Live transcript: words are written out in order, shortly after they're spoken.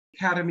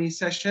Academy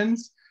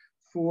sessions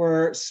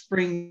for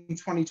spring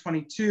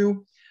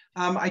 2022.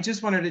 I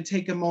just wanted to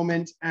take a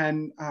moment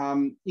and,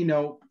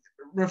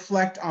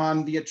 reflect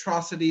on the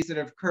atrocities that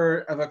have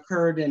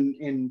occurred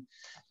in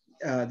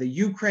the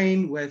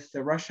Ukraine with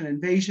the Russian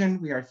invasion.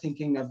 We are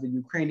thinking of the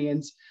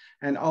Ukrainians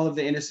and all of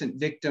the innocent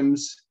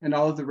victims and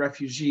all of the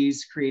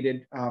refugees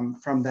created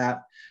from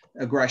that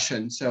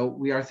aggression. So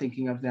we are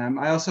thinking of them.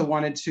 I also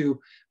wanted to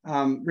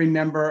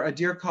remember a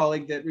dear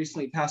colleague that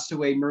recently passed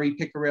away, Marie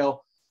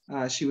Pickerill.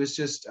 She was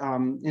just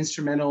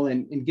instrumental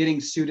in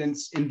getting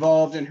students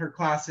involved in her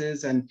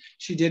classes, and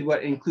she did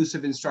what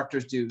inclusive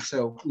instructors do.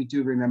 So we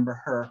do remember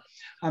her.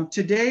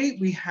 Today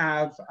we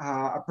have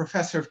a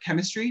professor of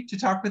chemistry to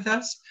talk with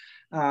us,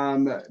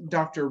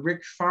 Dr.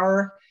 Rick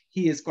Farr.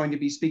 He is going to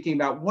be speaking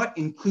about what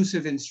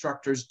inclusive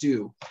instructors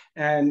do.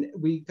 And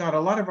we got a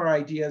lot of our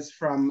ideas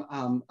from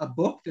a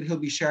book that he'll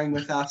be sharing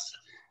with us.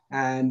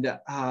 And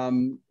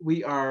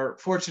we are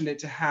fortunate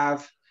to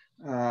have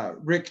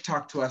Rick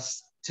talk to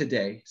us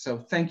today. So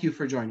thank you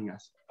for joining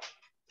us.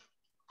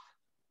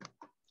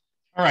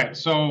 All right,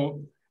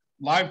 so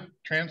live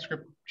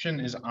transcription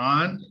is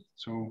on.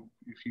 So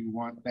if you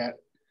want that,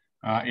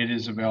 it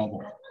is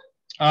available.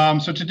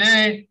 So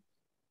today,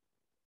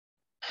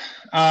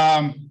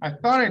 I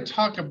thought I'd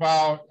talk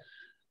about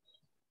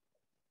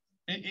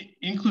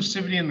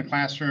inclusivity in the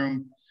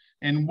classroom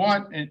and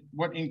what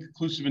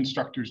inclusive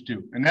instructors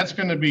do. And that's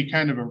going to be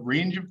kind of a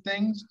range of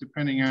things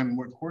depending on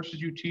what courses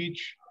you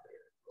teach,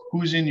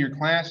 who's in your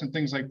class and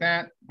things like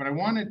that. But I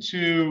wanted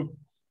to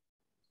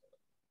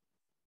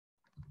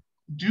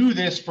do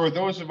this for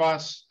those of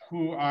us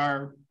who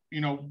are,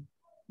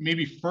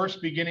 maybe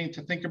first beginning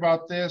to think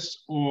about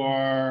this,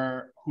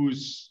 or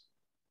whose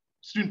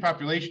student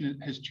population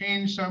has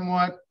changed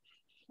somewhat,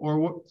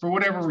 or for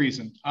whatever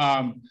reason.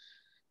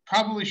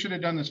 Probably should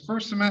have done this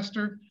first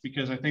semester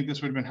because I think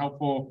this would have been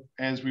helpful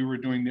as we were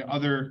doing the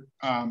other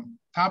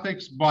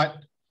topics. But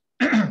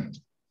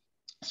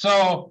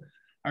so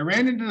I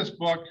ran into this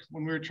book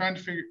when I was trying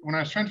to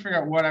figure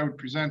out what I would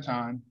present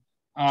on,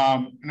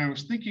 and I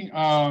was thinking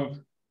of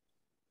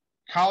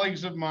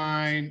colleagues of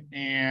mine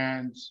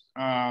and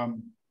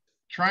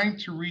trying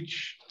to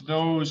reach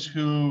those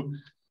who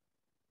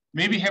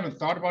maybe haven't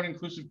thought about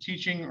inclusive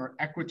teaching or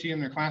equity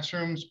in their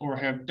classrooms, or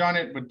have done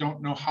it but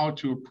don't know how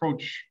to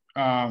approach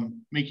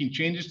making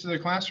changes to their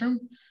classroom.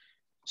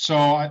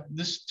 So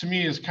this to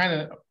me is kind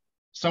of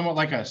somewhat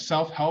like a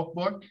self-help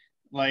book.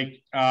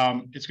 Like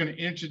it's going to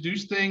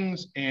introduce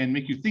things and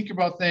make you think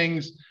about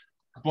things,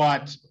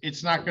 but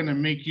it's not going to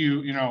make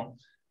you,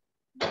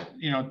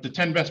 the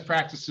 10 best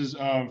practices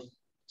of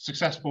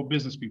successful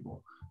business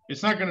people.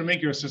 It's not going to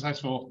make you a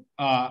successful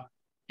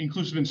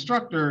inclusive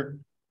instructor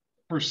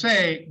per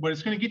se, but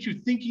it's going to get you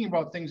thinking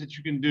about things that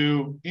you can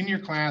do in your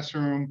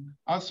classroom,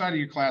 outside of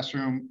your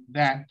classroom,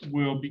 that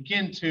will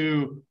begin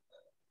to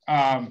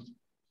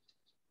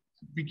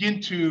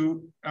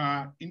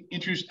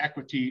introduce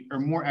equity or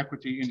more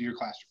equity into your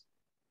classroom.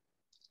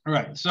 All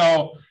right,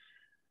 so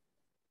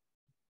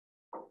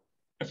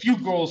a few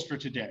goals for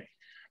today.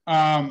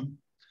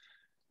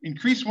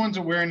 Increase one's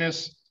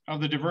awareness of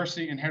the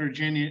diversity and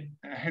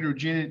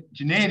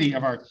heterogeneity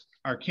of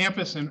our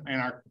campus and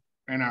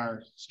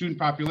our student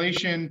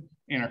population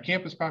and our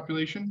campus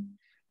population.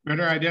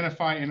 Better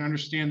identify and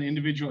understand the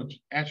individual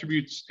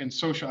attributes and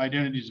social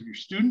identities of your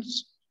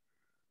students.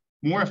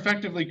 More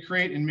effectively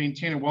create and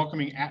maintain a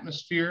welcoming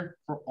atmosphere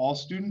for all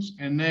students,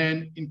 and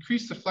then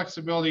increase the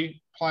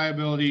flexibility,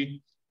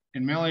 pliability,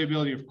 and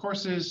malleability of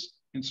courses,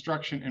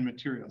 instruction, and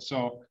materials.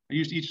 So I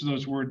used each of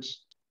those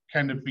words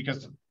kind of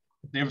because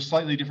they have a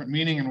slightly different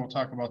meaning, and we'll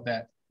talk about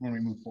that when we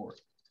move forward.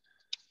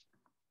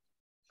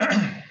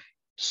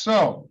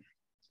 So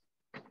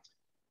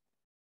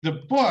the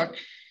book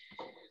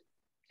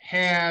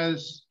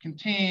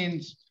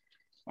contains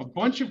a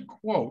bunch of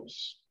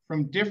quotes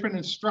from different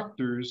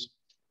instructors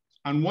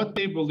on what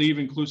they believe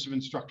inclusive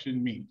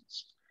instruction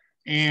means.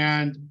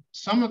 And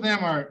some of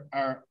them are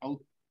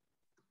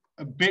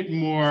a bit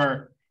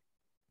more,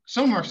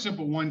 some are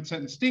simple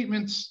one-sentence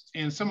statements,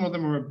 and some of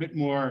them are a bit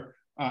more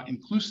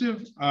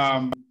inclusive.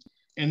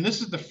 And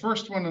this is the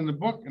first one in the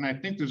book, and I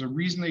think there's a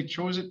reason they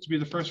chose it to be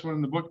the first one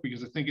in the book,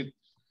 because I think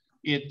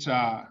it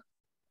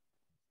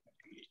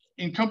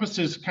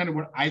encompasses kind of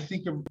what I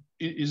think of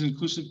is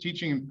inclusive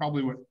teaching, and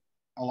probably what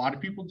a lot of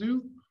people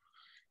do.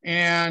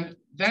 And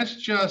that's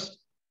just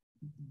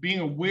being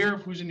aware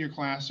of who's in your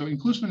class. So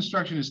inclusive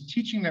instruction is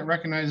teaching that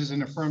recognizes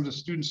and affirms a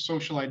student's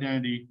social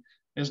identity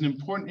as an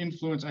important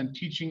influence on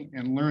teaching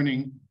and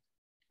learning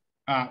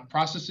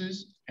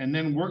processes, and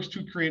then works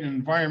to create an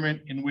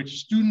environment in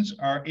which students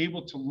are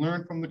able to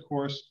learn from the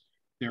course,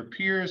 their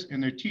peers,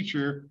 and their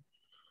teacher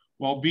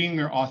while being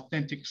their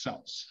authentic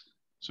selves.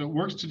 So it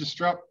works to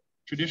disrupt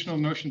traditional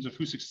notions of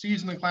who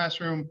succeeds in the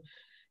classroom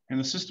and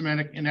the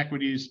systematic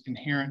inequities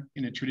inherent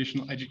in the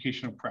traditional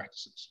educational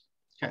practices.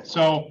 Okay,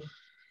 so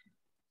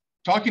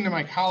talking to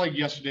my colleague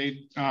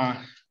yesterday,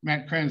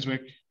 Matt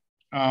Kranswick,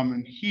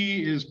 and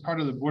he is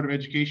part of the Board of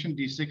Education,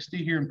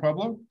 D60 here in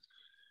Pueblo.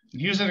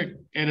 And he was at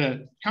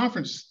a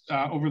conference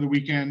over the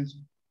weekend,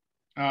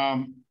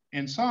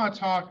 and saw a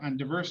talk on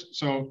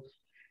so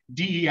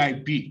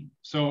DEIB.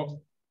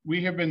 So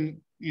we have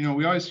been, we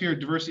always hear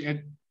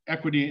diversity,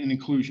 equity, and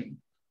inclusion.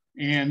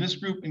 And this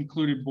group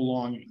included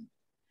belonging,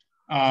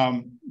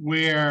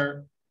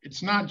 where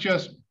it's not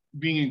just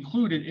being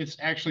included, it's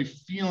actually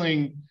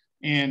feeling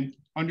and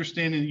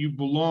understanding that you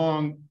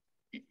belong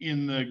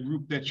in the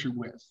group that you're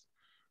with.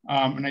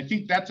 And I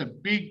think that's a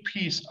big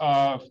piece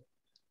of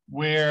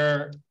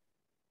where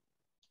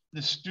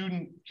the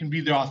student can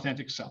be their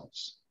authentic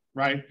selves,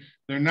 right?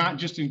 They're not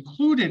just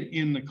included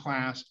in the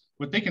class,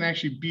 but they can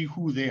actually be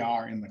who they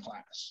are in the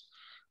class.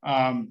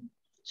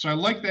 So I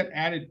like that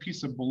added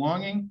piece of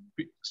belonging,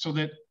 so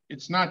that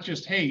it's not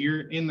just, hey,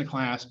 you're in the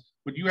class,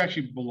 but you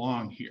actually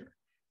belong here.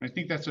 I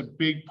think that's a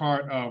big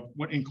part of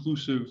what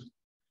inclusive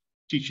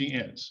teaching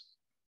is.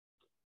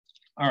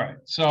 All right,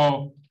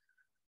 so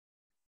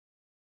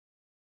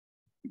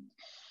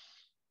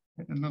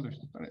another,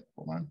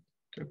 hold on,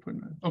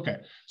 okay.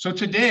 So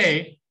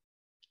today,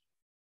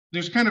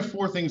 there's kind of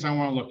 4 things I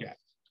want to look at.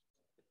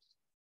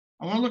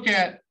 I want to look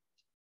at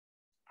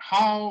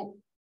how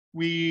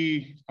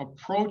we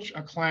approach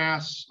a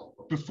class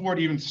before it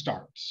even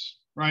starts,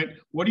 right?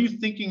 What are you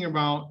thinking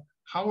about?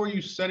 How are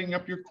you setting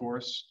up your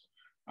course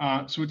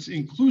so it's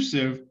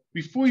inclusive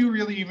before you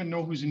really even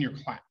know who's in your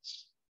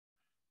class?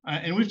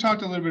 And we've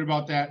talked a little bit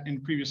about that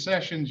in previous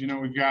sessions.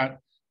 We've got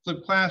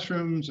flipped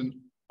classrooms and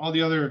all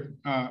the other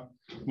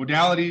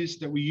modalities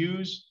that we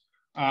use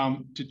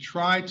to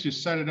try to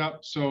set it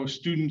up so all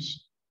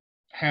students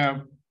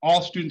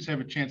have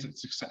a chance at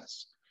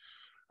success.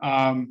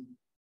 I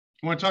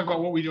want to talk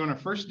about what we do on our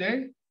first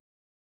day,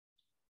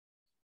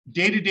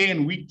 day-to-day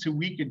and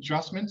week-to-week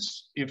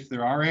adjustments, if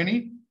there are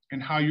any,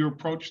 and how you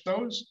approach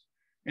those.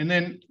 And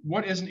then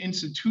what as an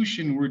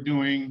institution we're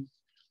doing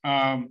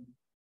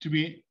to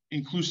be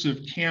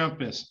inclusive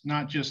campus,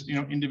 not just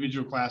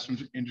individual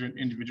classrooms,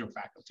 individual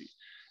faculty.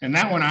 And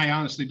that one I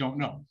honestly don't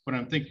know, but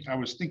I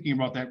was thinking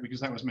about that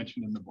because that was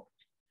mentioned in the book.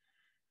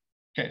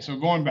 Okay, so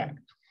going back.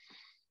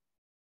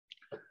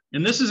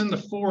 And this is in the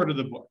foreword of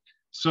the book.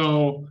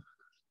 So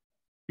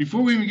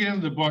before we even get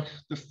into the book,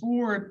 the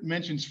foreword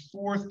mentions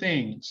 4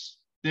 things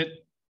that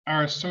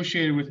are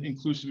associated with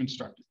inclusive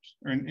instructors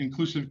or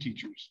inclusive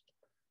teachers.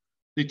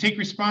 They take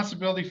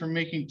responsibility for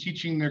making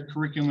teaching their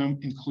curriculum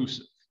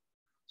inclusive.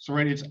 So,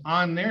 right, it's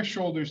on their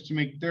shoulders to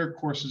make their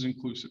courses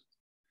inclusive.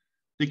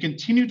 They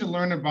continue to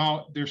learn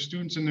about their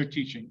students and their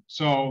teaching.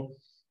 So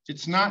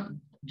it's not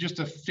just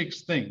a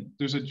fixed thing.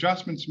 There's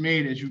adjustments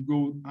made as you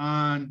go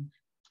on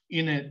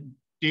in a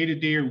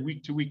day-to-day or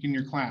week-to-week in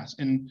your class.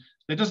 And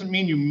that doesn't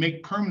mean you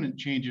make permanent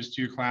changes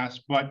to your class,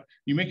 but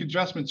you make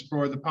adjustments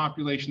for the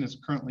population that's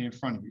currently in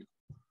front of you.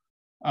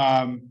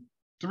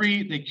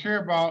 3, they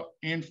care about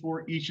and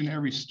for each and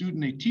every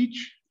student they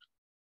teach.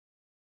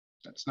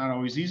 That's not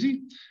always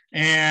easy.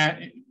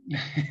 And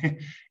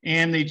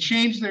they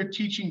change their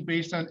teaching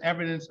based on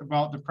evidence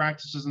about the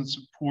practices and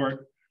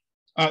support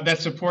that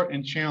support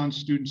and challenge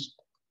students,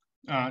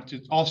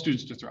 all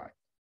students to thrive.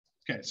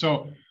 Okay,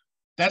 so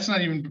that's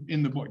not even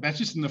in the book. That's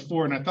just in the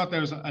foreword. And I thought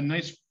that was a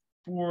nice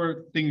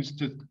 4 things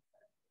to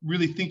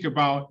really think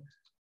about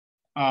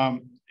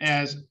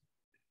as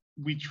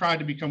we try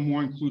to become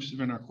more inclusive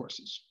in our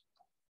courses.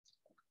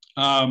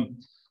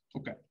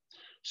 Okay,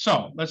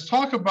 so let's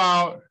talk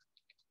about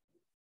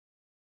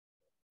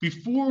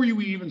before we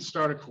even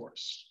start a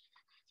course.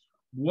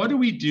 What do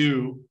we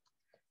do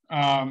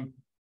and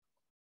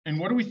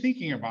what are we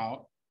thinking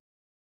about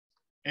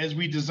as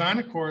we design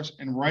a course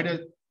and write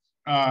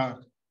a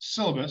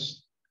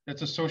syllabus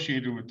that's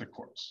associated with the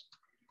course?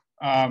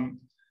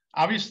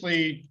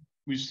 Obviously,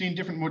 we've seen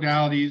different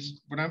modalities,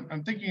 but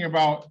I'm thinking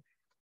about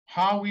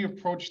how we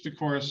approach the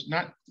course,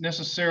 not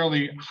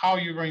necessarily how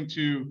you're going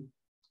to,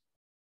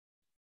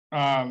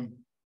 how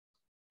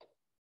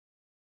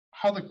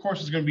the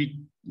course is going to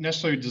be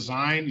necessarily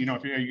designed.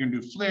 Are you going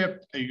to do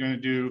flipped? Are you going to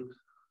do,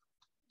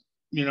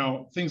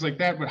 things like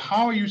that? But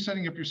how are you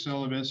setting up your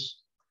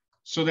syllabus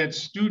so that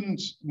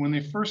students, when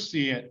they first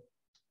see it,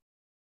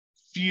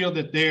 feel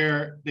that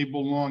they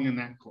belong in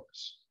that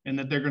course and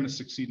that they're going to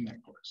succeed in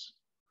that course,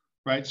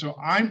 right? So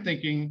I'm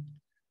thinking,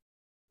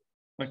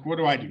 like, what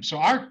do I do? So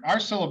our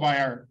syllabi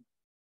are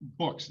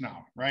books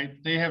now,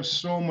 right? They have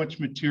so much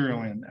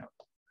material in them.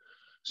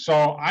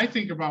 So I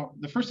think about,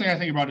 the first thing I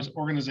think about is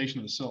organization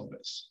of the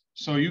syllabus.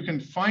 So you can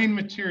find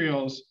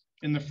materials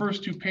in the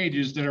first 2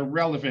 pages that are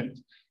relevant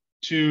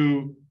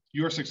to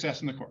your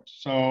success in the course.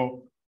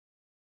 So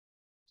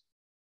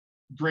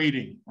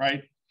grading,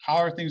 right? How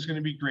are things going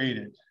to be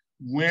graded?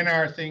 When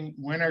are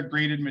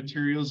graded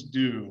materials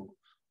due?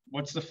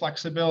 What's the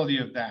flexibility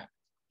of that?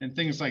 And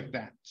things like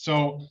that.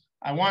 So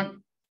I want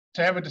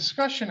to have a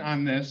discussion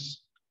on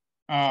this,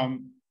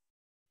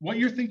 what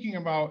you're thinking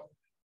about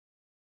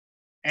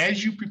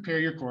as you prepare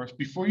your course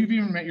before you've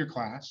even met your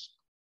class,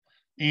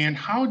 and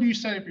how do you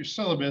set up your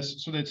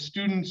syllabus so that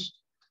students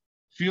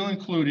feel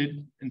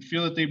included and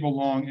feel that they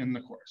belong in the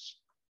course?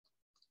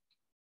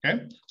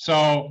 Okay,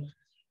 so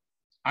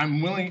I'm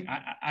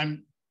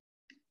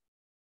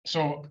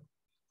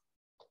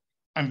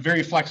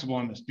very flexible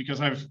on this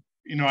because I've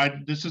you know,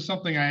 this is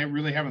something I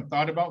really haven't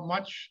thought about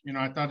much. You know,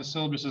 I thought a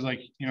syllabus is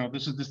like, you know,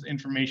 this is this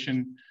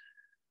information,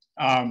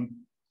 and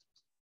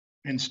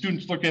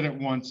students look at it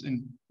once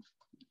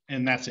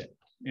and that's it,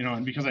 you know,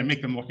 and because I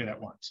make them look at it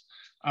once.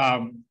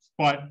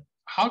 But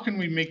how can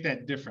we make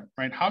that different,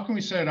 right? How can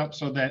we set it up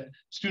so that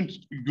students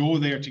go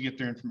there to get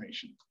their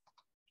information?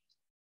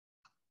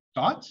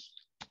 Thoughts?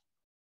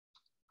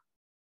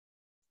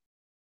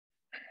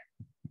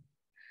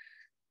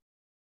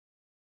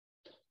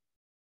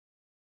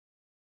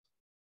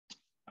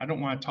 I don't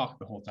want to talk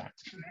the whole time.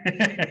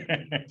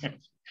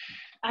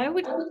 I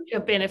would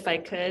jump in if I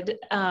could,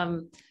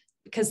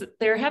 because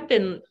there have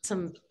been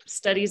some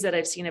studies that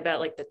I've seen about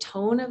like the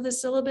tone of the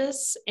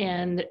syllabus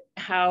and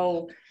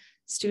how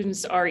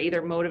students are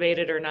either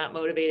motivated or not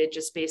motivated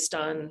just based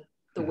on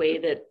the way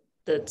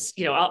that's,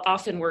 you know,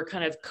 often we're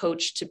kind of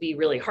coached to be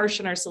really harsh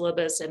in our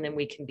syllabus and then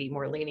we can be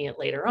more lenient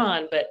later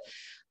on. But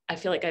I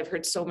feel like I've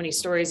heard so many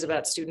stories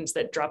about students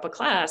that drop a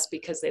class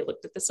because they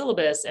looked at the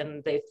syllabus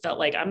and they felt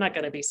like I'm not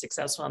going to be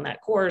successful in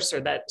that course,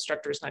 or that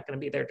instructor is not going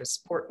to be there to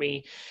support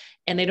me.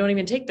 And they don't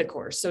even take the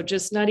course. So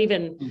just not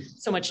even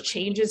so much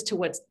changes to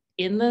what's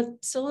in the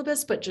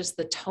syllabus, but just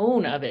the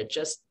tone of it,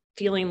 just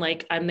feeling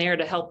like I'm there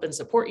to help and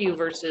support you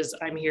versus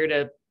I'm here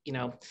to, you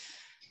know,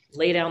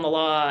 lay down the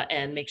law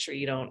and make sure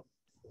you don't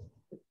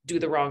do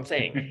the wrong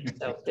thing.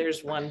 So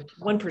there's one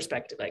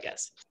perspective, I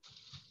guess.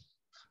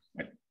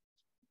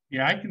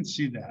 Yeah, I can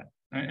see that.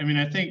 I mean,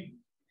 I think,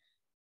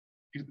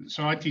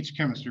 so I teach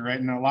chemistry, right?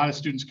 And a lot of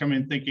students come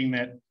in thinking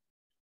that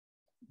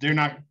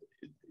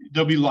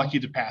they'll be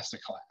lucky to pass the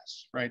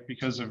class, right?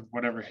 Because of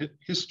whatever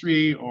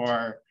history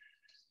or,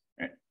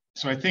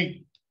 so I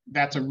think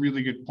that's a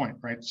really good point,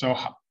 right? So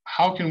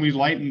how can we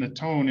lighten the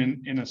tone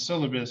in a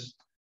syllabus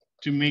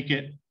to make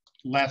it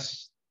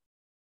less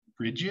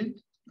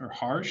rigid or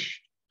harsh?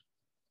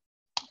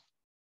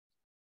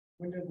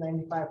 Windows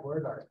 95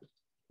 word art.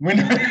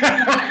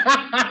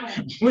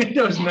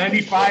 Windows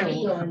 95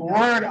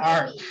 word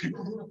art.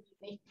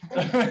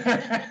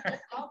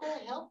 How can I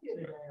help you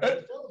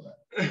today?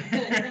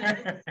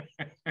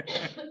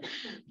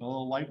 The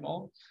little light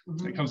bulb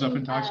that comes up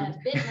and talks with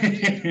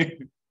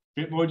you.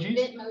 Bitmojis?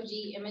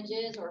 Bitmoji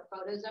images or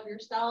photos of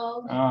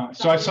yourself.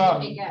 So I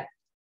saw,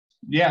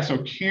 yeah,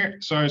 so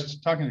I was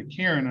talking to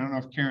Karen, I don't know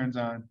if Karen's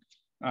on,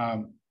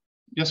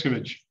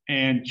 Yeskovich,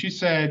 and she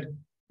said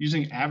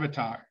using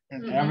avatar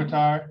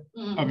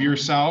of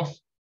yourself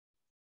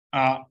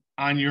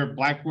on your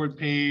Blackboard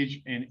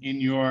page and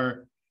in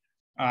your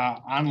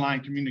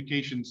online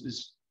communications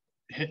is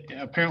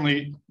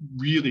apparently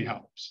really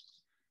helps,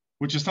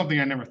 which is something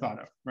I never thought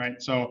of,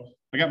 right? So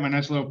I got my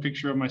nice little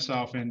picture of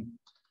myself, and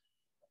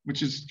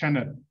which is kind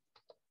of,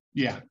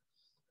 yeah.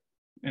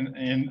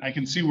 And I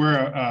can see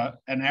where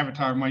an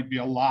avatar might be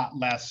a lot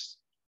less,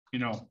 you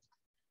know,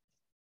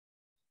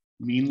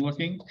 mean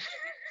looking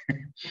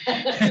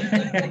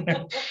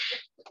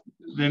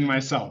than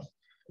myself.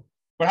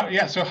 But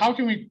yeah, so how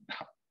can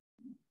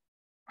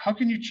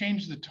you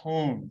change the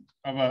tone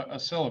of a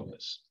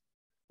syllabus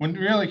when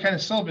really kind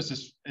of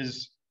syllabus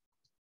is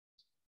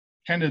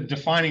kind of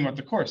defining what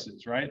the course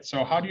is, right?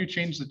 So how do you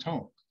change the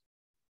tone?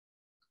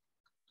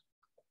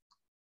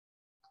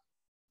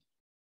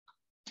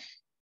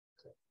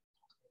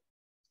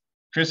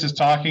 Chris is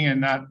talking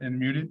and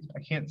muted. I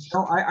can't.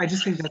 No, I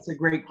just think that's a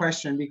great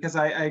question, because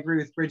I agree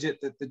with Bridget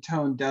that the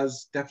tone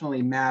does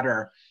definitely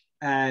matter.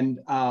 And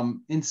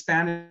in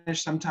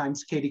Spanish,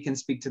 sometimes Katie can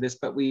speak to this,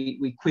 but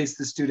we quiz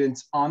the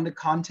students on the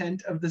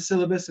content of the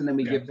syllabus, and then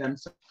we give them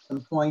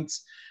some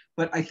points.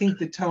 But I think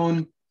the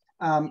tone,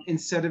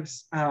 instead of,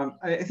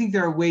 I think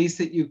there are ways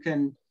that you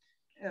can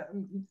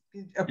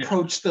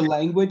approach the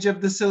language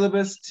of the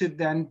syllabus to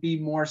then be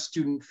more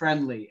student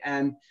friendly.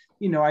 And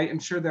you know, I'm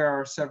sure there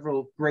are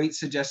several great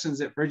suggestions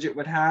that Bridget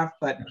would have,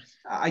 but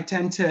I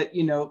tend to,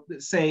 you know,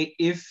 say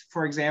if,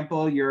 for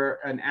example, you're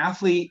an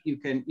athlete, you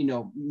can, you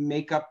know,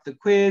 make up the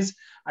quiz.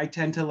 I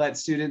tend to let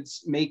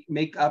students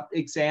make up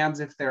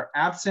exams if they're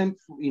absent,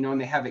 you know, and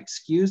they have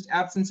excused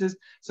absences.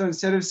 So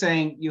instead of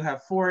saying you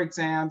have 4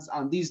 exams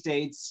on these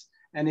dates,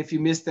 and if you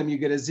miss them, you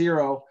get a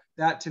 0,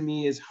 that to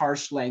me is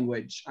harsh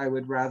language. I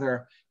would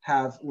rather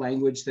have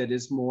language that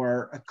is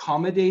more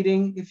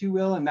accommodating, if you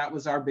will. And that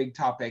was our big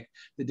topic,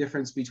 the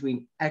difference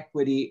between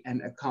equity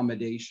and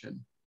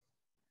accommodation.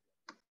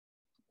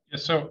 Yeah,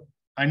 so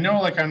I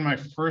know like on my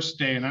first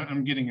day, and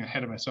I'm getting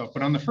ahead of myself,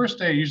 but on the first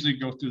day, I usually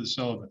go through the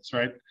syllabus,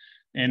 right?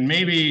 And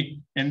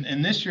maybe,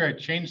 and this year I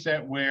changed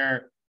that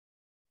where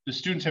the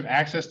students have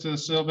access to the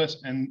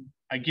syllabus and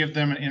I give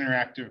them an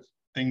interactive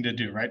thing to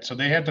do, right? So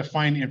they had to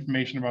find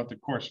information about the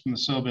course from the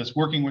syllabus,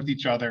 working with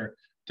each other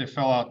to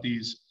fill out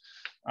these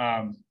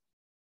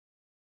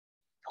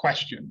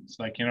questions,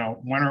 like, you know,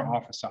 when are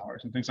office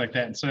hours and things like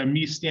that. Instead of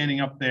me standing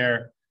up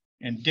there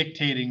and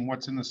dictating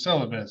what's in the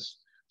syllabus,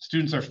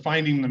 students are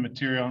finding the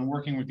material and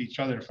working with each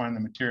other to find the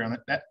material.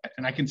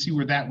 And I can see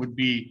where that would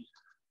be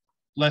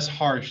less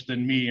harsh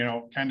than me, you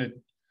know, kind of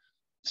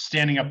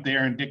standing up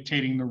there and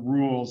dictating the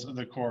rules of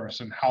the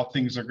course and how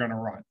things are going to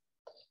run.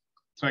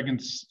 So I can,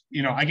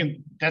 you know,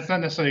 that's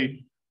not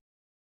necessarily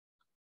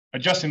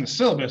adjusting the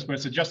syllabus, but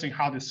it's adjusting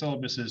how the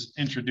syllabus is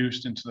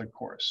introduced into the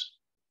course.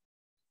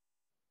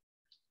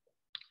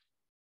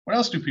 What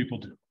else do people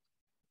do?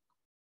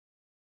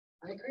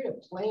 I create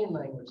a plain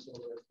language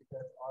syllabus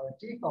because our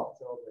default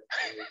syllabus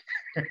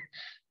is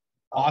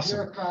Awesome.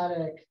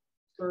 bureaucratic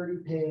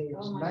 30-page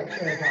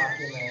nightmare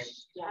document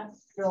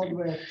filled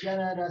with gen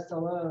ed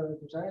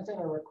SLOs, which I understand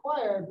are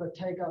required, but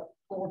take up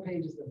 4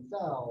 pages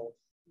themselves.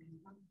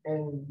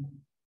 And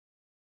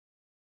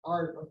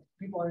our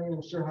people aren't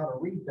even sure how to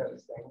read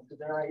those things because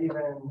they're not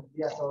even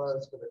the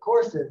SLOs for the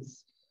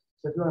courses.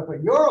 So if you want to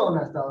put your own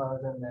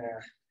SLOs in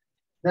there,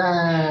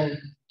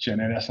 then Gen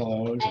ed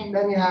SLOs. and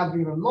then you have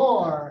even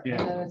more, Yeah.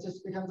 and then it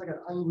just becomes like an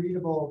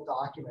unreadable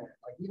document.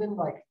 Like even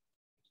like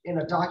in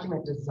a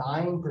document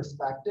design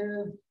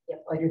perspective,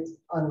 like it's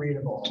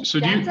unreadable. So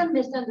That's a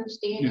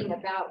misunderstanding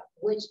about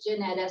which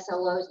gen ed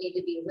SLOs need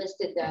to be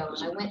listed though.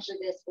 And I went through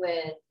this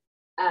with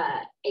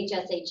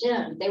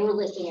HSHM. They were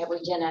listing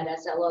every gen ed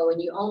SLO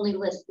and you only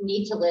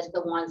need to list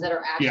the ones that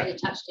are actually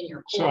touched in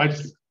your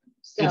course.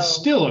 So it's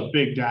still a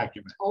big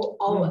document.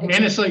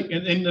 And it's like,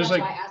 and there's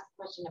like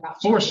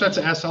 4 sets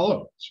of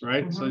SLOs,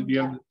 right? So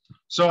you have,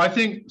 so I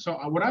think, so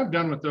what I've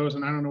done with those,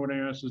 and I don't know what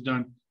anyone else has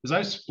done, is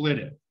I've split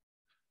it,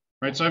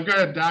 right? So I've got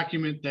a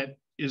document that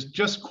is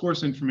just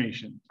course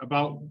information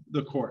about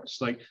the course,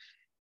 like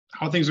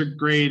how things are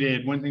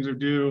graded, when things are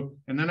due.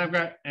 And then I've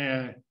got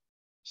a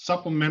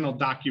supplemental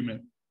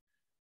document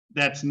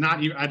that's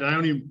not even, I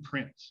don't even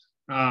print.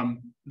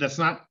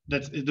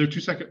 They're 2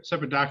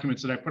 separate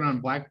documents that I put on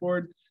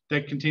Blackboard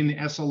that contain the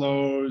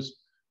SLOs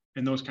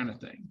and those kind of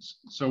things.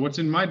 So what's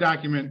in my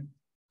document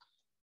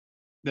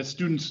that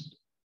students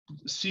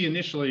see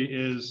initially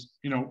is,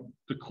 you know,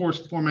 the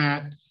course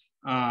format,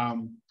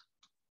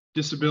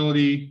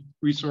 disability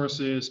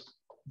resources,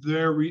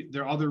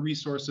 their other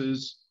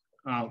resources,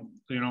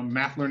 you know,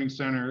 Math Learning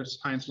Center,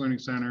 Science Learning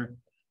Center,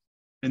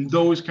 and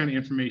those kind of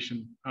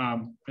information.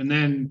 And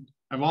then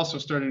I've also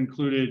started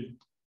included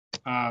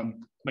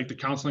like the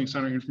Counseling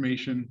Center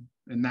information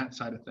and that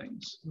side of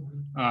things.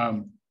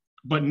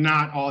 But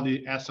not all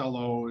the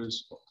SLOs,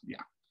 yeah.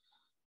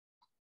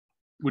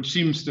 Which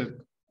seems to,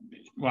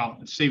 well,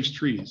 it saves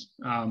trees,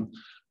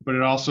 but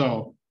it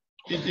also,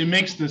 it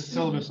makes the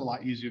syllabus a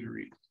lot easier to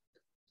read.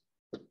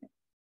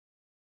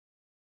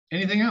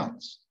 Anything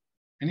else?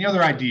 Any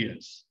other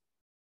ideas?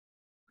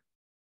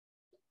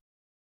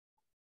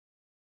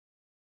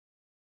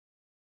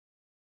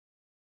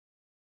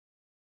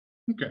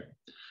 Okay,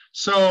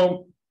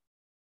 so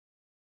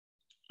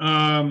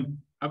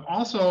I've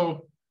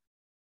also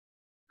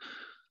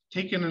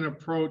taken an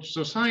approach.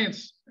 So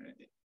science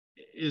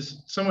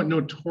is somewhat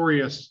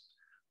notorious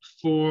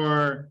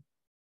for,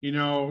 you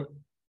know,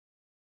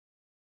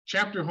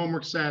 chapter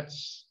homework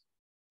sets,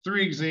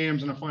 3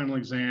 exams and a final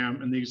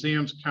exam, and the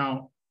exams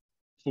count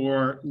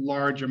for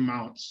large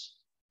amounts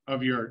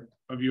of your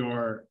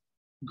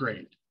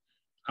grade.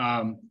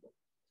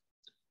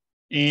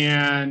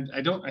 And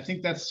I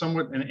think that's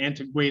somewhat an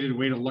antiquated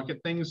way to look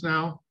at things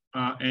now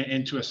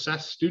and to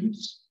assess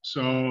students.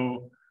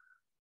 So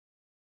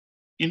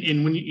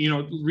when you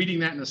know, reading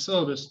that in the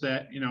syllabus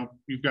that, you know,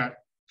 you've got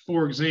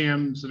 4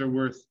 exams that are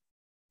worth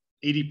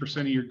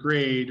 80% of your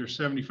grade or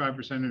 75% or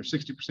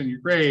 60% of your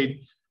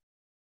grade,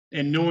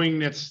 and knowing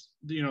that's,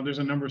 you know, there's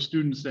a number of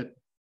students that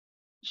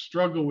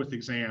struggle with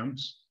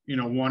exams, you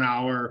know, 1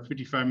 hour,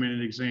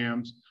 55-minute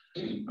exams,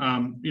 you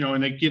know,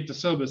 and they get the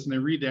syllabus and they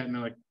read that and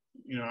they're like,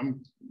 you know,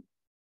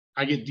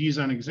 I get D's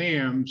on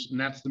exams and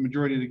that's the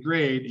majority of the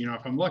grade, you know,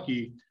 if I'm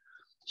lucky.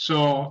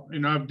 So, you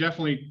know, I've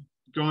definitely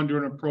gone to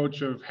an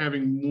approach of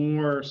having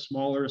more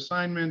smaller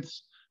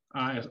assignments.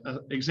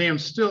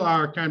 Exams still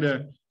are kind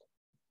of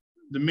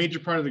the major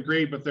part of the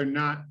grade, but they're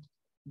not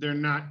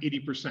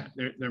 80%.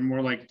 They're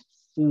more like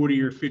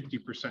 40 or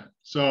 50%.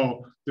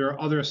 So there are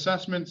other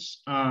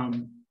assessments,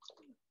 and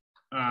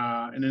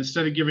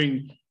instead of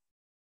giving,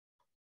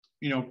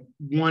 you know,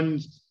 1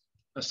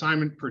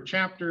 assignment per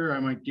chapter, I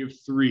might give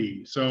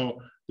 3.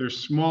 So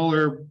there's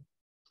smaller,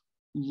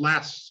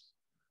 less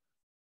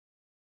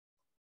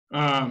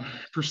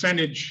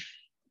percentage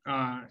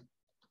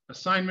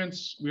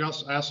assignments.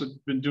 I also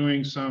been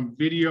doing some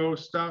video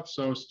stuff.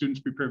 So students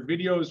prepare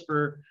videos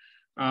for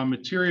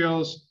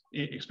materials,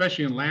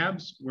 especially in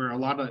labs where a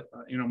lot of,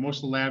 you know, most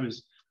of the lab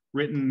is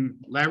written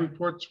lab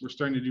reports. We're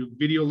starting to do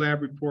video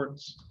lab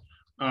reports.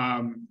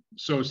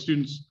 So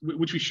students,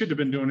 which we should have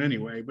been doing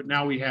anyway, but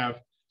now we have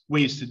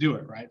ways to do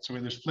it, right? So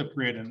there's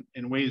Flipgrid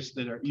and ways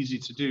that are easy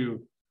to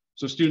do.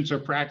 So students are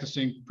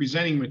practicing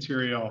presenting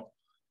material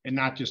and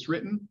not just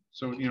written.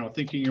 So, you know,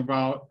 thinking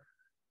about,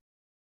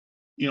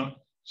 you know,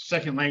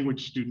 second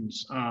language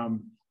students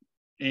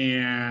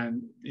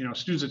and, you know,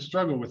 students that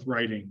struggle with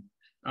writing.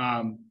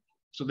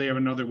 So they have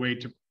another way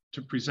to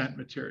present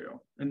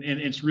material. And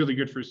it's really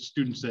good for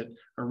students that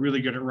are really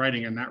good at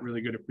writing and not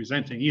really good at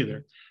presenting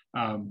either.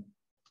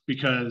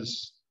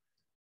 Because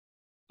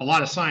a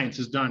lot of science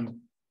is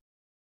done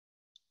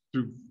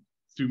through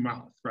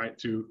mouth,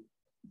 right? Through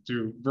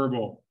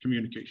verbal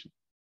communication.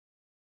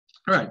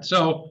 All right,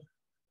 so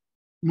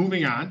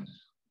moving on.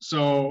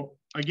 So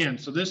again,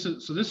 so this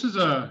is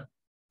a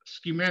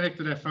schematic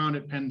that I found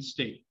at Penn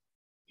State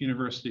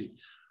University,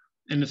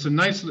 and it's a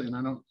nice. And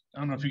I don't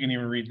know if you can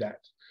even read that.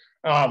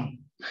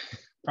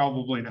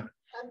 Probably not.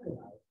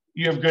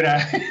 You have good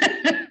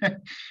eye.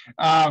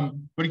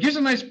 But it gives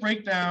a nice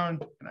breakdown,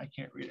 and I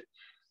can't read it.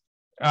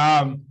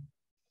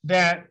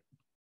 That,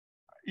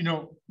 you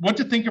know, what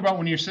to think about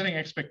when you're setting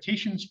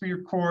expectations for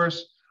your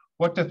course,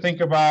 what to think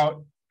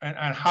about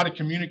and how to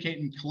communicate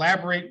and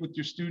collaborate with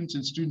your students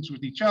and students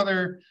with each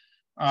other,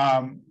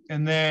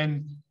 and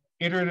then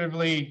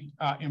iteratively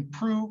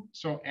improve.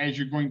 So as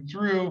you're going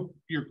through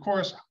your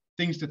course,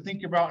 things to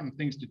think about and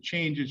things to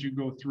change as you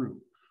go through,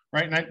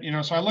 right?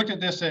 And so I looked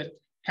at this at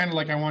kind of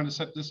like I wanted to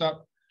set this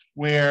up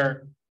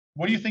where,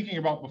 what are you thinking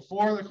about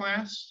before the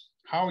class?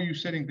 How are you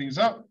setting things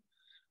up?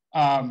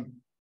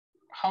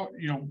 How,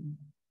 you know,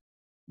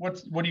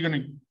 what are you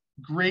going to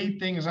grade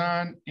things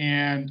on,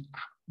 and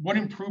what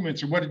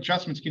improvements or what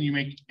adjustments can you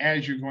make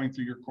as you're going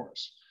through your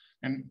course?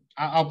 And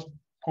I'll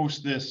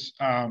post this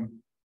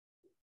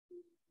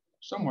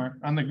somewhere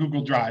on the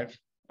Google Drive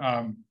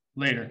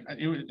later.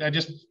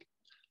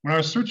 When I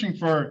was searching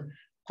for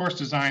course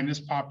design, this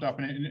popped up,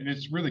 and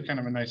it's really kind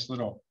of a nice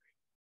little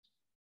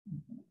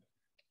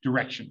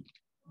direction.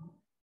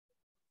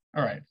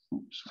 All right,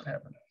 oops, what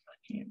happened?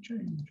 I can't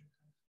change.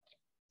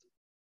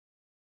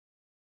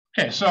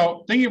 Okay,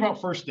 so thinking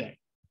about first day.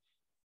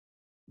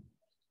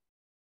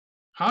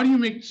 How do you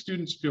make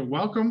students feel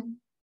welcome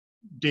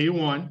day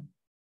one,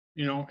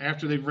 you know,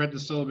 after they've read the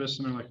syllabus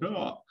and they're like,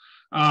 oh,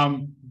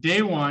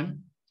 day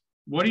one,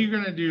 what are you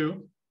going to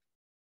do?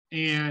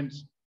 And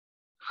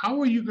how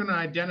are you going to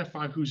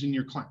identify who's in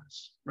your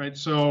class, right?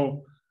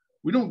 So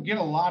we don't get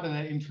a lot of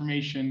that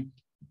information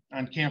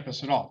on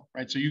campus at all,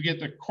 right? So you get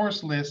the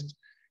course list,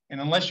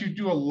 and unless you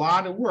do a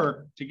lot of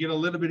work to get a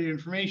little bit of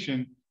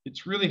information,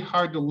 it's really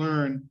hard to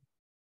learn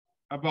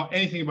about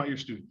anything about your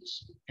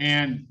students.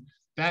 And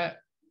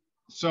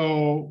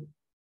so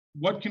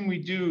what can we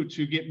do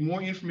to get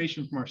more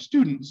information from our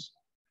students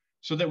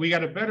so that we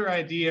got a better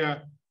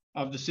idea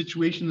of the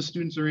situation the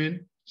students are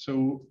in,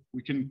 so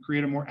we can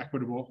create a more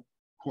equitable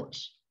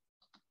course?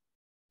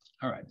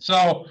 All right,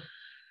 so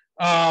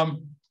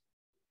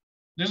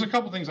there's a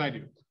couple things I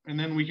do, and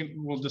then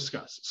we'll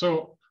discuss.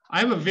 So I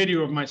have a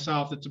video of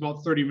myself that's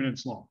about 30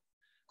 minutes long.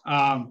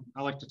 I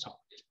like to talk.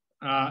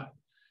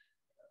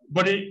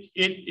 But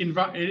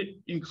it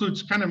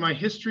includes kind of my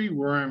history,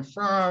 where I'm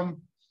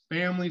from,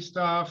 family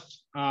stuff,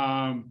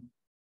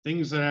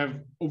 things that I've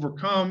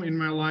overcome in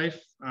my life,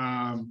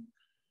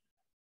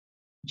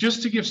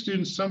 just to give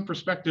students some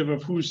perspective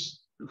of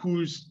who's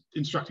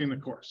instructing the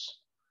course.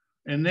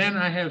 And then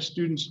I have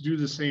students do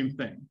the same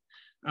thing.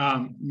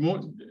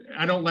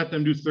 I don't let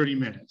them do 30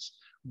 minutes,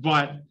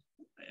 but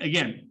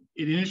again,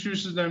 it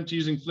introduces them to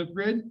using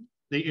Flipgrid.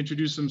 They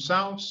introduce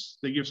themselves,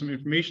 they give some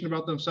information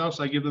about themselves.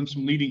 I give them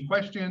some leading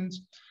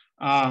questions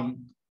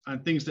on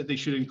things that they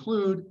should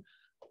include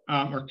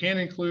or can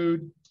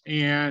include.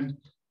 And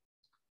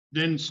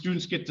then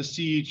students get to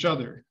see each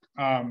other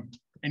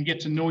and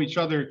get to know each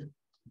other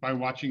by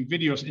watching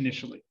videos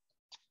initially.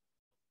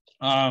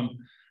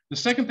 The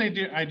second thing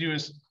I do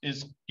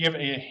is give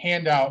a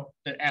handout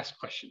that asks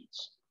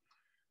questions.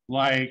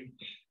 Like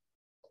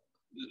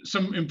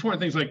some important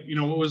things, like, you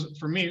know, what was,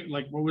 for me,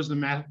 like, what was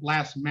the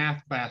last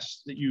math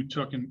class that you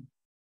took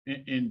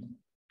in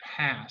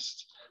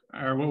past?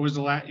 Or what was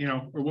the last, you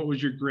know, or what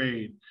was your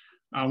grade?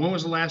 When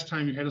was the last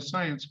time you had a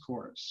science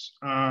course?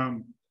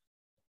 Do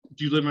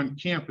you live on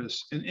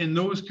campus? And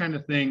those kind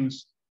of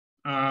things.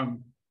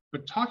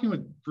 But talking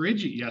with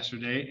Bridget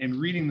yesterday and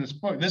reading this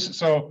book,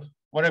 so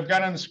what I've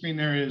got on the screen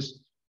there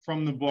is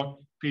from the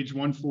book, page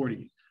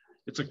 140.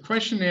 It's a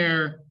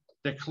questionnaire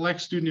that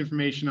collects student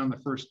information on the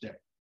first day.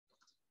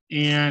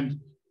 And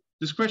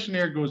this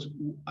questionnaire goes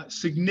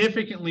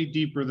significantly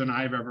deeper than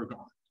I've ever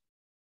gone.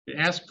 It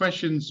asks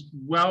questions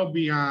well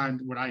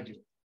beyond what I do.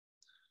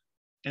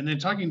 And then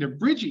talking to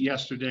Bridget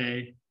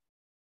yesterday,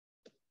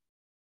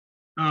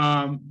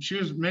 she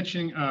was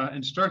mentioning an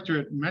instructor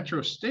at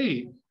Metro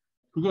State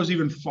who goes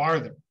even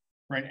farther,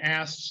 right?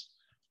 Asks,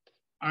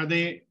 are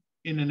they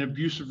in an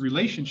abusive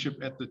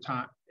relationship at the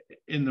time,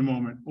 in the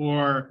moment,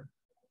 or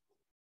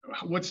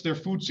what's their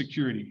food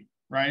security,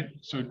 right?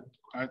 So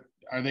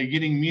are they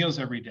getting meals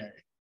every day?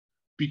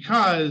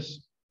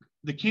 Because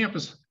the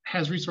campus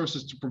has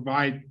resources to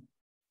provide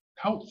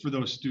help for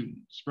those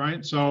students,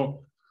 right?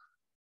 So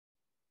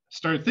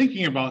started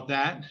thinking about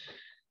that,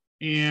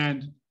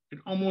 and it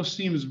almost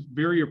seems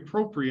very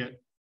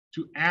appropriate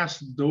to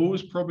ask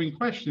those probing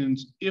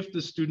questions if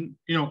the student,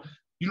 you know,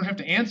 you don't have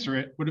to answer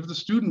it, but if the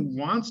student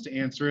wants to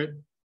answer it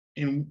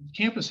and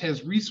campus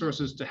has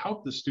resources to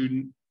help the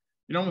student,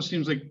 it almost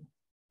seems like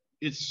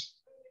it's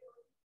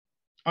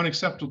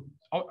unacceptable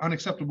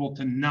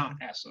to not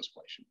ask those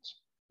questions.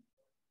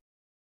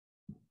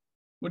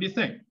 What do you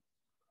think?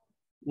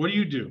 What do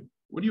you do?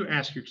 What do you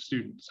ask your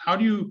students? How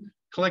do you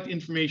collect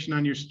information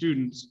on your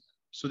students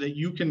so that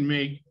you can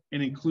make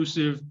an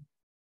inclusive,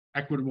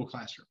 equitable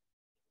classroom?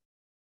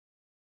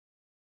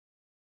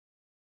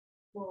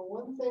 Well,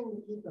 one thing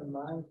to keep in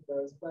mind for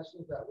those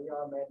questions that we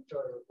are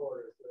mandatory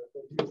reporters. So if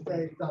they do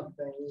say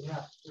something, we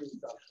have to do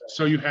something.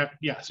 So you have,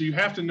 yeah, so you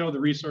have to know the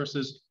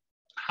resources,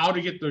 how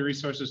to get the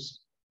resources,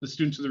 the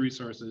students to the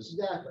resources.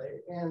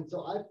 Exactly. And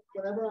so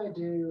whenever I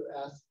do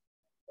ask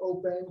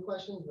open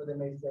questions where they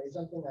may say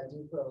something, I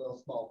do put a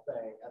little small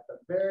thing at the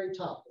very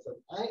top. It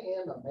says, I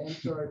am a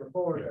mandatory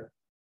reporter.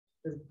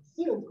 Because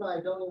students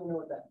probably don't even know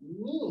what that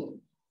means.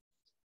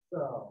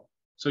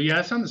 So yeah,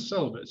 it's on the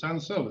syllabus. It's on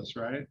the syllabus,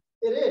 right?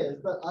 it is,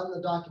 but on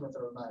the documents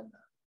I remind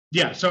them.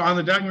 Yeah, so on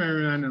the document I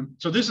remind them.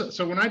 So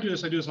when I do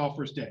this all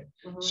first day.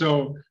 Mm-hmm.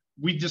 So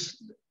we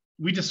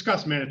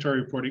discuss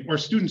mandatory reporting, or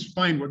students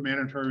find what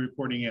mandatory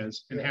reporting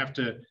is and have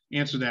to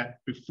answer that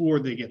before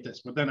they get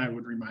this, but then I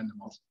would remind them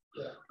also.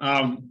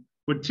 Yeah.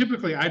 But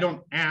typically I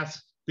don't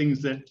ask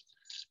things that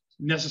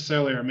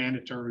necessarily are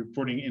mandatory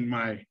reporting in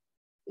my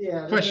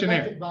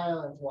questionnaire. The domestic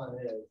violence one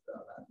is.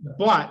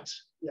 But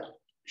yeah,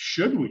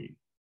 should we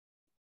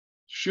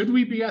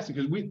be asking?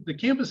 Because the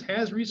campus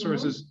has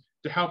resources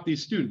to help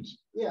these students.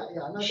 Yeah,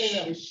 I'm not saying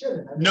that we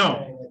shouldn't.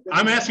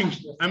 I'm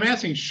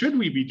asking, should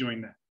we be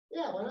doing that?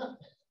 Yeah, why not?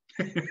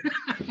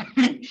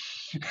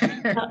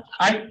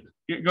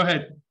 Go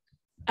ahead.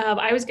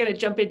 I was going to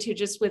jump into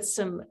just with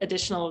some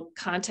additional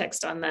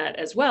context on that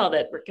as well,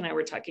 that Rick and I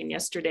were talking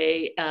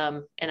yesterday.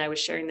 And I was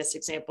sharing this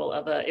example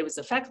of it was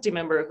a faculty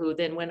member who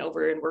then went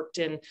over and worked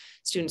in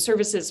student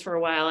services for a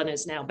while and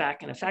is now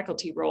back in a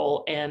faculty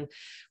role, and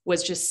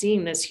was just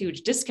seeing this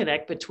huge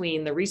disconnect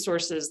between the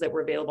resources that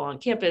were available on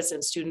campus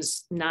and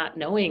students not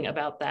knowing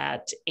about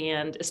that.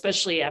 And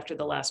especially after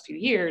the last few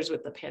years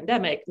with the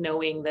pandemic,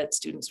 knowing that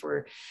students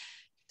were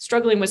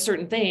struggling with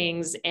certain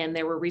things and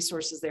there were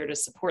resources there to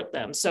support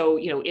them. So,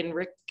 in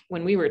Rick,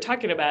 when we were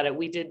talking about it,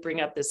 we did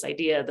bring up this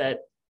idea that,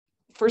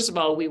 first of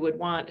all, we would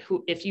want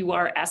if you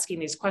are asking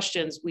these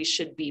questions, we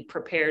should be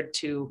prepared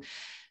to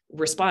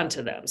respond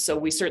to them. So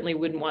we certainly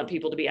wouldn't want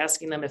people to be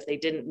asking them if they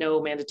didn't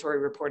know mandatory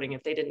reporting,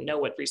 if they didn't know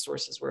what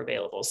resources were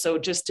available. So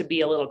just to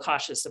be a little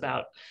cautious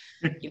about,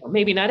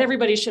 maybe not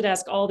everybody should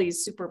ask all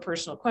these super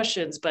personal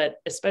questions, but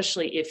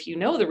especially if you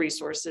know the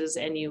resources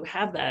and you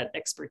have that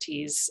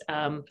expertise,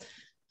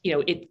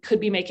 it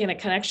could be making a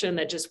connection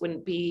that just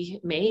wouldn't be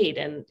made.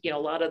 And,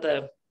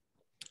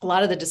 a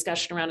lot of the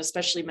discussion around,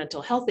 especially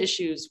mental health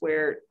issues,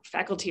 where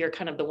faculty are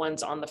kind of the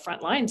ones on the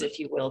front lines, if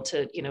you will,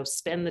 to,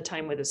 spend the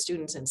time with the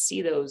students and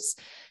see those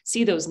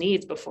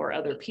needs before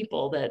other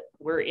people, that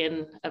we're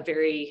in a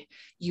very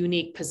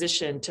unique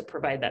position to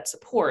provide that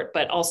support,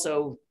 but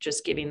also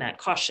just giving that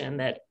caution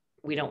that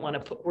we don't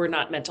want to we're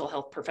not mental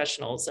health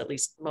professionals, at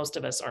least most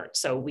of us aren't.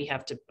 So we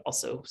have to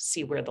also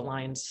see where the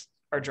lines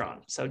are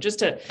drawn. So just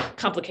to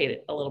complicate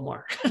it a little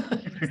more.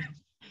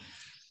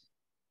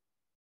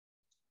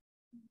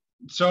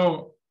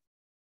 So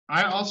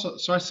I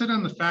sit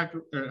on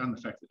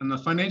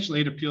the Financial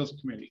Aid Appeals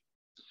Committee,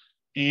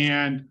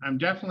 and I'm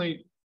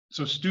definitely,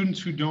 so students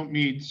who don't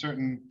meet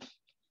certain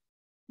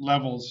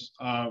levels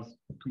of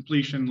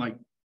completion, like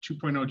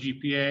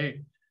 2.0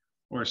 GPA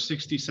or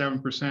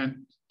 67%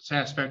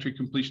 satisfactory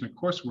completion of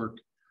coursework,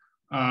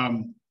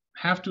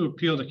 have to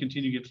appeal to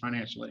continue to get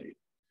financial aid.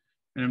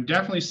 And I'm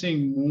definitely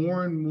seeing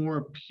more and more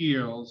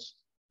appeals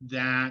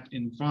that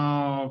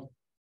involve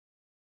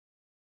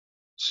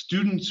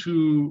students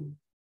who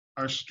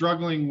are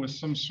struggling with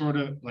some sort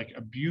of like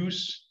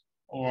abuse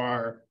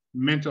or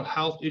mental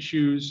health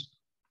issues,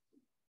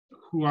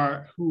 who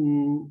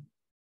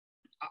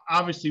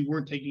obviously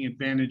weren't taking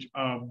advantage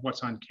of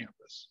what's on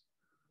campus.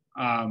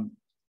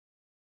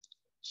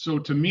 So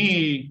to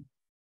me,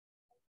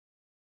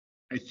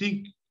 I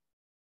think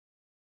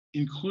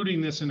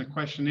including this in a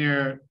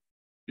questionnaire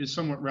is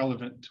somewhat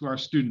relevant to our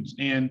students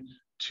and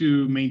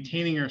to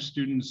maintaining our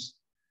students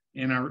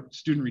and our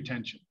student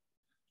retention,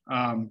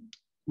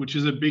 which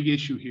is a big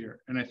issue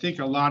here. And I think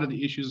a lot of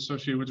the issues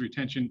associated with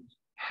retention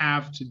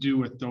have to do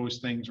with those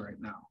things right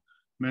now.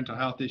 Mental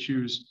health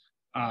issues,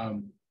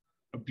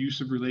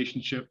 abusive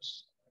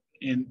relationships.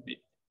 And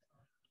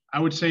I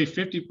would say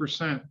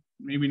 50%,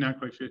 maybe not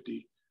quite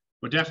 50,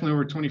 but definitely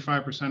over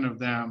 25% of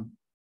them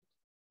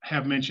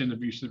have mentioned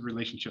abusive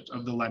relationships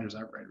of the letters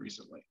I've read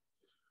recently,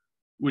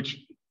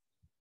 which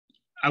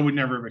I would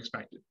never have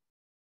expected.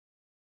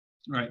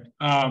 Right.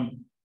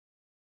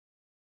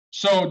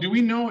 So do we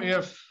know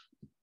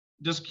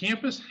does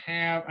campus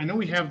have, I know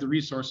we have the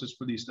resources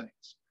for these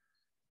things.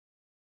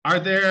 Are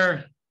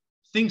there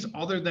things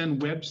other than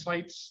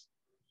websites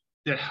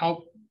that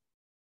help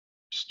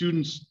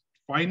students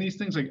find these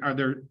things? Like,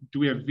 do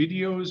we have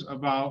videos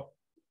about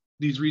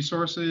these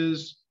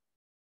resources?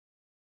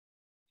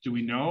 Do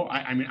we know?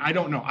 I mean, I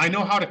don't know. I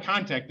know how to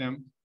contact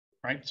them,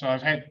 right? So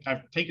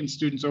I've taken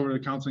students over to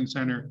the counseling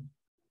center,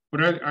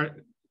 but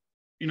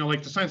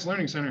like the Science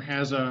Learning Center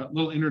has a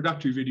little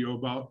introductory video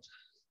about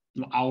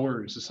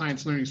hours, the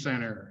Science Learning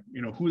Center,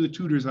 who the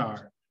tutors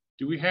are.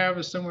 Do we have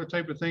a similar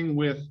type of thing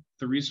with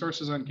the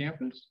resources on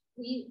campus?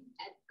 We,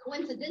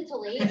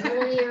 coincidentally,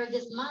 earlier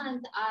this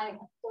month, I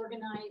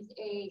organized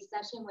a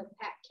session with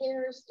PAC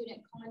Care,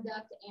 Student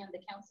Conduct, and the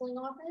counseling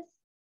office.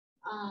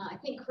 I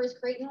think Chris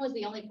Creighton was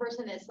the only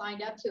person that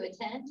signed up to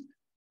attend.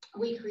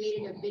 We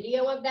created a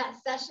video of that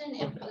session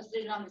and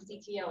posted it on the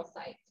CTL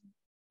site.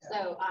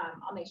 So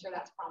I'll make sure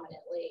that's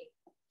prominently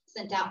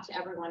sent out to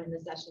everyone in the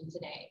session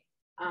today.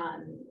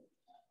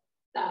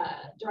 The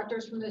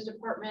directors from those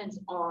departments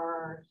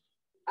are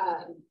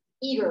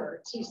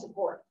eager to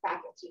support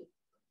faculty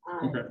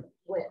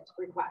with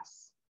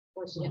requests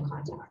for student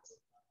contacts.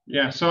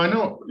 Yeah, so I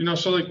know,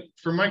 so like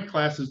for my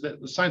classes,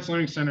 that the Science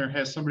Learning Center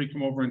has somebody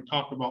come over and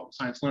talk about the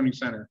Science Learning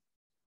Center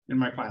in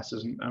my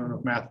classes, and I don't know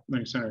if Math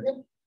Learning Center. Yep.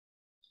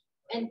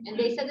 And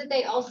they said that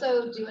they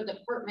also do a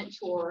department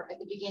tour at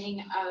the beginning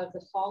of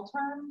the fall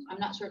term. I'm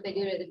not sure if they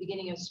do it at the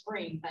beginning of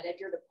spring, but if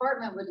your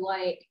department would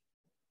like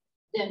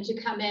them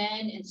to come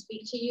in and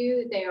speak to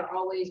you, they are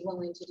always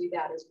willing to do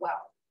that as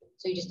well.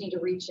 So you just need to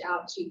reach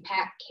out to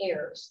PAC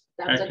Cares.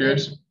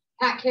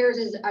 PAC Cares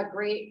is a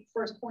great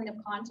first point of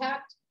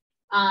contact.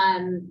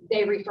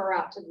 They refer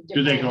out to the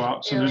different Do they go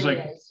out? So there's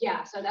like,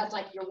 yeah, so that's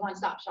like your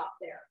one-stop shop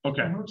there.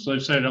 Okay, so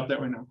they've set it up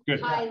that way now. Good.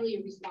 Highly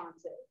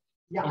responsive.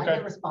 Yeah, okay. I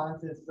get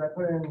responses. I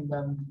put in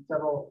them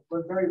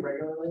very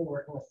regularly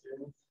working with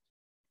students,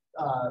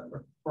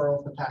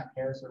 referrals to PAC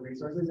Cares for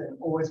resources, and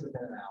always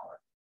within an hour.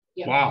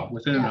 Yep. Wow,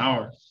 within an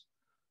hour.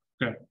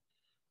 Okay,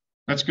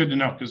 that's good to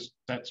know, because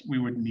we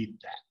would need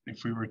that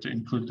if we were to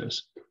include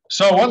this.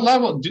 So what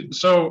level?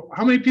 So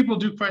how many people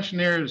do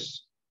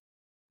questionnaires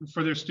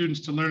for their students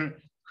to learn it?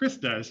 Chris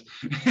does.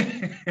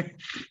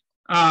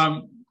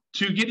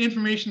 To get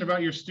information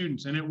about your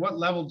students, and at what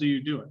level do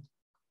you do it?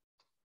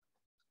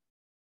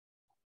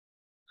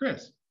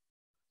 Chris,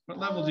 what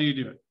level do you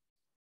do it?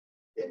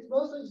 It's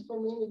mostly just for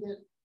me to get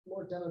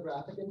more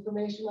demographic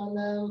information on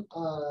them.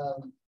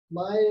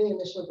 My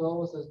initial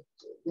goal was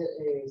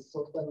to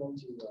sort them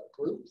into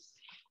groups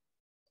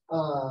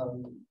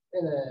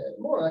in a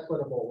more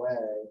equitable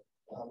way.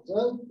 So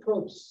I don't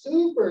probe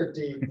super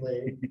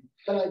deeply,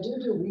 but I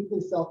do weekly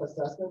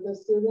self-assessment with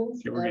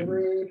students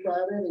every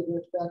Friday. They do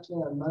it back to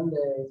me on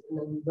Mondays, and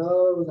then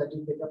those I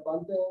do pick up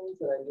on things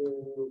that I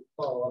do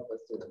follow up with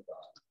students on.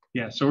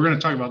 Yeah, so we're going to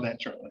talk about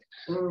that shortly.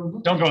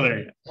 Don't go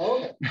there yet.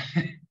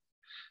 Okay.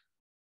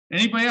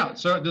 Anybody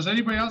else? So does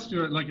anybody else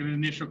do it like an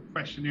initial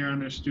questionnaire on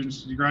their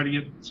students to try to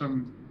get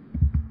some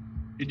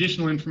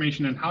additional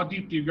information? And how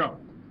deep do you go?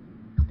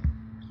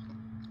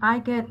 I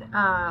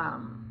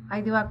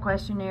do a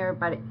questionnaire,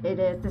 but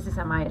this is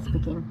Amaya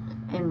speaking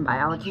in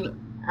biology.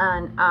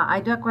 And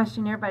I do a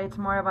questionnaire, but it's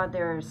more about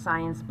their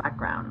science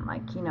background.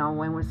 Like,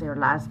 when was their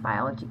last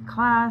biology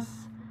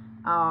class?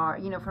 Or,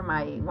 for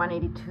my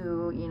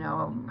 182,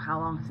 how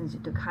long since you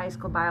took high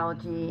school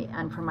biology?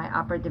 And for my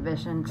upper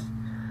divisions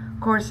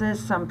courses,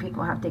 some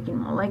people have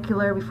taken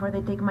molecular before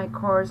they take my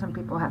course. Some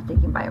people have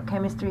taken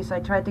biochemistry. So I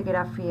try to get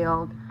a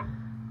field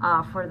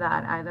for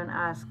that.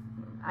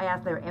 I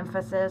ask their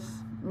emphasis,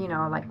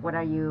 like, what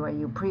are you? Are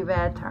you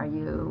pre-vet? Are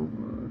you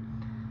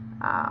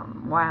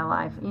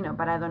wildlife?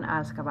 But I don't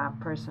ask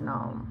about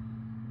personal.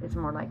 It's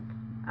more like,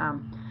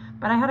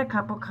 but I had a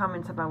couple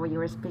comments about what you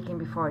were speaking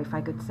before, if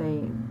I could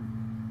say.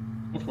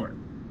 Go for it.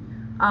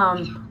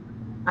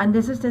 And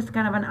this is just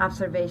kind of an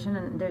observation,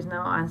 and there's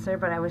no answer,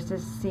 but I was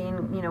just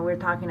seeing, we're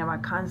talking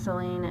about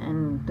counseling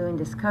and doing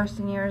these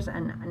questionnaires,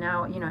 and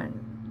now,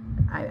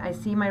 I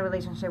see my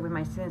relationship with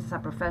my students as a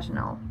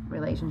professional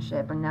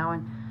relationship, and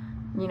now,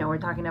 we're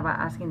talking about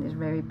asking these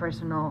very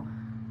personal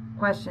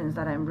questions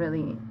that I'm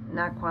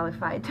not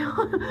qualified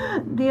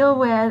to deal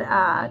with,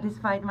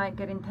 despite my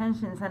good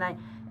intentions. And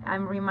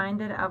I'm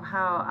reminded of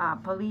how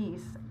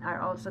police are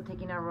also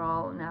taking a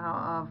role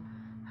now of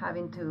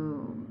having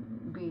to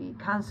be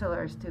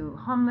counselors to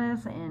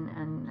homeless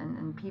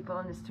and people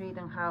on the street,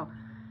 and how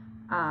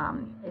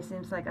it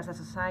seems like as a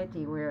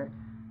society we're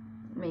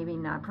maybe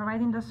not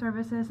providing those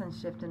services and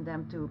shifting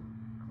them to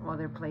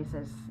other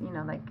places.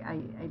 Like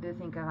I do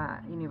think of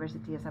a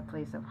university as a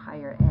place of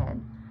higher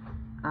ed.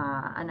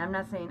 And I'm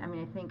not saying,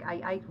 I think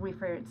I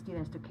refer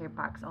students to care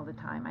packs all the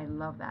time. I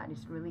love that.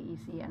 It's really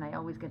easy, and I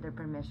always get their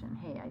permission.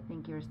 Hey, I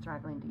think you're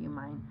struggling. Do you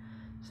mind?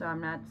 So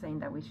I'm not saying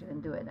that we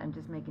shouldn't do it. I'm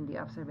just making the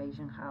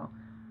observation how,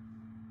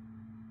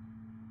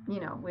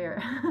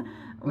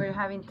 we're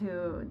having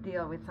to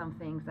deal with some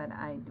things that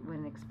I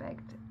wouldn't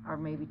expect, or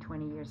maybe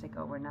 20 years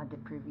ago were not the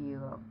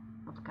purview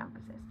of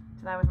campuses.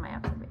 So that was my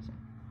observation.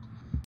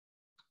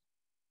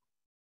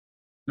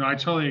 No, I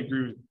totally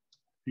agree with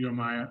you,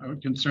 Amaya,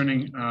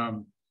 concerning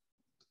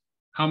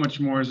how much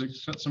more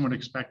is somewhat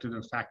expected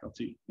of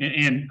faculty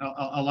and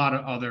a lot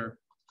of other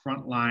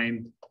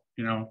frontline,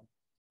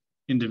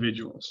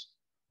 individuals.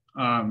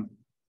 I'm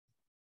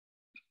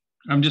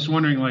just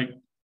wondering,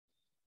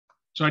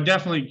 so I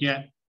definitely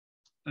get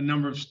a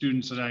number of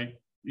students that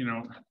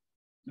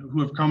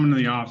who have come into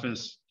the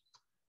office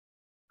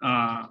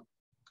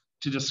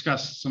to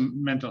discuss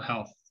some mental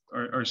health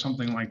or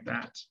something like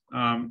that.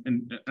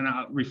 And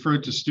I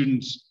referred to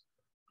students,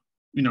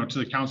 to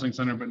the counseling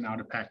center, but now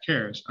to PAC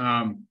Cares.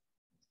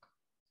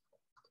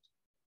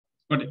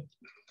 But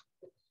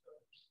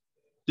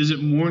is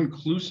it more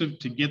inclusive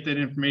to get that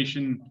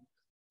information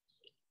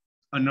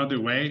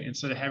another way,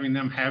 instead of having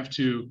them have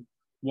to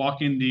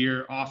walk into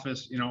your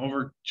office,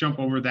 jump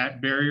over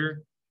that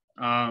barrier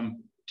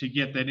to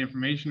get that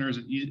information, or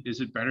is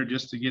it better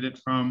just to get it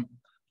from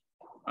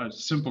a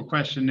simple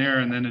questionnaire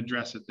and then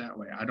address it that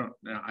way? I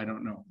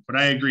don't know, but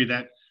I agree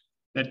that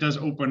does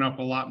open up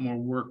a lot more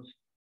work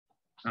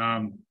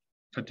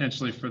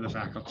potentially for the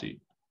faculty.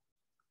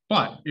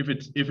 But if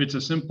it's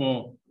a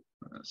simple,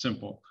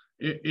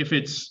 if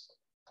it's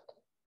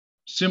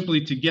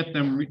simply to get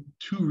them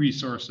to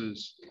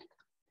resources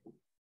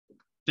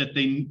that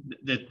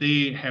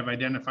they have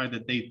identified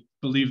that they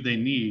believe they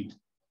need,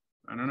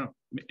 I don't know.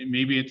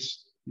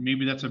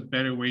 Maybe that's a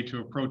better way to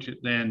approach it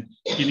than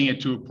getting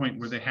it to a point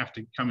where they have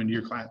to come into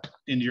your class,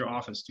 into your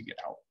office to get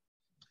help,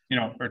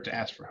 or to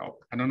ask for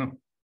help. I don't know.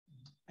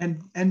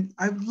 And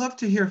I'd love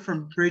to hear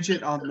from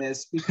Bridget on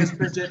this, because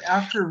Bridget,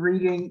 after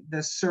reading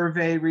the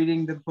survey,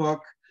 reading the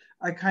book,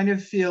 I kind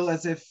of feel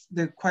as if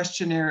the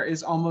questionnaire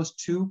is almost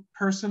too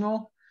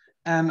personal.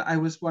 And I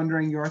was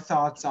wondering your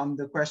thoughts on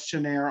the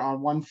questionnaire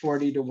on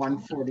 140 to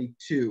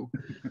 142.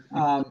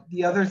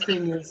 The other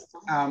thing is,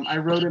 I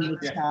wrote in the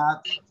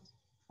chat,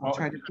 I'll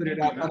try to put it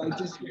up, but I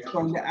just was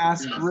going to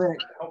ask Rick,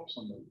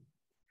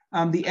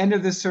 the end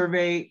of the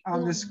survey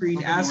on the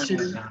screen asks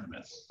students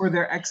for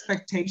their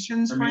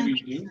expectations for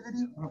inclusivity.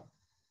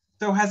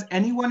 So has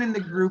anyone in the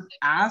group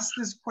asked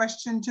this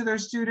question to their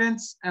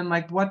students? And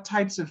like, what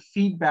types of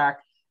feedback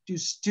do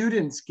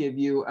students give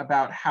you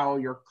about how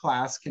your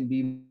class can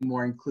be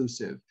more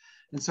inclusive?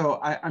 And so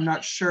I'm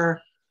not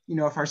sure,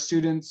 if our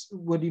students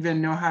would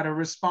even know how to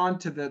respond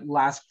to the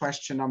last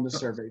question on the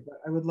survey, but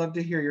I would love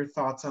to hear your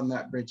thoughts on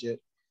that, Bridget,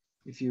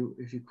 if you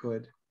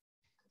could.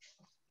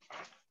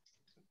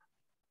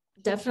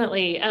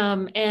 Definitely.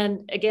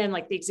 And again,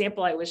 like the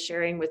example I was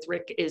sharing with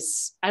Rick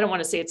is, I don't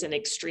want to say it's an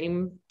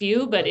extreme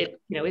view, but it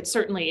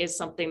certainly is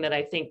something that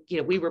I think,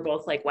 we were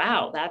both like,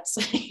 wow, that's,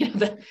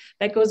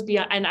 that goes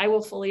beyond. And I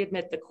will fully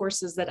admit the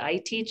courses that I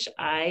teach,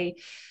 I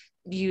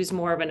use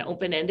more of an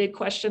open-ended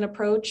question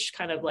approach,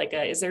 kind of like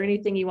is there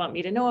anything you want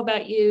me to know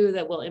about you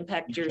that will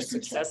impact your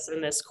success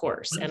in this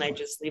course? And I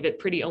just leave it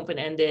pretty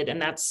open-ended.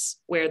 And that's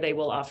where they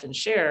will often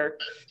share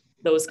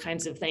those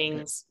kinds of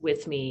things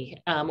with me,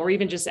 or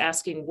even just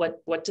asking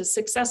what does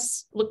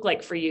success look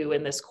like for you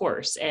in this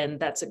course? And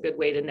that's a good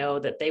way to know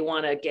that they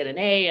want to get an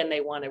A and they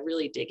want to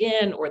really dig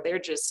in, or they're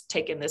just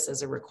taking this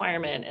as a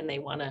requirement and they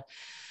want to,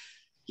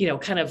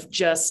 kind of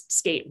just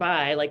skate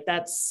by. Like,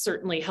 that's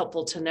certainly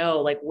helpful to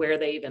know, like, where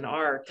they even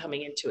are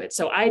coming into it.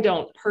 So I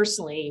don't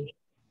personally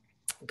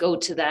go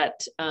to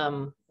that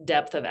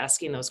depth of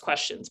asking those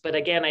questions. But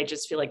again, I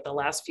just feel like the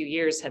last few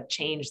years have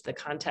changed the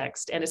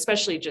context, and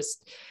especially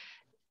just,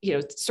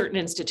 certain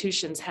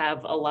institutions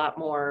have a lot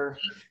more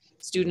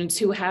students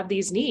who have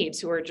these needs,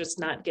 who are just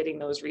not getting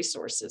those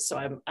resources.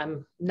 So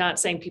I'm not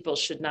saying people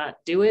should not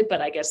do it,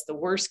 but I guess the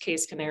worst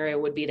case scenario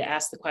would be to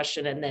ask the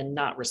question and then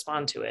not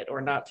respond to it,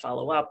 or not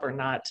follow up,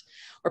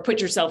 or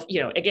put yourself,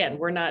 again,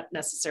 we're not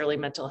necessarily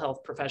mental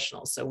health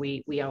professionals. So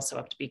we also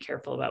have to be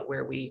careful about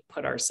where we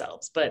put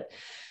ourselves, but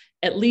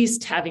at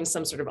least having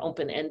some sort of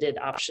open-ended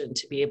option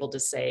to be able to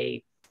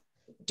say,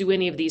 do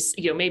any of these,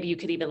 maybe you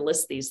could even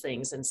list these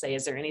things and say,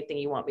 is there anything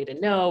you want me to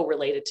know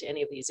related to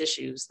any of these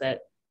issues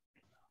that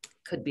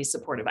could be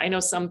supportive? I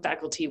know some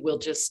faculty will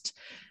just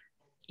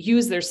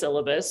use their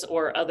syllabus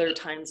or other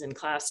times in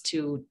class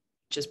to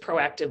just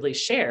proactively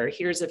share,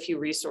 here's a few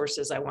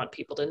resources I want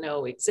people to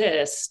know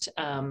exist,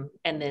 and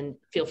then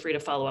feel free to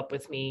follow up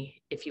with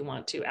me if you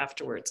want to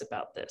afterwards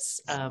about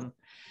this.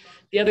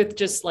 The other,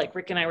 just like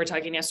Rick and I were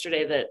talking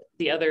yesterday, that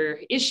the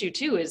other issue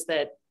too is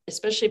that,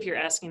 especially if you're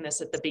asking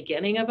this at the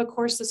beginning of a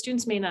course, the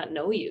students may not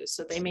know you.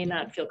 So they may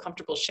not feel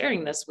comfortable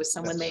sharing this with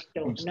someone they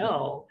don't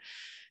know.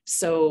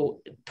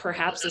 So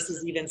perhaps this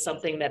is even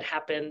something that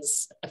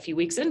happens a few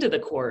weeks into the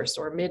course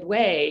or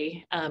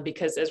midway,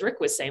 because as Rick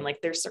was saying,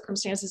 like, their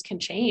circumstances can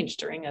change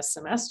during a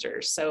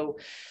semester. So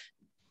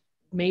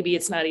maybe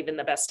it's not even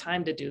the best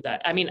time to do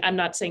that. I mean, I'm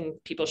not saying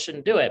people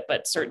shouldn't do it,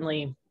 but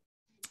certainly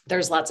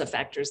there's lots of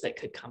factors that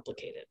could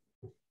complicate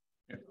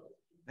it.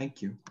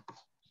 Thank you.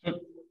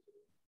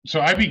 So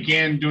I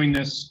began doing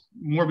this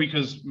more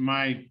because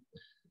my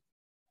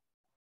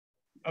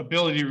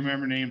ability to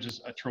remember names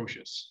is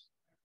atrocious,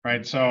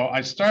 right? So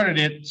I started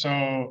it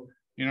so,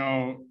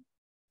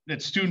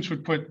 that students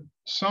would put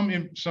some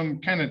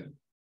kind of,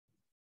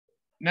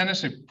 not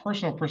necessarily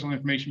personal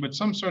information, but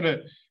some sort of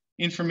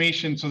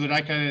information so that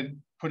I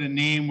could put a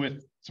name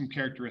with some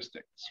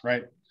characteristics,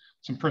 right?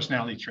 Some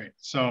personality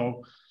traits.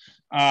 So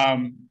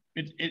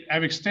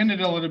I've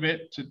extended a little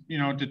bit to,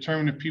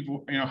 determine if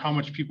people, how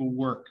much people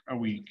work a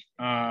week,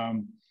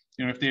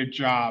 if they have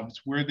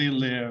jobs, where they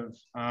live,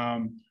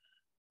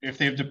 if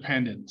they have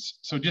dependents.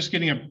 So just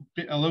getting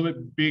a little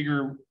bit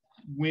bigger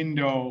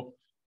window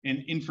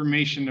and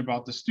information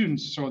about the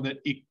students so that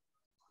I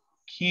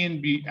can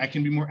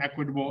be more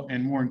equitable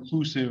and more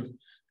inclusive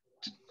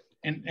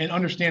and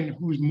understand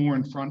who's more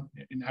in front,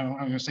 and I'm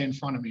going to say in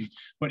front of me,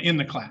 but in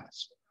the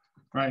class,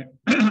 right?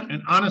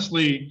 And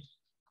honestly,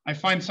 I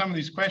find some of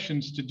these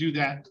questions to do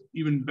that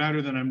even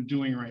better than I'm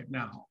doing right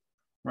now,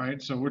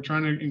 right? So we're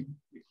trying to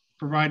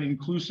provide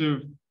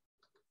inclusive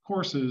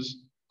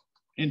courses.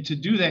 And to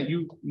do that,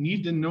 you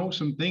need to know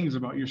some things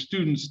about your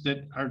students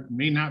that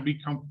may not be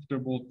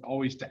comfortable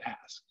always to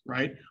ask,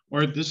 right?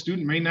 Or the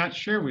student may not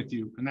share with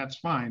you, and that's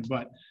fine.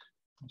 But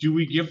do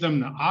we give them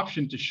the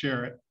option to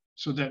share it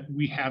so that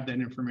we have that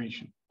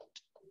information?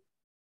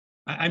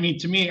 I mean,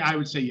 to me, I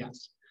would say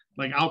yes.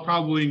 Like, I'll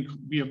probably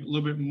be a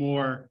little bit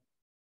more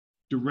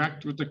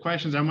direct with the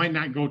questions. I might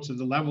not go to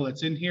the level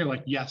that's in here,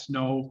 like yes,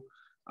 no.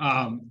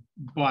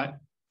 But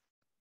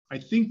I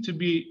think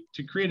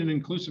to create an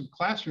inclusive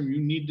classroom, you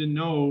need to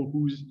know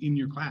who's in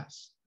your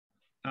class.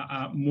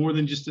 More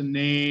than just a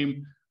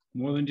name,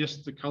 more than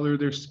just the color of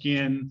their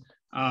skin.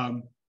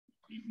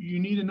 You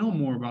need to know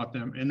more about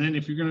them. And then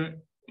if you're gonna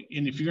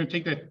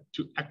take that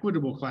to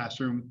equitable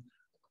classroom,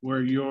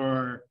 where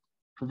you're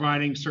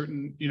providing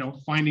certain,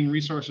 finding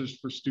resources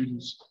for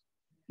students,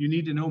 you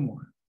need to know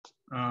more.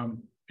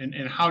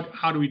 And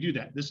how do we do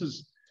that? This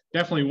is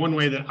definitely one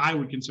way that I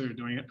would consider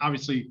doing it.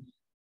 Obviously,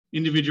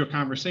 individual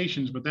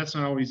conversations, but that's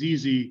not always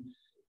easy.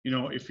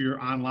 If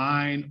you're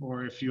online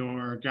or if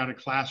you're got a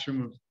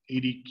classroom of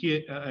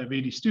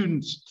 80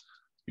 students,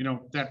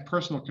 that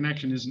personal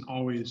connection isn't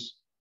always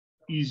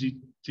easy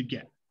to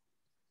get.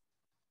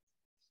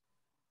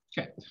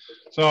 Okay,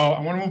 so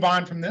I want to move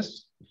on from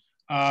this.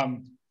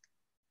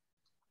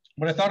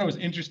 But I thought it was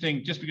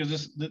interesting just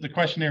because the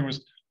questionnaire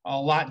was a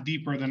lot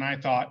deeper than I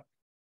thought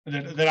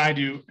that I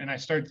do. And I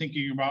started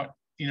thinking about,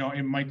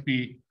 it might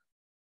be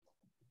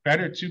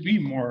better to be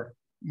more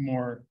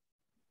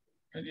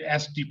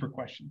ask deeper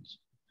questions.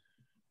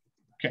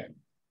 Okay,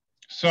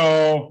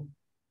 so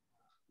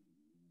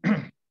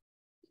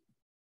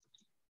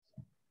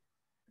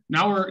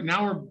now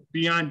we're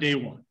beyond day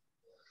one.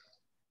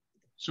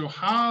 So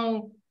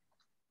how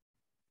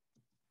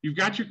you've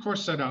got your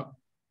course set up,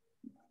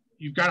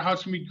 you've got how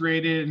it's gonna be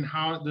graded and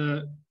how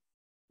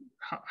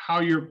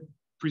you're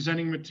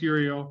presenting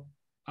material.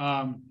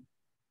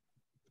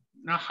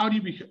 Now, how do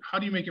you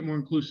make it more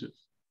inclusive,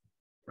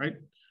 right?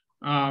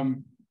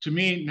 To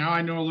me, now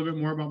I know a little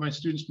bit more about my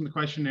students from the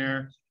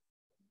questionnaire.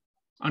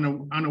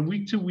 On a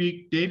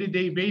week-to-week,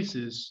 day-to-day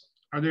basis,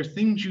 are there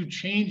things you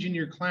change in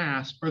your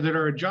class or that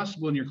are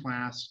adjustable in your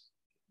class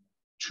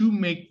to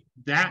make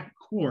that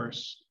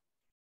course,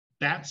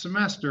 that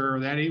semester or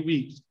that 8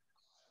 weeks,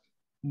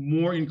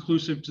 more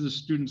inclusive to the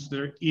students that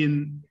are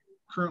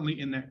currently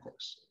in that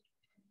course?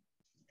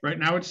 Right,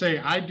 and I would say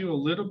I do a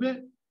little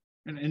bit,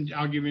 and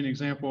I'll give you an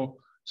example.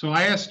 So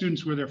I ask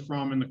students where they're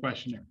from in the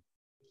questionnaire,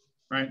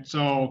 right?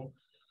 So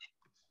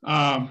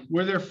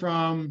where they're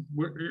from,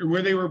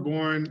 where they were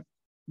born,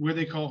 where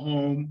they call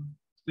home,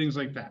 things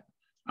like that.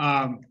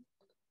 And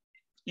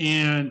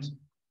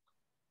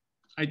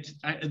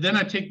then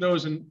I take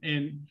those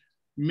and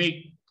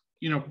make,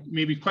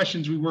 maybe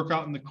questions we work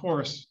out in the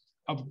course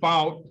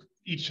about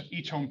each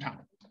hometown,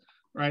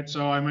 right?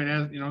 So I might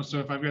ask, so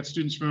if I've got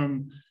students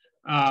from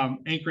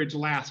Anchorage,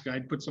 Alaska,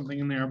 I'd put something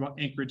in there about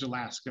Anchorage,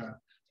 Alaska,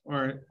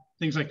 or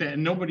things like that.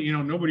 And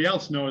nobody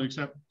else knows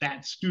except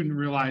that student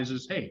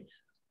realizes, hey,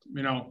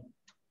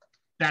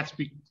 that's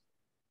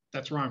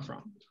where I'm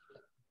from.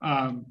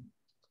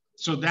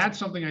 So that's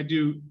something I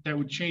do that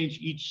would change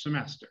each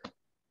semester,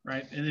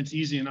 right? And it's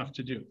easy enough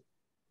to do.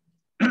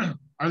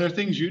 Are there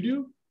things you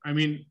do? I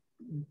mean,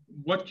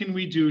 what can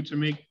we do to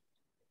make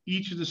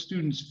each of the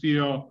students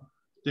feel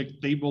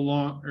that they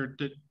belong, or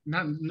that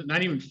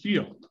not even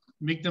feel,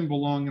 make them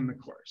belong in the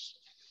course?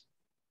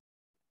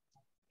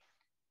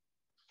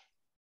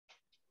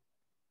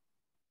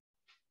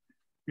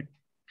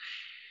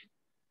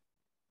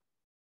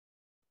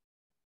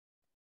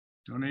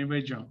 Don't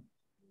anybody jump.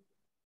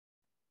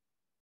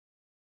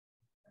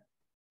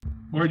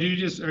 Or do you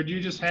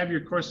just have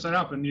your course set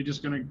up and you're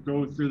just going to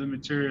go through the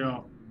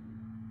material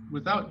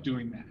without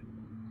doing that?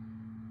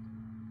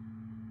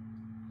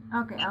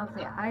 Okay, I'll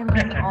say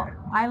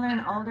I learn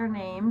all their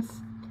names.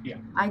 Yeah.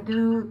 I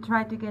do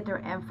try to get their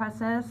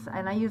emphasis,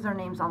 and I use their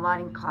names a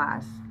lot in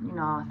class.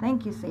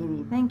 Thank you,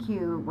 Sadie. Thank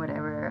you,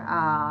 whatever.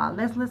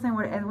 Let's listen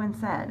what Edwin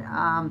said.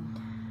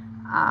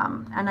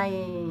 And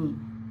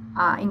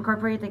I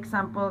incorporate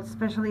examples,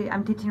 especially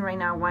I'm teaching right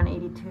now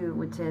 182,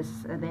 which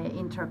is the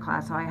intro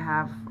class. So I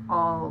have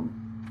all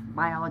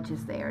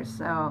biologists there.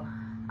 So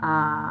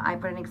I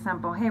put an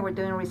example. Hey, we're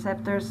doing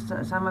receptors.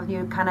 Some of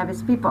you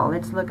cannabis people.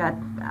 Let's look at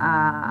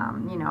a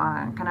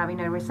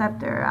cannabinoid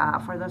receptor.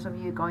 For those of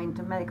you going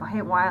to medical,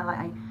 hey, while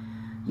I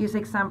use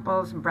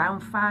examples, brown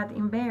fat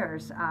in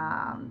bears,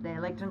 the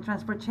electron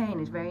transport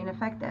chain is very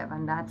ineffective,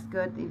 and that's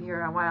good if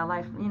you're a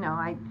wildlife.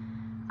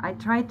 I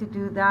try to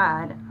do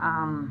that.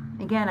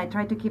 Again, I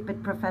try to keep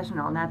it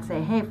professional, not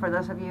say, hey, for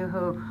those of you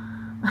who,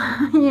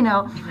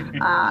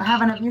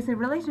 have an abusive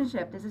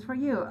relationship, this is for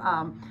you.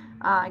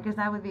 Because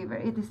that would be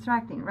very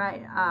distracting,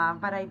 right?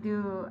 But I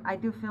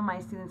do feel my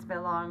students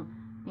belong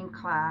in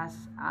class.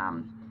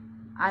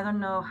 I don't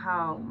know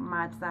how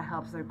much that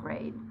helps their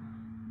grade.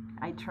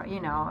 I try,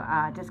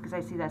 just because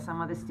I see that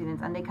some of the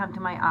students, and they come to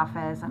my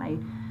office, and I,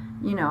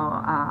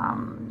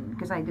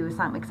 because I do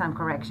some exam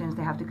corrections,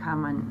 they have to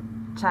come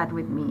and chat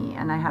with me.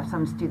 And I have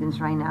some students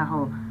right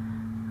now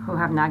who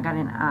have not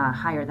gotten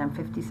higher than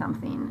 50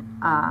 something.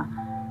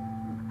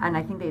 And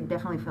I think they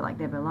definitely feel like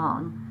they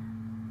belong.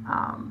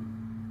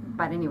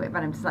 But anyway,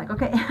 but I'm just like,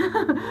 okay,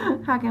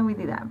 how can we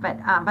do that? But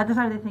those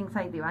are the things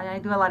I do. And I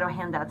do a lot of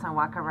handouts and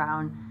walk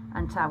around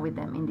and chat with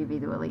them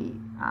individually.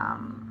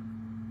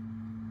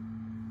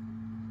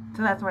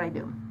 So that's what I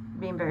do,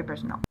 being very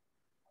personal.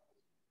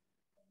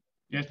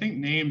 Yeah, I think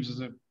names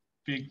is a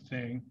big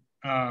thing.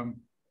 I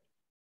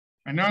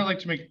know I like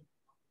to make,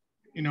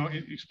 you know,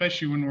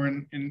 especially when we're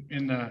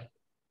in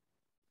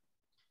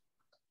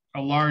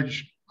a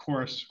large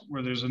course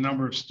where there's a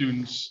number of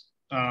students.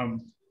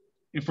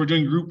 If we're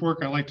doing group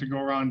work, I like to go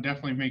around and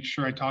definitely make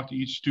sure I talk to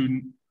each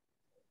student,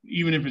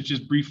 even if it's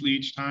just briefly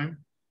each time.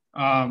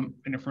 And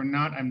if we're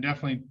not, I'm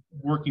definitely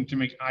working to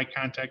make eye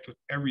contact with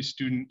every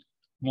student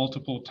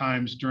multiple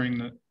times during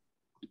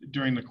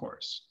the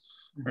course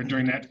or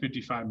during that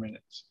 55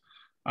 minutes.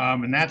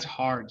 And that's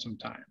hard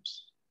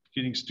sometimes,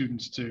 getting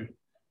students to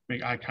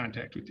make eye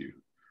contact with you.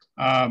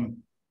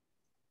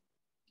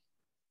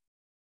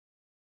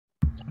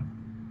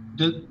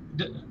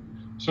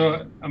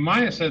 So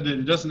Amaya said that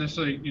it doesn't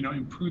necessarily, you know,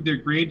 improve their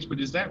grades, but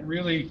is that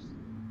really,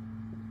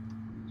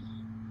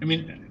 I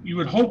mean, you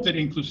would hope that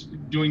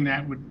doing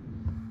that would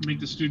make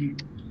the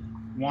student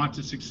want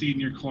to succeed in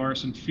your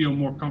course and feel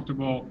more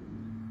comfortable,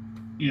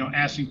 you know,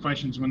 asking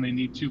questions when they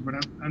need to, but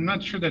I'm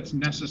not sure that's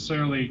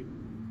necessarily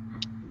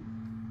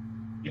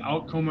the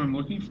outcome I'm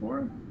looking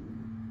for.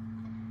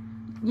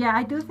 Yeah,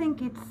 I do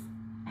think it's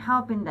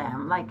helping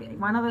them. Like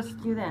one of the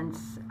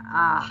students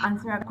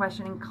answered a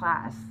question in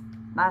class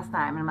last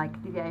time. I'm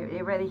like, did I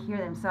already hear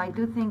them? So I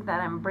do think that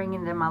I'm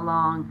bringing them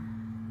along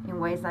in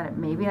ways that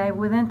maybe I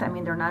wouldn't. I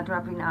mean, they're not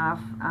dropping off.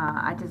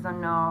 I just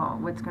don't know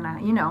what's gonna,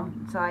 you know,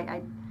 so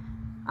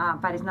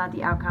but it's not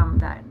the outcome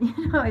that,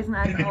 you know, it's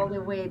not all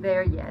the way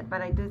there yet, but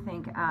I do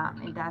think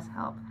it does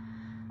help.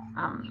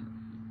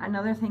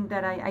 Another thing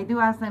that I do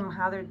ask them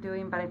how they're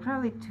doing, but I'm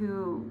probably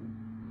too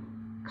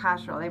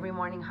casual every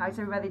morning. How's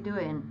everybody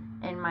doing?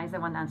 And Mai's the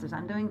one that answers,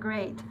 I'm doing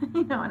great,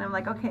 you know, and I'm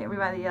like, okay,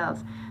 everybody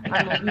else.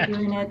 But maybe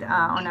doing it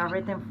on a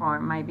written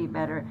form might be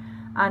better.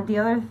 And the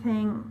other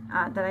thing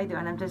that I do,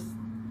 and I'm just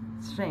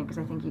saying because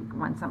I think you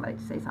want somebody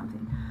to say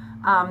something,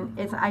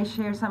 is I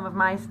share some of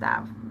my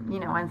stuff. You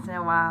know, once in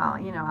a while,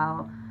 you know,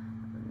 I'll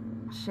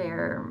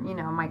share, you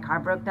know, my car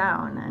broke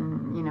down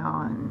and, you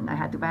know, and I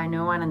had to buy a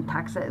new one, and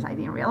taxes. I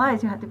didn't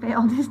realize you had to pay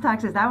all these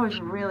taxes. That was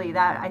really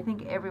that. I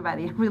think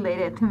everybody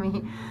related to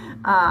me,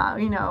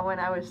 you know, when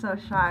I was so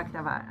shocked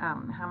about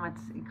how much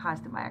it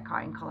cost to buy a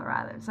car in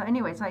Colorado. So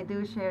anyway, so I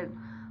do share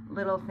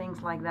little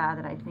things like that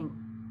that I think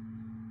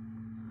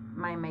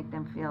might make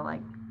them feel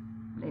like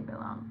they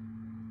belong.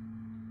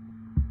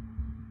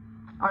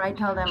 Or I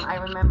tell them, I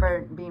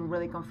remember being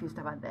really confused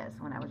about this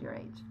when I was your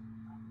age.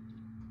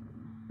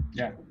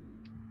 Yeah.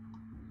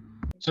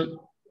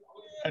 So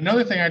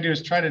another thing I do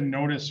is try to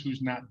notice who's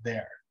not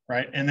there,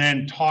 right? And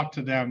then talk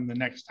to them the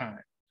next time.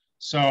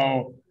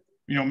 So,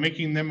 you know,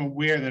 making them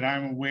aware that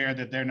I'm aware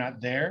that they're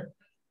not there.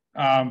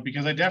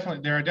 Because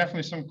there are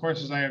definitely some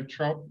courses I have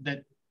trouble that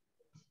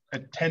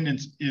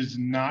attendance is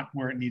not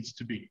where it needs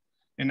to be.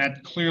 And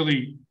that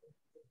clearly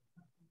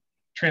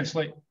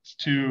translates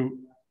to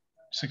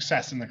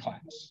success in the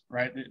class,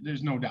 right?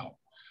 There's no doubt.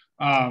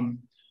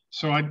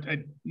 So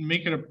I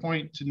make it a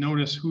point to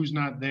notice who's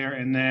not there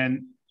and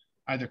then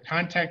either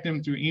contact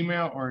them through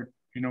email or,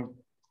 you know,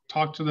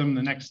 talk to them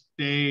the next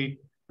day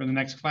or the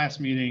next class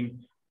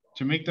meeting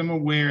to make them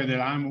aware that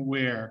I'm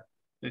aware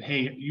that,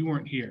 hey, you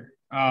weren't here.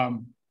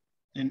 And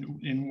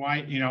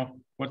why, you know,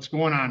 what's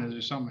going on? Is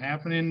there something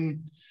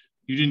happening?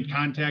 You didn't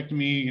contact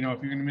me, you know,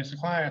 if you're going to miss a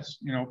class,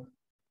 you know,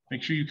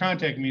 make sure you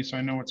contact me so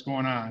I know what's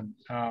going on,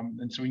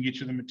 and so we can get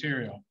you the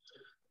material,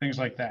 things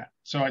like that.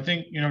 So I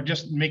think, you know,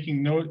 just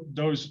making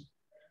noticing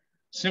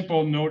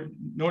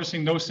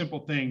those simple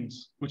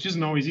things, which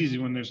isn't always easy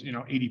when there's, you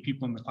know, 80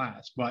 people in the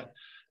class, but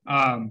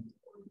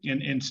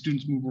and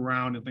students move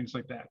around and things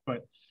like that.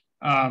 But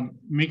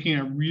making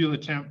a real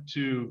attempt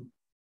to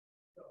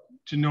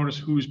notice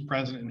who's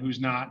present and who's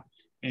not,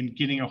 and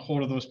getting a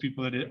hold of those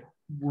people that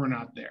were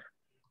not there.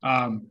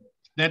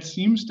 That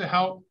seems to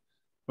help.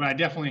 But I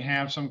definitely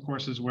have some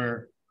courses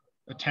where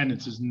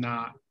attendance is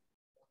not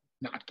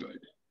good.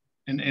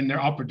 And they're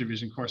upper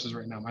division courses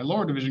right now. My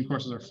lower division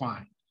courses are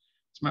fine.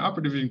 It's my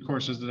upper division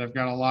courses that I've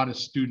got a lot of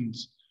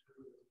students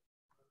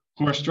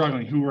who are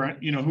struggling, who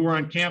were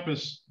on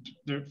campus.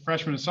 Their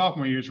freshman and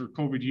sophomore years were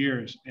COVID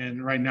years.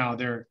 And right now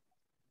they're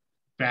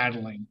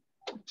battling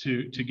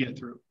to get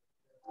through.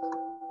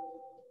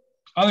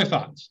 Other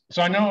thoughts?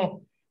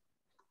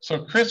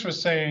 So Chris was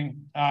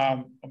saying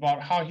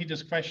about how he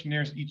does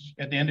questionnaires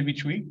at the end of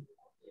each week.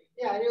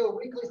 Yeah, I do a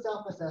weekly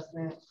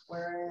self-assessment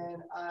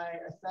wherein I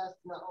assess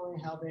not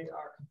only how they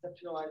are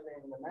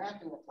conceptualizing the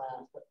math in the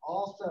class, but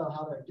also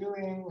how they're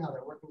doing, how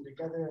they're working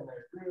together in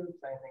their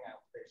groups, anything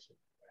else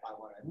I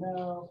want to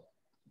know.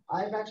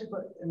 I've actually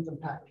put in some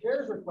Pat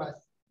Cares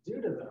requests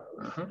due to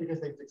those because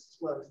they've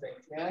disclosed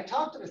things. And I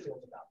talk to the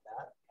students about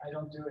that. I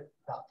don't do it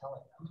without telling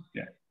them.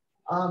 Yeah.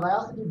 I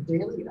also do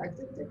daily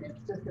exit tickets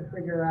just to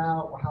figure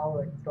out how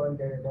it's going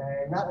day to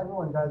day. Not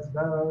everyone does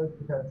those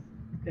because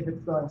if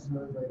it's going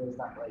smoothly, there's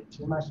not really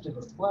too much to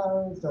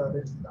disclose, so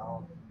they just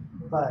don't.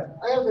 But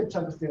I have a good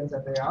chunk of students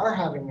that they are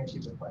having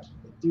issues with questions.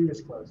 They do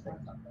disclose things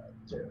on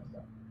those too.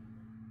 So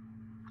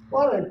a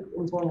lot of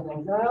important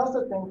things. And I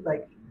also think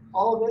like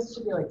all of this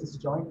should be like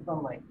disjoint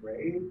from like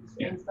grades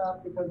and stuff,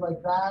 because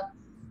like that's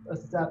a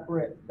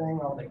separate thing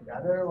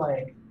altogether.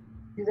 Like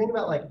if you think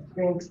about like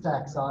Fink's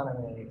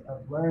taxonomy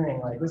of learning,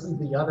 like this is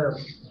the other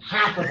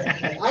half of it.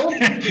 Like, I want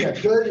you to be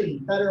a good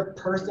and better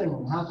person,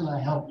 and how can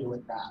I help you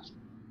with that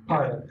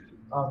part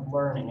of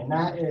learning? And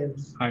that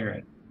is higher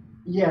ed.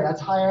 Yeah, that's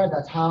higher ed.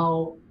 That's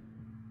how,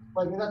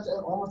 like that's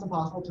almost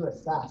impossible to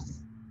assess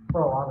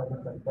for a lot of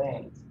different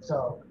things.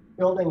 So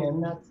building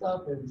in that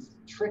stuff is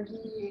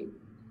tricky,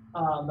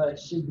 but it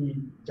should be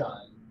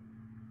done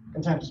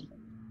intentionally.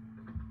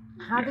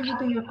 How do you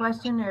do your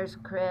questionnaires,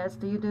 Chris?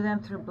 Do you do them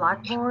through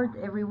Blackboard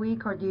every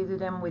week, or do you do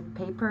them with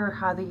paper?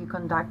 How do you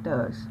conduct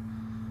those?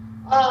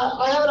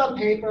 I have it on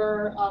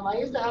paper. I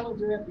used to have them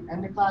do it at the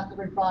end of class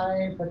every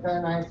Friday, but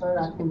then I started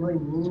asking really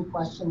mean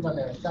questions on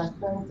their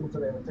assessments, and so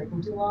they were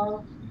taking too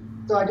long.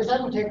 So I just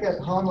had them take it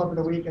home over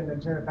the week and then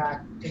turn it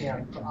back,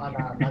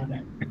 on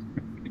Monday.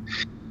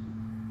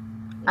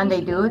 And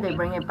they do? They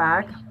bring it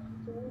back?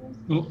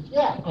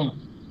 Yeah.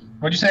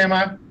 What'd you say,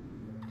 Amaya?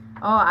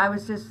 Oh, I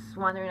was just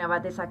wondering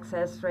about the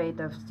success rate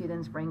of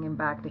students bringing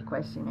back the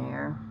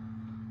questionnaire.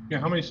 Yeah,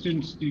 how many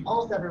students do you?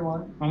 Almost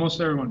everyone.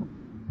 Almost everyone.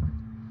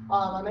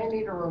 I may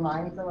need to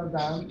remind some of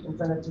them and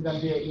send it to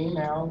them via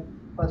email,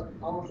 but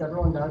almost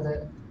everyone does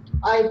it.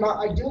 I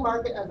do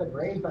mark it as a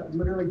grade, but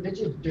literally, did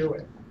you do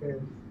it?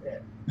 Is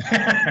it.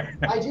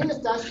 I do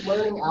assess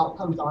learning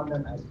outcomes on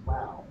them as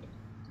well,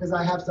 because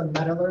I have some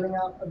meta learning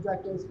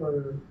objectives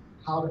for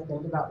how to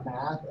think about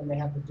math, and they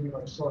have to do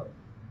like short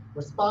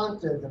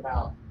responses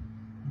about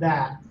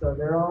that. So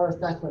there are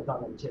assessments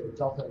on them too,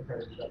 which also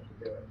encourages them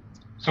to do it.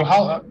 So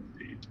how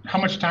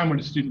much time would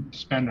a student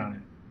spend on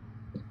it?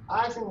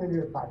 I think we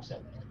do it 5 to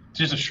 10 minutes.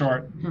 Just a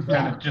short, Yeah,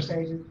 kind of just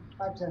pages,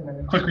 5 to 10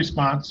 minutes. quick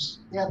response.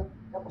 Yep,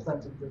 couple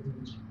sentences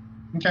each.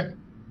 Okay.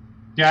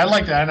 Yeah, I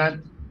like that.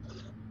 And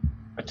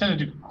I tend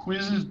to do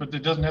quizzes, but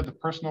it doesn't have the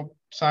personal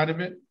side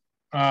of it.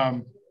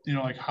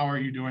 Like how are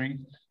you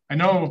doing? I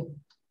know,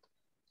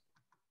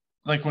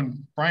 like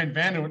when Brian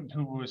Van,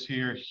 who was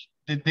here,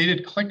 they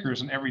did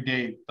clickers, and every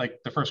day, like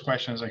the first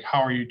question is like,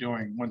 how are you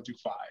doing, 1 through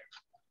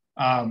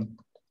 5?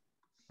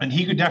 And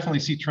he could definitely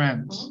see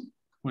trends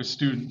with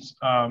students.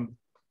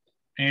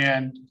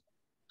 And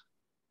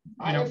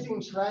I have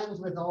seen trends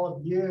with all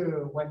of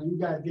you when you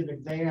guys give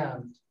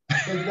exams.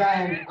 Because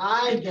then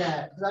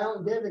because I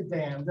don't give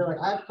exams, they're like,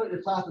 I have to put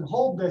your class on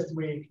hold this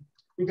week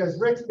because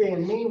Rick's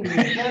being mean to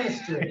me in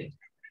chemistry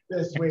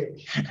this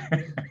week.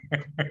 And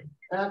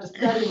I have to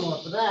study more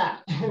for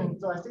that.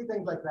 So I see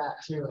things like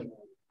that too.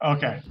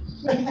 Okay.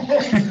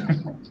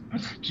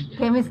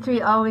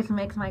 Chemistry always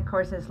makes my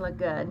courses look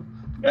good.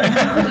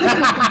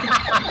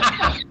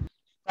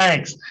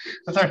 Thanks.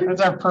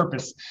 That's our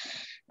purpose.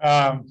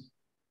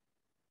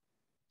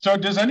 So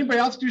does anybody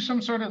else do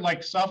some sort of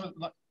like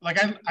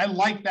I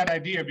like that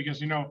idea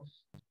because,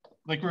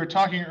 like we were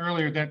talking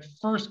earlier, that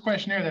first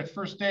questionnaire, that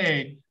first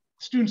day,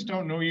 students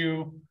don't know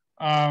you.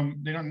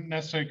 They don't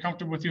necessarily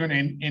comfortable with you,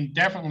 and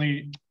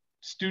definitely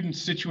student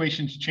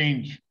situations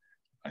change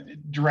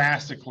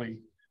drastically,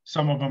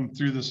 some of them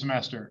through the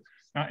semester,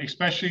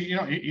 especially,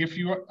 if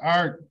you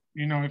are,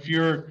 if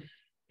you're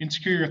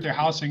insecure with their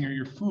housing or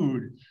your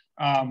food,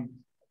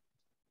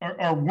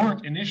 or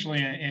weren't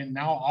initially and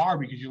now are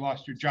because you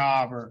lost your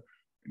job, or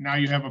now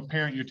you have a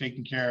parent you're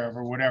taking care of,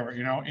 or whatever,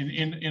 in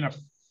a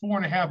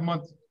 4.5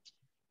 month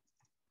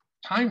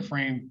time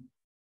frame,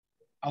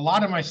 a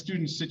lot of my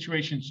students'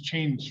 situations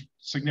change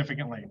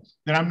significantly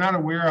that I'm not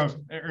aware of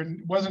or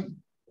wasn't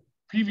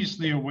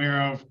previously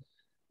aware of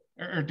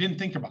or didn't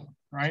think about,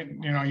 right?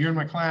 You're in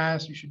my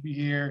class, you should be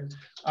here.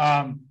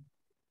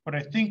 But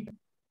I think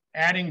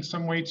adding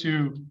some way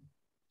to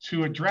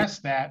address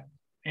that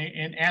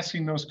and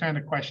asking those kind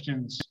of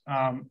questions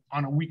on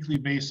a weekly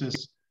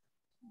basis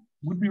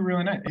would be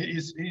really nice.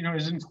 Is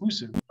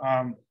inclusive,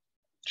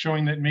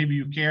 showing that maybe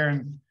you care,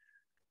 and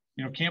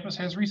campus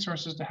has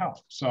resources to help.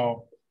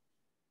 So,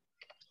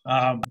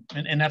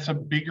 and that's a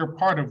bigger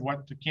part of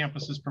what the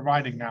campus is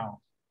providing now,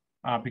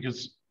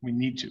 because we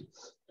need to.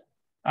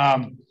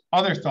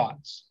 Other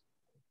thoughts?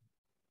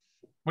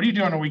 What do you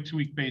do on a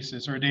week-to-week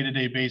basis or a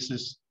day-to-day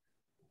basis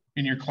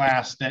in your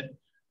class that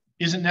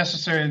isn't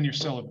necessarily in your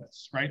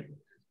syllabus, right?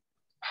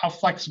 How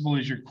flexible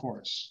is your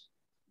course?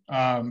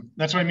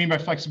 That's what I mean by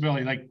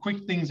flexibility, like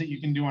quick things that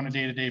you can do on a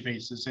day-to-day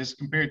basis as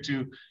compared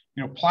to,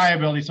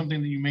 pliability,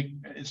 something that you make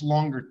it's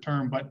longer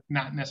term, but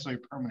not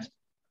necessarily permanent.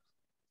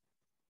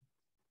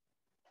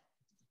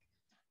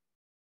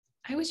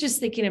 I was just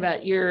thinking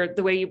about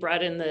the way you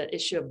brought in the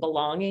issue of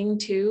belonging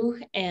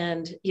too.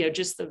 And,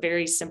 just the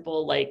very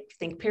simple, like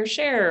think, pair,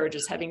 share, or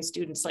just having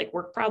students like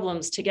work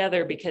problems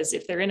together, because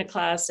if they're in a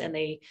class and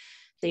they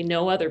they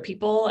know other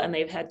people and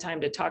they've had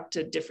time to talk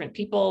to different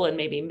people, and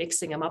maybe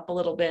mixing them up a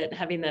little bit,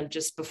 having them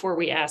just before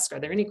we ask, are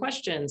there any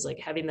questions, like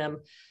having them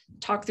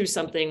talk through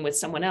something with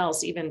someone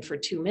else, even for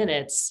 2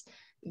 minutes,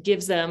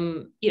 gives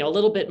them, a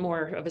little bit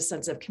more of a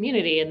sense of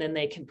community, and then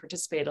they can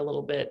participate a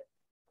little bit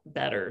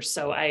better.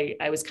 So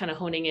I was kind of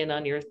honing in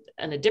on in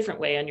a different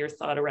way on your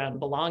thought around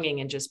belonging,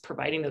 and just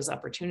providing those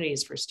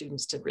opportunities for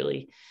students to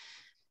really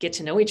get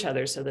to know each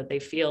other so that they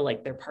feel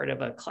like they're part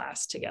of a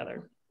class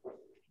together.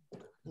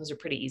 Those are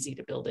pretty easy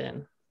to build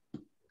in.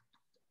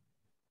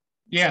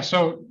 Yeah,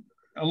 so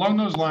along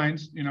those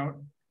lines,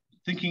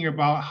 thinking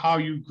about how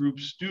you group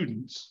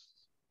students,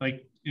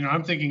 like,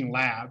 I'm thinking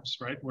labs,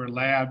 right? Where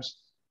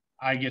labs,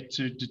 I get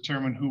to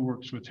determine who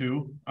works with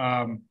who.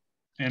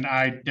 And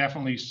I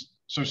definitely,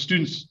 so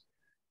students,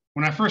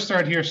 when I first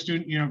started here,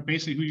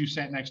 basically who you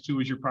sat next to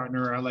was your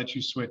partner, or I let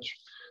you switch.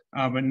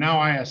 But now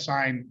I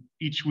assign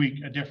each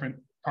week a different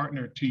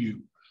partner to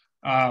you,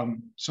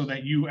 so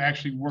that you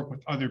actually work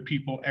with other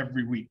people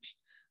every week.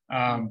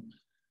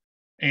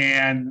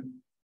 And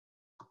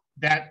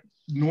that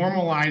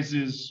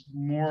normalizes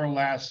more or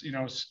less,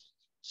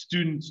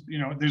 students,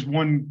 there's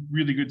one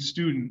really good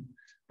student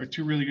or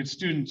two really good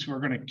students who are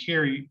going to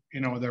carry,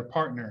 their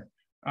partner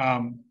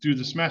through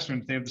the semester.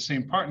 And if they have the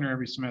same partner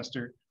every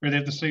semester, or they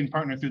have the same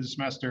partner through the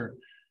semester,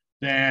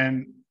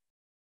 then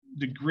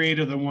the grade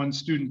of the one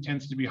student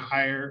tends to be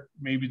higher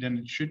maybe than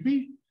it should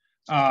be.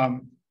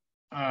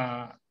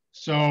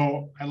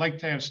 So I like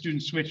to have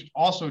students switch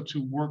also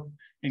to work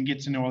and get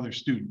to know other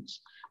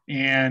students.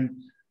 And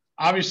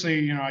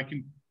obviously,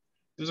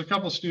 there's a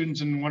couple of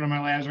students in one of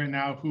my labs right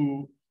now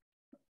who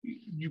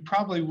you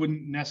probably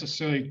wouldn't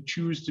necessarily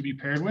choose to be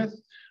paired with,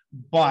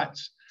 but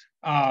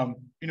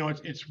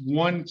it's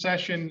one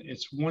session,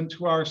 it's 1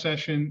 2-hour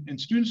session,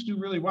 and students do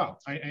really well.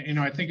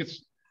 I think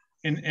it's,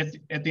 and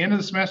at the end of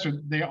the semester,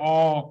 they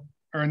all,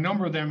 or a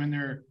number of them in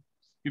their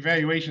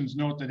evaluations,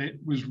 note that it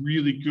was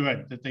really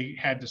good that they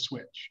had to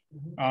switch.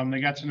 They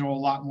got to know a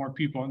lot more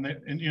people, and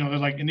they're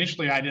like,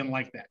 initially I didn't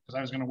like that because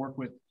I was going to work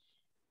with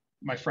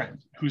my friend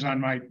who's on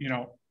my,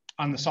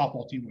 on the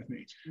softball team with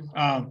me.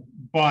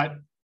 But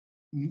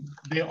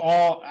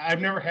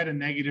I've never had a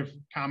negative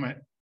comment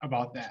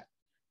about that.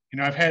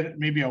 I've had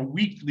maybe a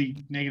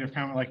weekly negative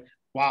comment like,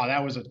 wow,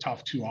 that was a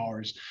tough 2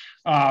 hours.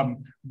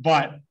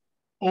 But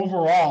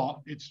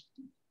overall, it's,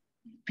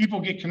 people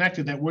get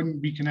connected that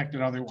wouldn't be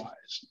connected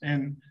otherwise.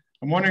 And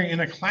I'm wondering, in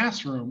a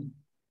classroom,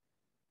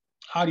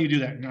 how do you do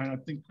that? And I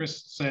think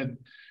Chris said,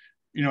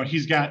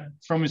 he's got,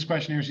 from his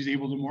questionnaires, he's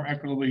able to more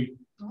equitably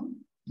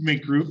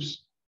make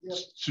groups. Yep.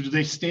 So do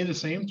they stay the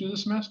same through the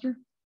semester?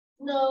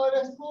 No, it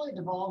slowly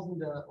devolves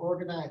into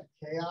organized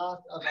chaos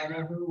of I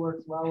know who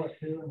works well with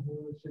who and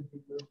who should be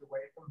moved away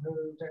from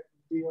who type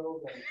of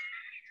deals. And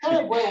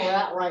kind of where we're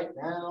at right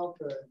now,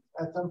 because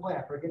at some point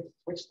I forget to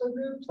switch the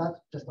groups. That's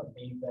just a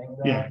me thing.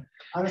 Yeah.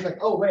 I was like,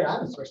 oh wait, I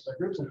haven't switched the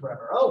groups in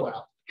forever. Oh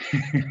well.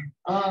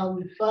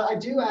 But I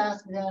do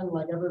ask them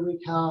like every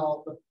week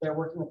how they're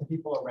working with the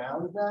people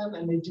around them,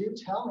 and they do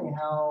tell me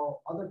how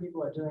other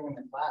people are doing in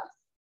the class.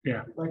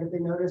 Yeah. Like if they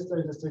notice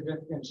there's a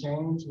significant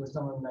change with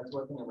someone that's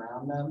working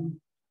around them,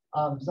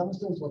 some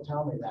students will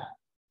tell me that.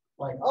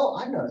 Like, oh,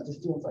 I noticed the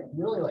students like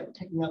really like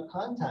picking up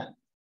content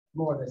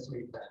more this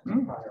week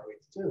than prior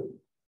weeks too.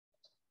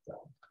 So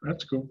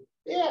that's cool.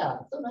 Yeah,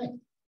 so nice.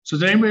 So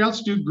does anybody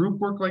else do group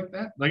work like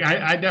that? Like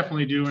I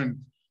definitely do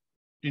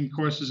in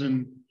courses,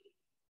 and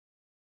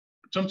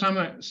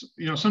sometimes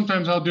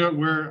sometimes I'll do it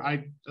where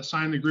I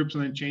assign the groups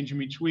and then change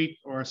them each week,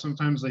 or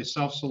sometimes they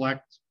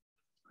self-select.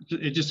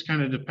 It just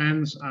kind of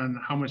depends on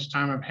how much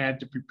time I've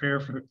had to prepare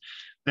for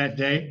that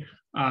day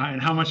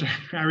and how much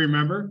I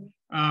remember.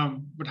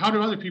 But how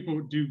do other people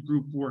do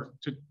group work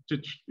to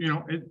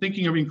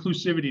thinking of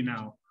inclusivity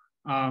now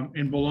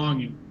and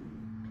belonging?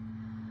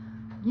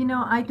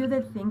 I do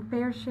the think,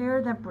 pair,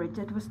 share that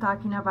Bridget was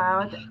talking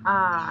about,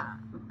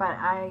 but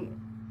I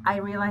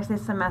realized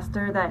this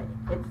semester that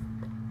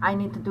I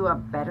need to do a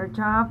better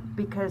job,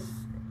 because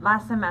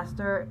last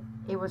semester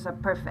it was a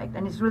perfect,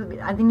 and it's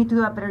really, I need to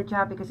do a better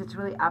job because it's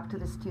really up to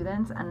the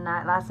students. And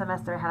last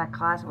semester I had a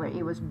class where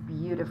it was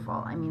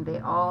beautiful. I mean, they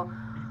all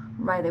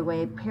right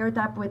away paired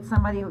up with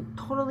somebody who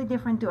totally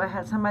different too. I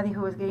had somebody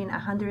who was getting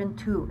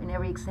 102 in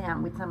every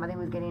exam with somebody who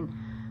was getting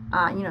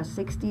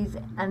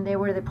 60s, and they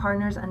were the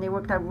partners, and they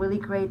worked out really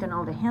great on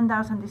all the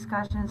handouts and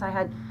discussions. I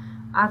had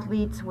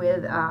athletes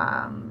with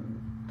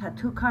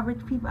tattoo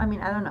covered people. I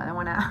mean, I don't know, I don't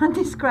want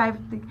to describe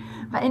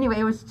but anyway,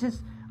 it was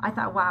just, I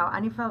thought, wow,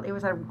 and it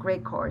was a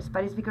great course.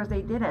 But it's because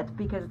they did it,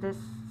 because this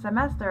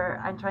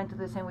semester I'm trying to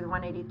do the same with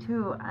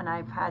 182, and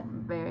I've had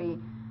very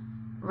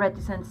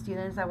reticent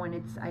students that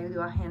when I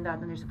do a handout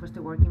and they're supposed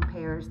to work in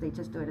pairs, they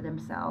just do it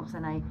themselves.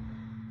 And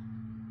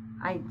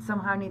I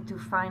somehow need to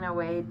find a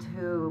way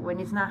to, when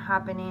it's not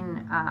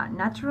happening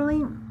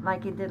naturally,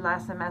 like it did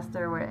last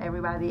semester, where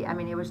everybody, I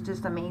mean, it was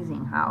just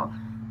amazing how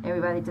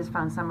everybody just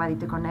found somebody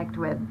to connect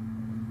with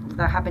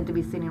that happened to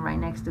be sitting right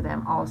next to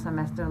them all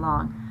semester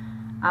long.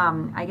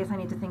 I guess I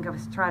need to think of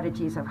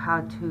strategies of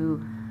how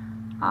to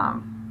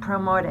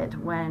promote it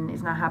when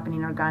it's not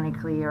happening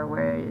organically or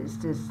where it's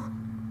just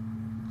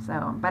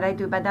so. But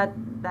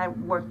that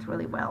worked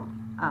really well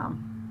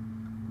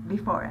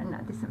before and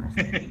not this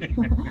semester.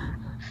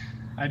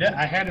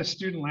 I had a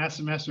student last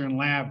semester in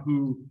lab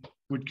who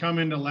would come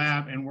into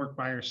lab and work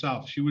by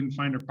herself. She wouldn't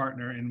find her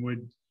partner and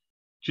would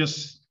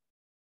just,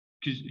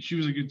 because she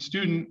was a good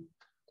student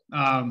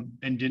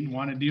and didn't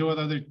want to deal with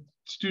other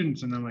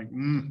students. And I'm like,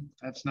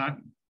 that's not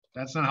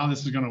how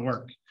this is going to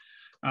work.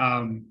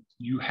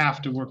 You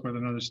have to work with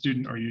another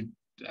student, or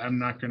I'm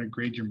not going to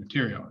grade your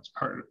material. It's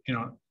part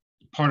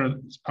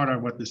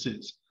of what this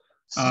is.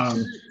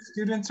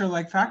 Students are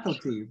like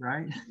faculty,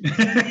 right?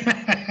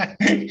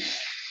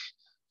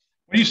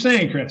 What are you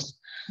saying, Chris?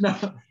 No.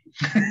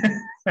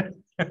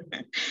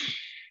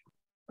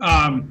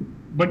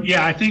 But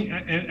yeah, I think,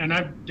 and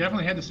I've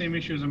definitely had the same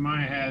issues in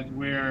my head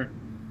where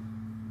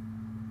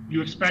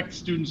you expect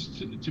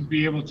students to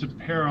be able to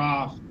pair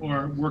off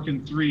or work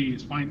in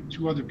threes, find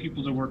 2 other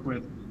people to work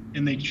with,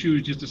 and they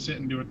choose just to sit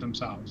and do it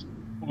themselves.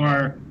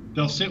 Or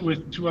they'll sit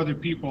with 2 other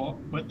people,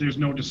 but there's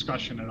no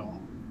discussion at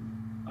all.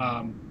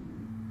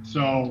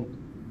 So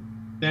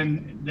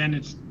then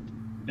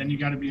you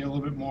got to be a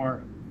little bit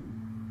more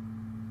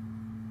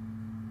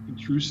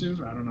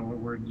intrusive. I don't know what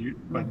word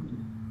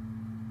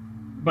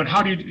but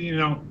how do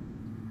you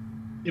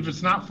if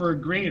it's not for a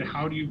grade,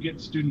 how do you get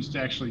students to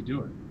actually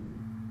do it?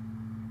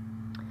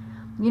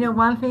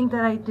 One thing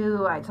that I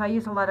do, so I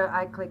use a lot of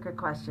iClicker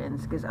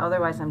questions, because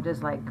otherwise I'm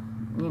just like,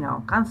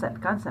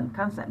 concept.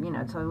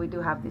 So we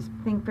do have these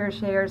think, pair,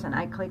 shares, and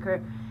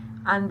iClicker,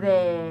 and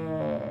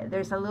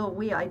there's a little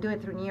wheel. I do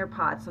it through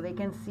Nearpod, so they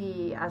can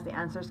see as the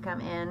answers come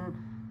in,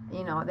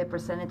 the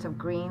percentage of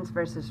greens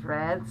versus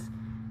reds,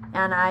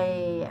 and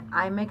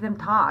I make them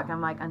talk.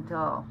 I'm like,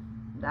 until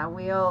that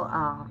wheel,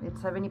 it's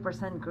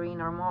 70%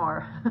 green or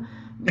more,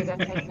 you guys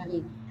can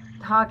be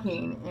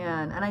talking,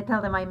 and I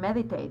tell them I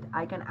meditate.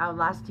 I can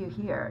outlast you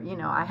here.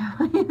 I have,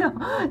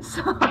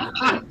 so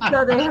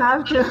they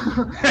have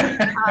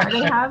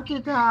to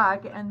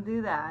talk and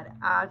do that.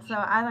 So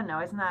I don't know.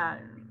 It's not.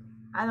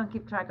 I don't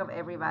keep track of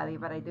everybody,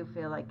 but I do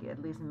feel like it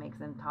at least makes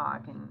them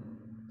talk, and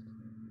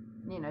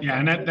Yeah,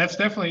 and that's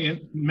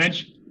definitely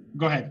mentioned.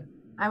 Go ahead.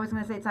 I was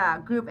going to say it's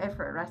a group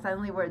effort, right?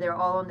 Suddenly they're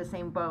all on the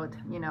same boat.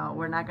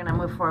 We're not going to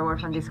move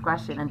forward from this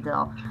question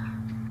until,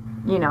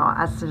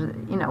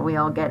 we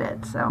all get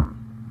it. So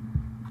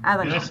I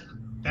don't know.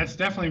 That's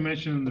definitely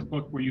mentioned in the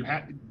book, where you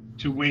had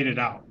to wait it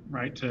out,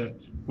 right? To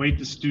wait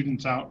the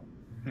students out,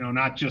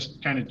 not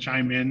just kind of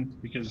chime in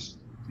because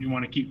you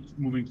want to keep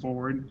moving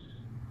forward,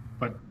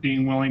 but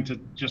being willing to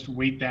just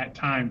wait that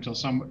time till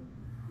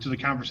the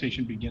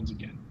conversation begins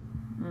again.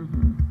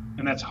 Mm-hmm.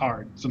 And that's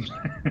hard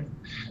sometimes.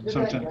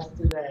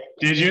 Yesterday.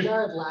 Did you? I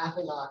started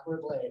laughing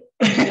awkwardly.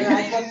 And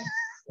I kept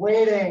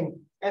waiting,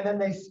 and then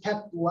they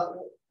kept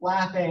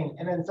laughing,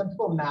 and then some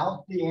people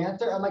mouthed the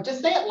answer. I'm like,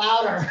 just say it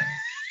louder.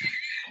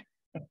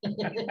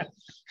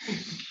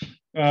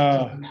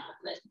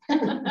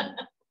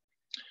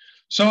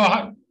 So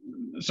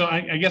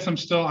I guess I'm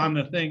still on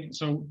the thing.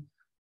 So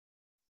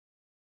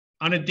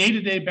on a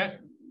day-to-day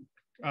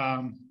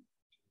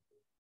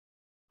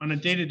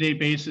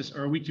basis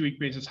or a week-to-week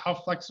basis, how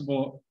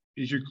flexible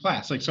is your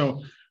class? Like,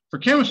 so for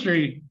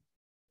chemistry,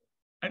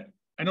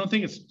 I don't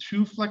think it's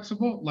too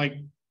flexible,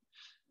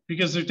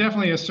 because there's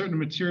definitely a certain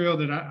material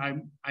that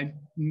I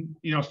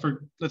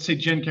for, let's say,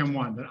 Gen Chem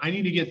 1, that I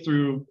need to get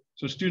through,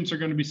 so students are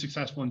going to be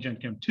successful in Gen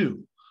Chem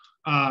 2.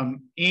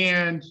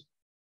 And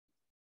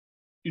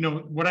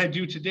what I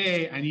do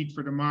today, I need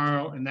for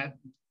tomorrow,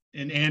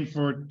 and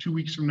for 2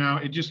 weeks from now.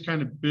 It just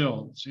kind of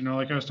builds.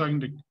 Like I was talking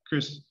to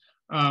Chris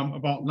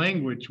about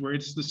language, where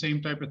it's the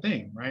same type of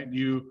thing, right?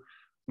 You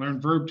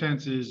learn verb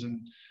tenses, and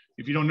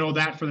if you don't know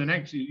that for the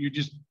next,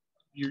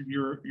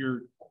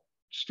 you're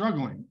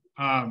struggling.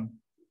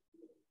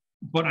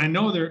 But I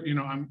know there,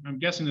 I'm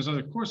guessing there's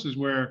other courses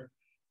where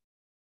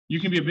you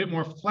can be a bit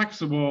more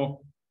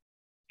flexible,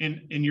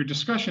 and your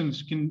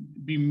discussions can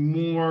be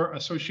more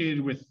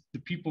associated with the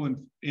people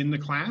in the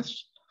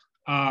class.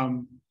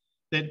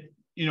 That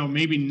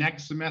maybe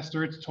next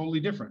semester it's totally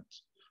different.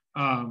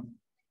 And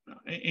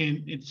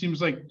it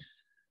seems like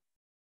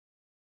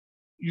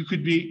you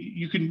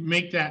can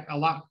make that a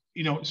lot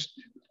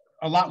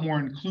more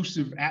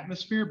inclusive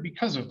atmosphere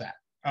because of that.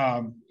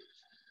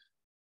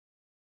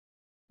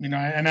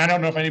 And I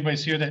don't know if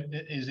anybody's here that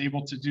is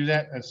able to do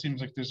that. It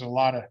seems like there's a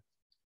lot of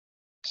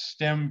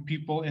STEM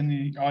people in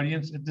the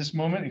audience at this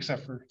moment,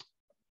 except for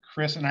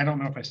Chris, and I don't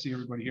know if I see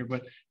everybody here,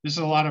 but this is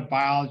a lot of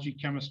biology,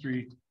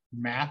 chemistry,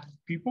 math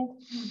people.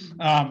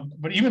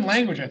 But even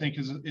language, I think,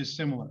 is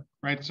similar,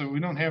 right? So we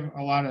don't have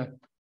a lot of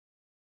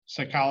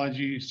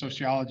psychology,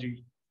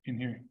 sociology in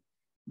here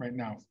right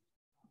now.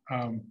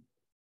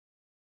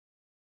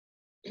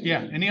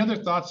 Yeah, any other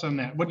thoughts on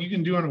that? What you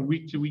can do on a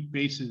week-to-week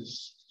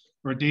basis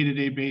or a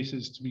day-to-day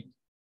basis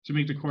to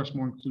make the course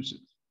more inclusive?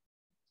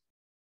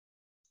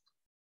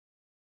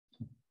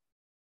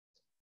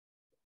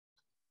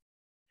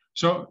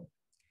 So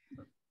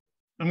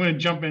I'm going to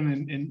jump in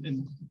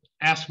and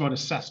ask about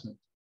assessment.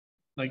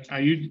 like,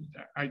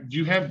 do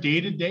you have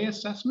day-to-day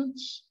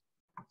assessments?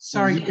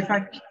 Sorry, if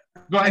I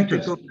go ahead,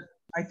 Chris.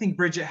 I think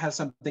Bridget has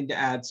something to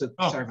add, so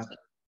sorry about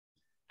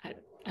that.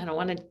 I don't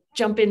want to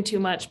jump in too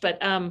much, but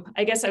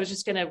I guess I was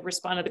just going to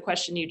respond to the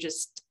question you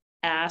just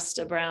asked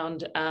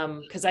around,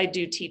 because I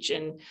do teach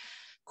in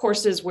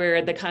courses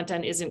where the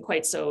content isn't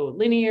quite so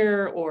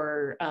linear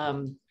or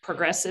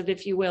progressive,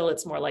 if you will.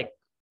 It's more like,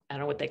 I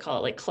don't know what they call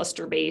it, like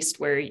cluster based,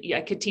 where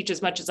I could teach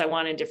as much as I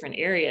want in different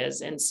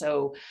areas. And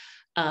so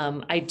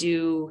I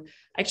do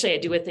a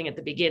thing at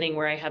the beginning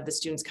where I have the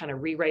students kind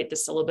of rewrite the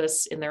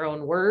syllabus in their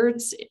own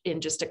words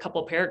in just a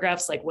couple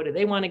paragraphs, like what do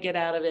they want to get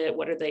out of it?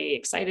 What are they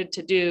excited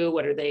to do?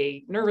 What are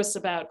they nervous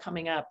about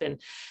coming up?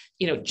 And,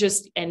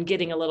 and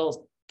getting a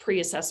little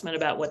pre-assessment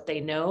about what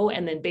they know.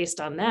 And then based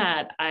on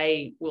that,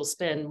 I will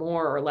spend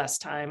more or less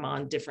time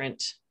on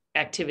different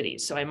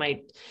activities. So I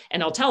might,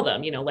 and I'll tell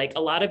them, like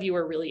a lot of you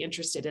are really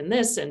interested in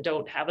this and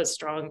don't have a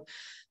strong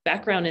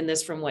background in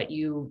this from what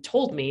you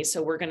told me.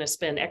 So we're going to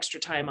spend extra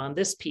time on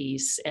this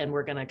piece and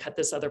we're going to cut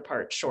this other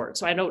part short.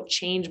 So I don't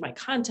change my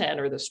content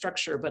or the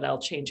structure, but I'll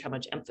change how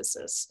much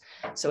emphasis.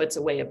 So it's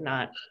a way of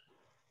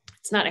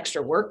it's not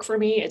extra work for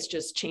me. It's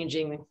just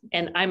changing.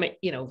 And I'm,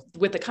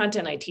 with the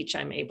content I teach,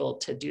 I'm able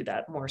to do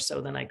that more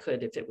so than I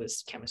could if it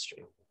was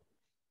chemistry.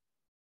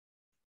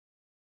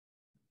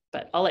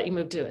 But I'll let you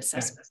move to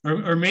assessment.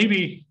 Yeah. Or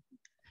maybe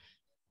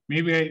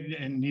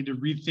I need to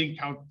rethink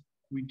how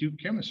we do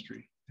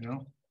chemistry,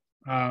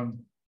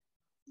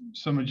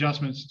 some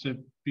adjustments to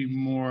be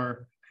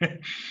more,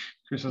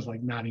 Chris is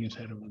like nodding his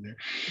head over there,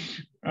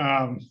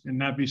 and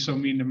not be so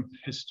mean to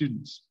his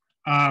students.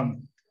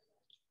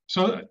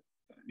 So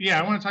yeah,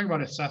 I want to talk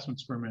about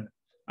assessments for a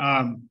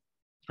minute,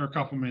 for a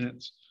couple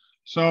minutes.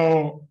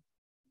 So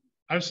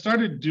I've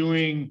started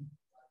doing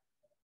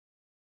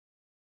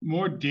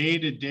more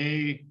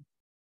day-to-day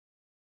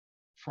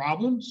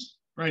problems,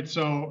 right?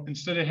 So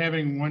instead of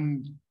having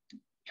one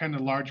kind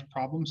of large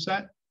problem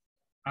set,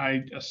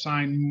 I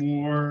assign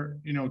more,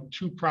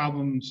 2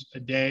 problems a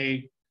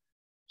day.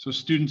 So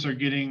students are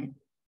getting,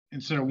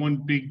 instead of one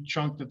big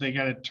chunk that they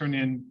got to turn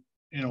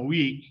in a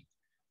week,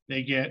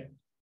 they get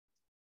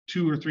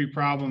 2 or 3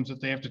 problems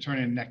that they have to turn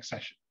in next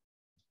session.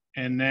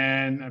 And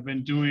then I've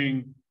been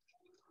doing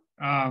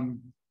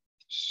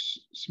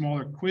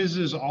smaller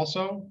quizzes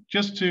also,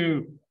 just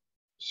to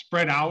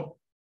spread out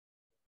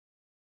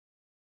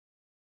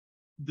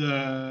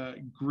the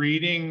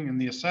grading and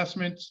the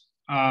assessments,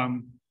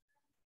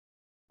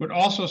 but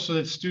also so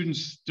that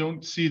students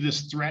don't see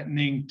this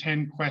threatening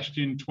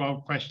 10-question,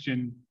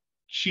 12-question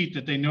sheet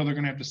that they know they're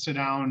going to have to sit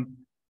down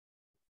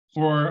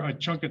for a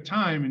chunk of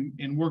time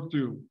and work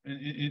through.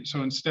 And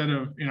so instead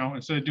of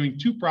doing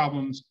 2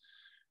 problems,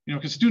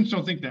 because students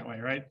don't think that way,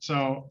 right?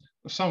 So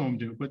some of them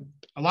do, but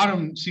a lot of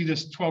them see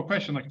this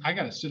 12-question, like I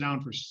got to sit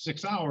down for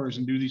 6 hours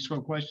and do these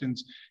 12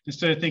 questions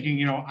instead of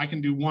thinking, I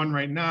can do 1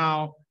 right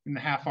now in the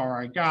half hour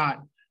I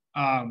got.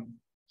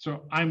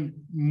 So I'm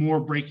more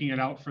breaking it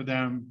out for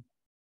them,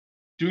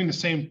 doing the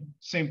same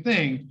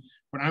thing,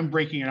 but I'm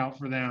breaking it out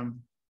for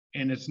them,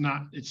 and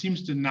it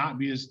seems to not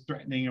be as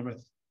threatening of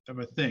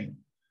a thing.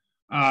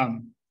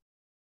 And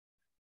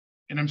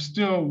I'm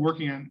still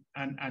working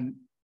on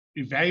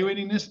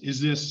evaluating this.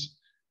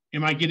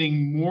 Am I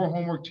getting more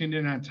homework turned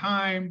in on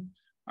time?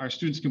 Are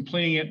students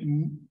completing it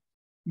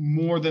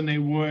more than they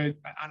would,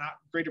 on a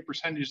greater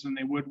percentage than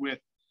they would with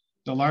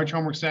the large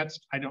homework sets?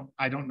 I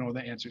don't know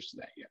the answers to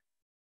that yet.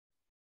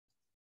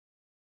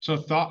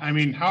 So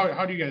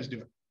how do you guys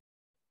do it?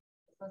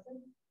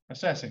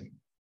 Assessing.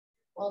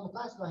 Well, in the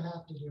classes I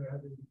have to do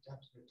every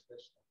traditional.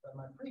 But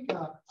my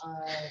pre-calc,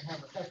 I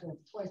have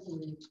assessments twice a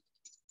week,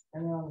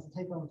 and then on this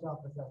take-home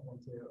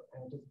self-assessment too.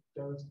 And it just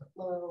goes to the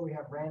flow. We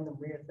have random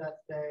reassess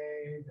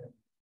days, and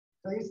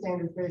so I use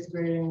standards-based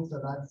grading,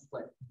 so that's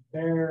like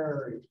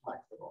very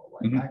flexible.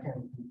 Like I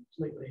can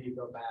completely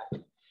go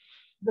back.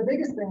 The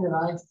biggest thing that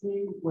I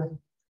see with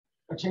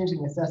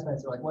changing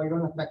assessments are like, well, you're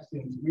going to affect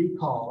students'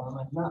 recall. And I'm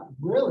like, not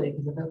really,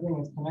 because if everything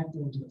is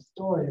connecting to the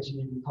story, they should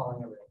be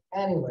recalling everything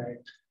anyway.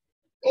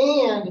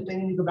 And if they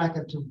need to go back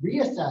up to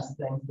reassess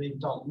things they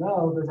don't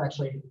know, there's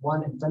actually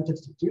 1,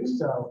 incentives to do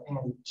so,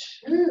 and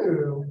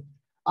 2,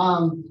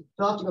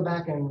 they'll have to go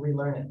back and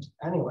relearn it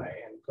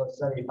anyway and go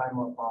study, find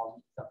more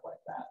problems, stuff like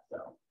that.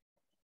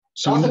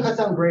 So it also cuts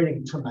down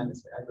grading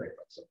tremendously. I grade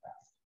so fast.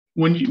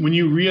 When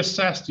you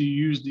reassess, do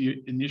you use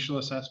the initial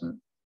assessment,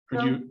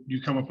 or do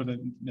you come up with a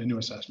new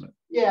assessment?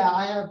 Yeah,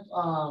 I have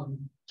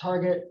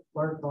target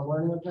the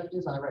learning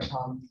objectives. I write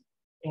problems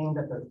aimed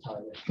at those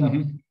targets.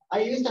 So I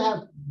used to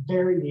have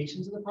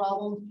variations of the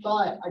problem,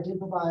 but I did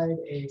provide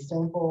a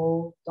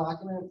sample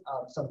document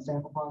of some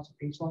sample problems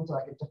for each one, so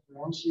I could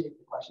differentiate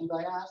the questions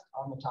I asked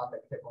on the topic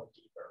a bit more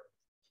deeper.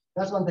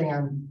 That's one thing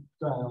I'm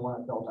going to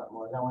want to build up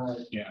more. I want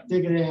to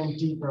dig it in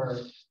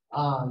deeper,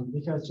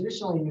 because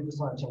traditionally you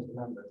just want to change the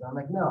numbers. And I'm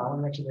like, no, I want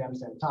to make sure they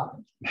understand the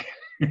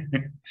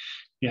topic.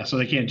 Yeah, so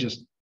they can't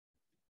just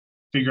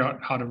figure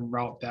out how to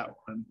route that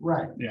one.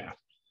 Right. Yeah,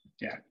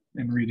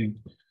 and reading.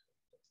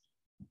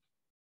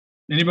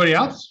 Anybody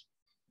else?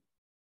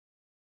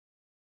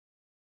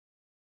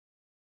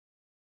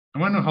 I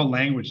want to know how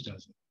language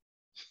does it.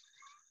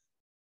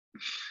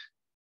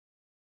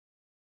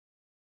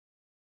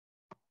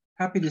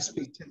 Happy to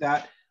speak to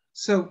that.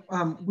 So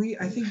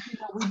I think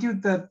we do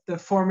the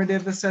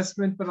formative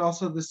assessment, but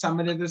also the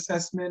summative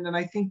assessment. And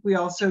I think we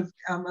also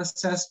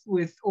assess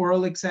with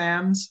oral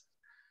exams.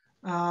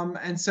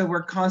 And so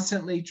we're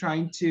constantly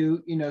trying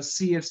to,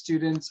 see if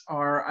students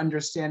are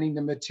understanding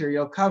the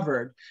material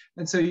covered.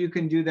 And so you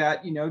can do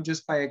that,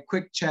 just by a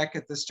quick check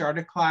at the start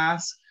of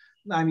class.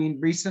 I mean,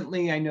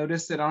 recently I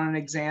noticed that on an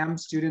exam,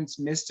 students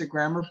missed a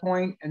grammar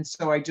point. And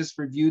so I just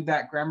reviewed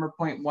that grammar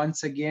point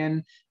once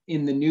again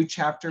in the new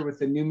chapter with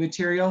the new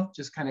material,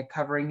 just kind of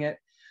covering it.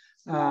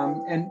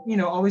 And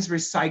always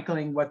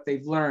recycling what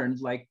they've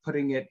learned, like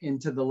putting it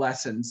into the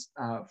lessons,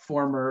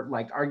 former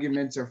like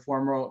arguments or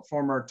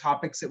former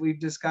topics that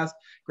we've discussed.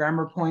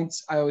 Grammar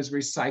points, I always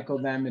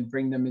recycle them and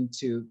bring them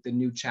into the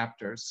new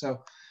chapters.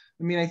 So,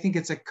 I mean, I think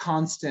it's a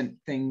constant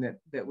thing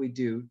that we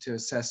do to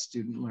assess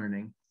student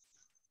learning.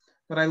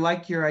 But I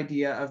like your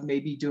idea of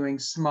maybe doing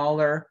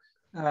smaller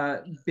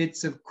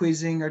bits of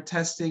quizzing or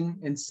testing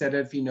instead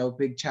of,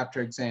 big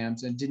chapter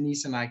exams. And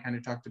Denise and I kind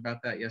of talked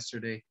about that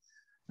yesterday.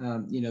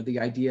 The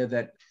idea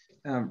that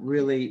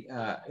really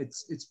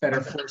it's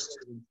better for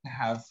students to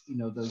have,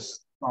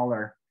 those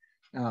smaller,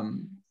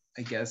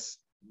 I guess,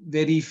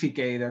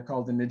 verifiche, they're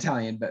called in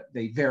Italian, but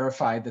they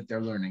verify that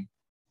they're learning.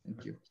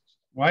 Thank you.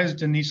 Why is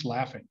Denise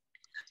laughing?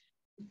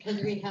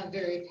 Because we have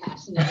very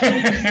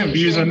passionate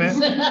views on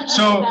that.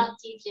 So, about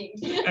teaching.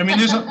 I mean,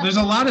 there's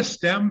a lot of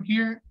STEM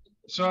here.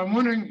 So I'm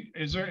wondering,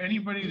 is there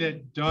anybody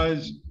that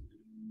does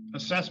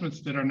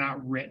assessments that are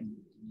not written?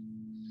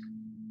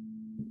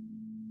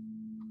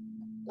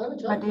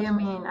 What do you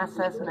mean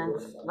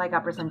assessments? Like a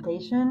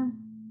presentation?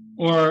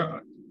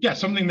 Or yeah,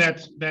 something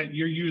that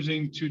you're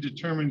using to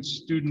determine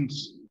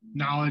students'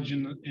 knowledge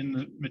in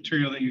the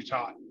material that you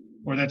taught,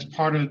 or that's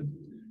part of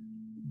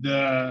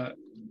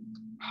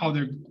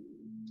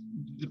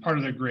part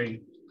of their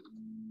grade.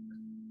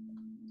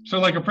 So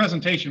like a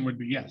presentation would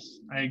be, yes,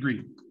 I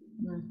agree.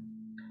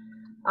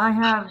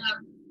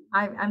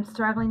 I'm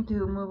struggling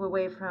to move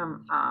away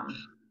from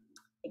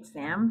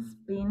exams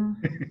being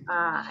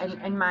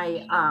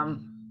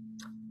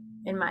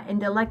in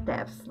the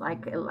electives.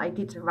 Like I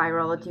teach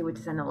virology, which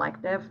is an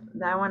elective.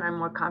 That one I'm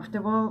more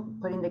comfortable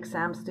putting the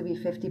exams to be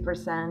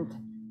 50%.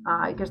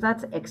 Because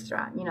that's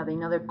extra, they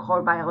know their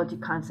core biology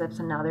concepts,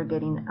 and now they're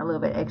getting a little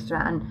bit extra.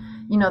 And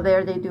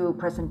there they do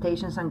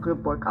presentations and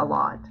group work a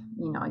lot.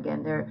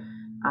 Again,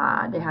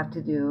 they have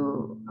to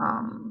do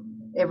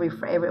every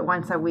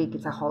once a week.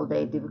 It's a whole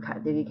day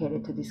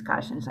dedicated to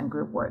discussions and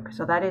group work.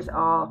 So that is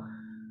all,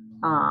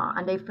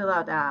 and they fill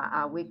out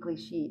a weekly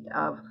sheet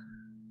of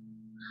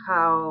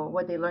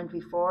what they learned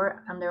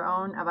before on their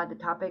own about the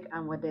topic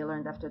and what they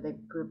learned after the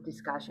group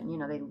discussion.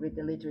 They read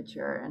the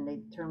literature and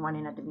they turn one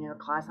in at the beginning of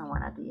class and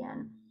one at the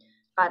end.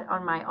 But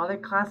on my other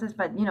classes,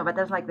 but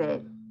that's like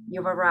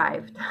you've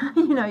arrived.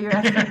 You're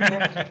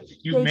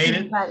you've made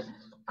it. But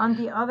on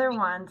the other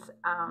ones,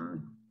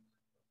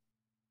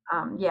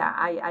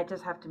 I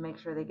just have to make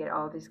sure they get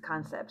all these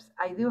concepts.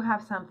 I do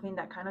have something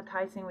that kind of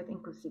ties in with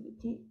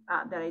inclusivity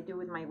that I do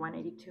with my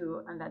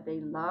 182 and that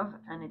they love,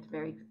 and it's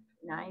very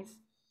nice.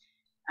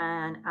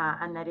 And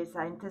that is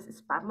scientist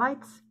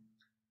spotlights,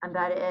 and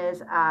that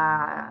is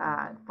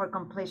for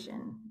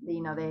completion.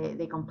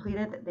 They complete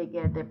it, they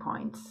get their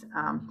points,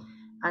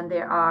 and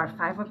there are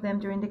 5 of them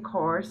during the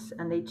course,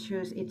 and they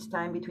choose each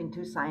time between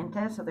 2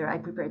 scientists. So I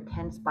prepare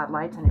 10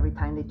 spotlights, and every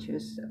time they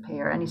choose a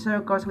pair, and it sort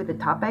of goes with the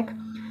topic.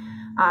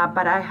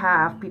 But I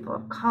have people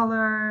of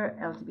color,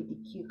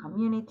 LGBTQ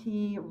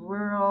community,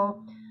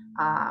 rural,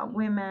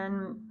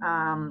 women,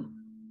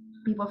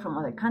 people from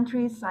other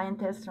countries,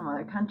 scientists from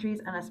other countries,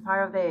 and as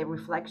part of the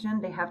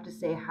reflection, they have to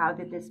say, how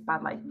did this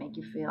spotlight make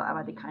you feel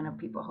about the kind of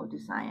people who do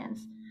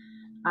science?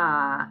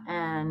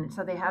 And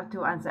so they have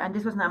to answer, and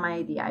this was not my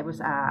idea. It was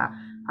a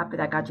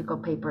pedagogical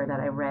paper that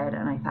I read,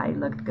 and I thought it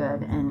looked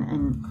good,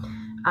 and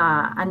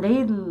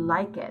they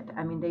like it.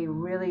 I mean, they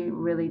really,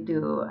 really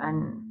do.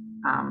 And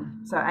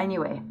so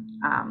anyway,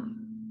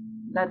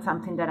 that's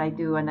something that I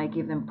do, and I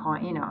give them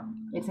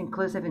it's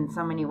inclusive in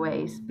so many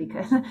ways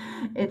because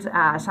it's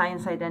a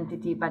science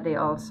identity, but they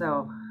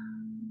also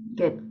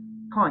get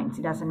points.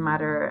 It doesn't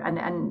matter, and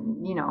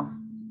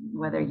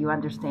whether you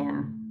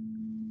understand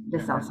the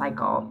cell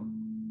cycle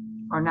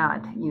or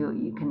not,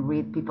 you can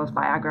read people's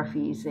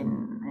biographies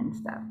and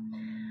stuff.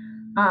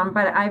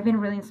 But I've been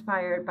really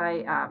inspired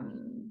by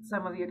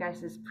some of you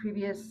guys'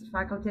 previous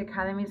faculty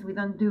academies. We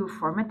don't do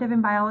formative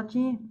in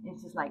biology.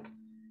 It's just like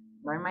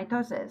learn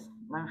mitosis,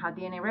 learn how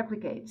DNA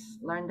replicates,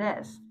 learn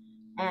this.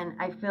 And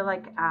I feel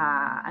like,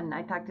 and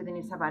I talked to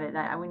Denise about it,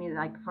 that we need,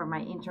 like, for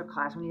my intro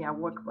class, we need a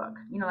workbook.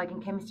 Like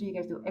in chemistry, you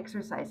guys do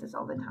exercises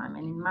all the time,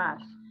 and in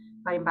math.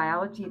 But in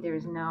biology,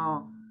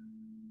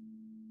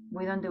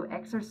 we don't do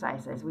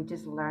exercises. We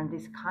just learn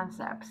these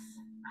concepts.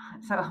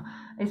 So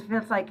it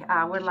feels like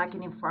we're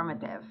lacking in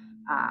formative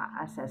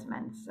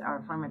assessments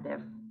or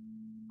formative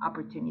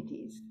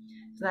opportunities.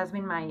 So that's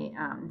been my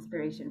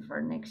inspiration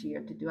for next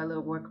year, to do a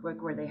little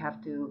workbook where they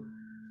have to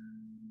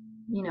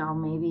you know,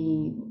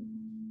 maybe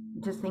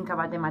just think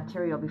about the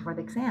material before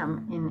the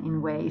exam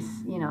in ways,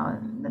 you know,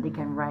 that they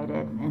can write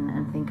it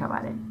and think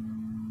about it.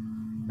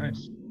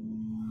 Nice.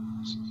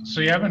 So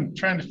you have been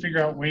trying to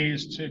figure out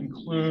ways to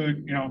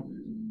include, you know,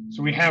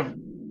 so we have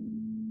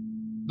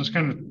those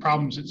kind of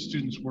problems that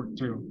students work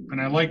through.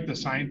 And I like the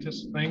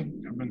scientist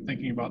thing. I've been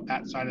thinking about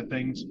that side of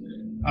things.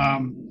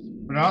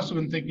 But I've also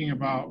been thinking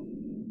about,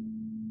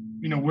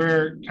 you know,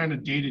 where kind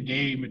of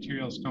day-to-day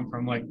materials come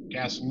from, like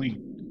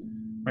gasoline,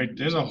 right?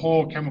 There's a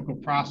whole chemical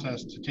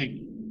process to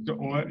take the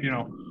oil, you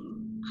know,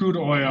 crude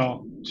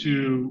oil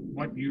to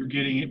what you're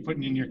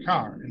putting in your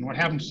car, and what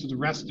happens to the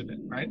rest of it,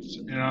 right?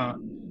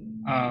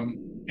 And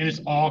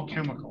it's all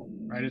chemical,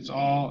 right?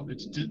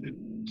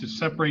 To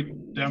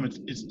separate them,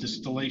 it's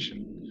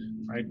distillation,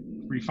 right?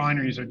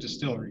 Refineries are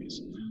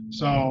distilleries.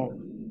 So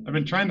I've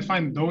been trying to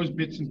find those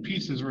bits and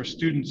pieces where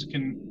students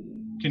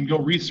can go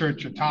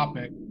research a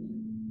topic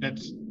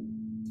that's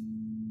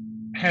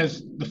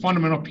has the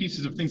fundamental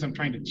pieces of things I'm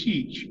trying to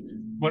teach,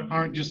 but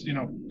aren't just, you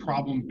know,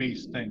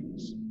 problem-based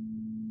things.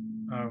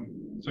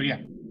 So yeah.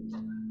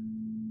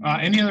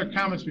 Any other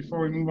comments before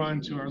we move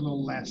on to our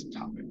little last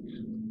topic?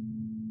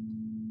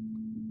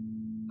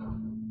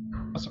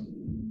 Awesome.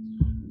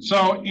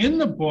 So in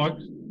the book,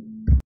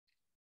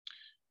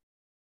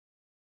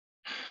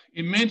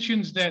 it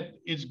mentions that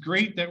it's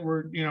great that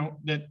we're, you know,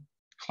 that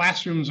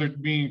classrooms are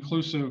being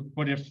inclusive,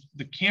 but if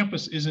the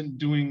campus isn't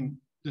doing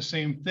the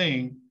same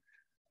thing,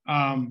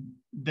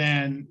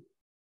 then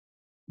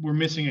we're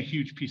missing a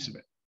huge piece of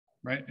it,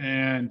 right?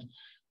 And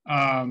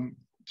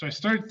so I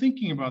started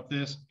thinking about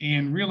this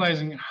and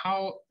realizing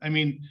how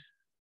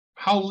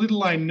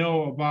little I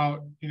know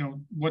about, you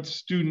know, what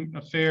student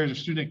affairs or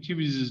student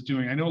activities is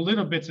doing. I know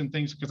little bits and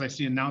things because I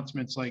see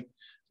announcements like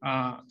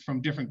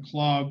from different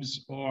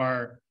clubs,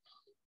 or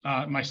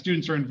my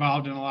students are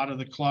involved in a lot of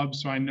the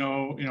clubs. So I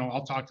know, you know,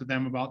 I'll talk to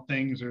them about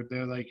things, or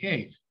they're like,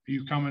 hey, are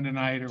you coming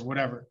tonight or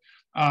whatever.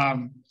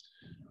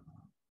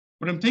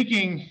 But I'm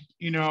thinking,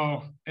 you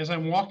know, as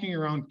I'm walking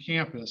around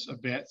campus a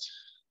bit,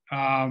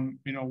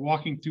 you know,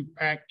 walking through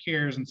packed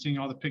cares and seeing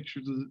all the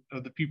pictures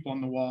of the people on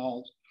the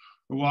walls,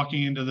 or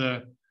walking into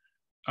the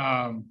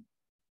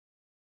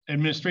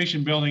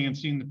administration building and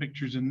seeing the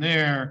pictures in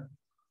there,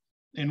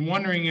 and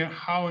wondering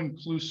how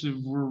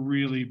inclusive we're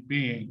really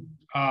being.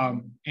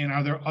 And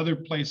are there other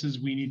places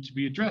we need to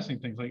be addressing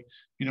things, like,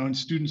 you know, in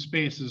student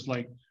spaces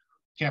like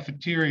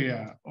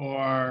cafeteria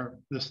or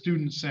the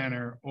student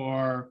center,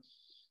 or,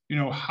 you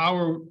know,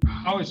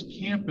 how is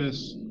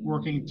campus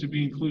working to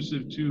be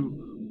inclusive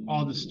to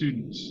all the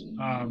students?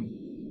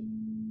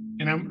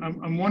 And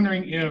I'm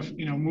wondering if,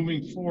 you know,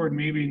 moving forward,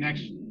 maybe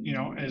next, you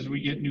know, as we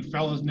get new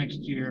fellows next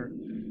year,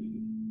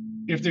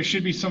 if there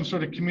should be some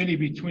sort of committee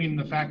between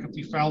the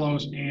faculty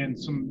fellows and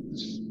some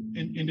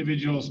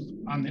individuals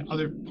on the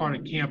other part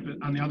of campus,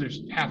 on the other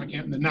half of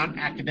campus, the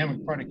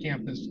non-academic part of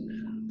campus,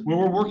 where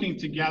we're working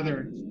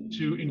together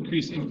to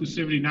increase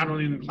inclusivity, not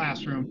only in the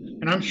classroom.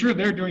 And I'm sure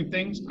they're doing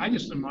things, I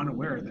just am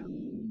unaware of them.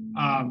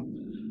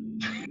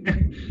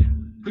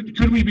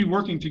 Could we be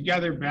working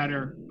together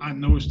better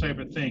on those type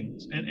of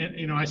things? And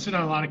you know, I sit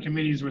on a lot of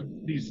committees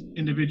with these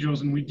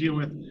individuals, and we deal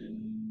with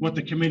what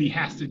the committee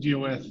has to deal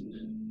with,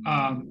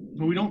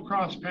 but we don't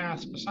cross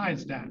paths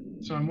besides that.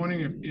 So I'm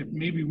wondering if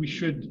maybe we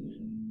should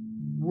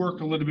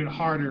work a little bit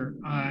harder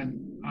on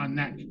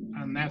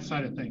that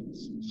side of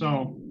things.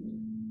 So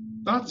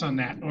thoughts on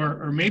that,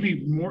 or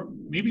maybe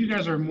you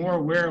guys are more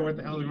aware of what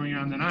the hell is going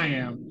on than I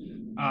am,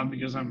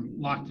 because I'm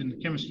locked in the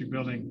chemistry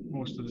building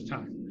most of the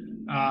time.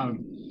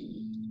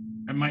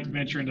 I might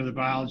venture into the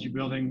biology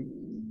building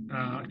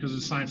because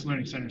the Science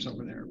Learning Center is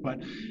over there. But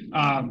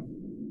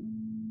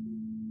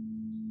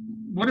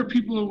what are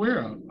people aware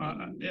of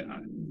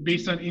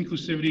based on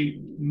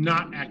inclusivity,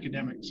 not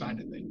academic side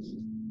of things?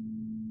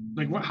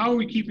 Like, how are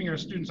we keeping our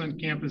students on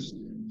campus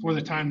for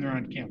the time they're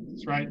on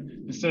campus, right?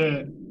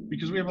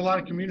 Because we have a lot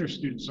of commuter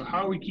students. So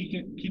how are we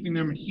keeping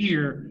them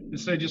here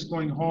instead of just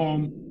going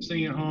home,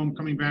 staying at home,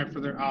 coming back for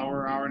their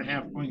hour and a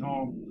half, going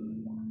home?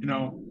 You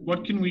know,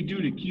 what can we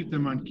do to keep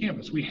them on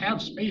campus? We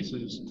have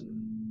spaces.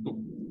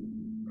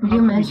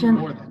 You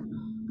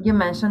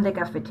mentioned the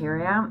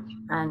cafeteria,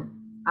 and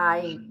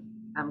I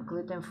am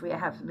gluten-free. I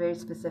have very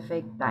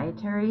specific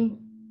dietary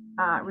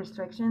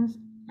restrictions,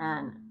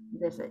 and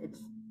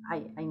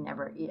I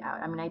never eat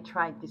out. I mean, I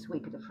tried this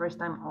week, the first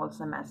time all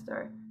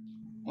semester,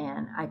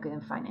 and I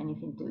couldn't find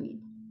anything to eat.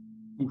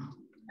 Oof.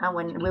 And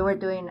when we were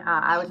doing,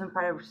 I was in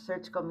part of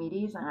research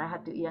committees, and I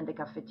had to eat in the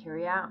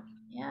cafeteria,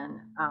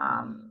 and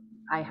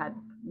I had,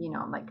 you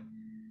know, like,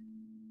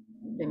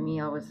 the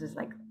meal was just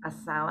like a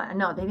salad.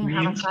 No, they didn't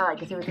have a salad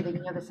because it was the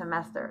beginning of the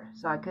semester,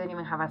 so I couldn't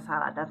even have a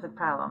salad. That's the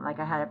problem. Like,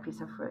 I had a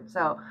piece of fruit.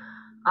 So,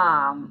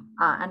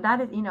 and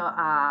that is, you know,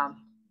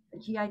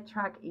 GI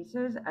tract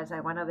issues as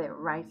one of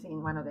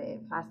the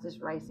fastest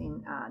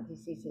rising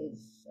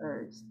diseases,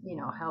 or, you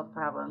know, health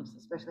problems,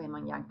 especially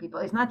among young people.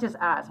 It's not just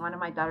us. One of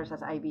my daughters has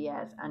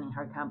IBS, and in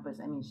her campus,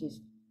 I mean,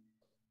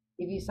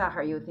 if you saw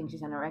her, you would think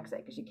she's anorexic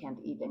because she can't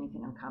eat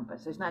anything on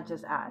campus. So it's not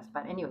just us.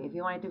 But anyway, if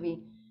you wanted to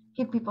be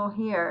keep people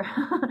here,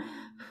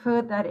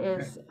 food that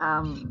is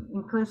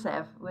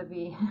inclusive would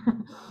be,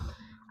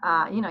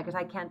 because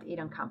I can't eat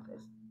on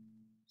campus.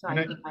 So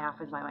I keep my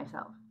office by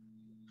myself.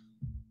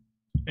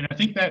 And I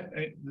think that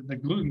the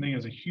gluten thing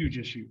is a huge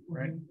issue,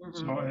 right? Mm-hmm.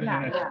 So,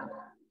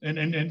 And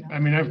I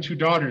mean, I have 2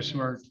 daughters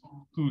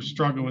who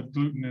struggle with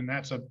gluten, and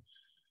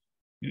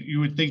you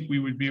would think we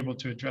would be able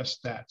to address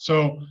that.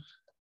 So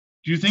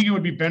do you think it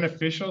would be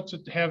beneficial to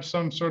have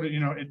some sort of,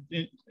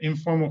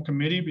 informal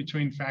committee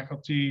between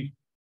faculty,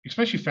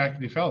 especially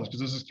faculty fellows,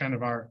 because this is kind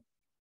of our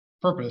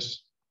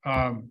purpose,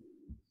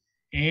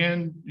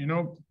 and,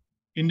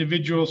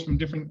 individuals from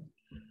different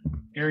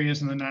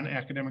areas in the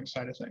non-academic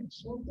side of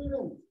things?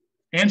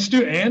 And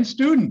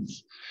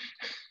students.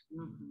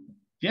 Mm-hmm.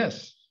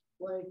 Yes.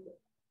 Like,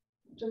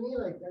 to me,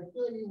 like, I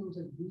feel like even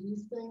to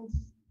these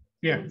things,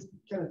 Yeah. it's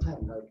kind of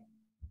time. Like,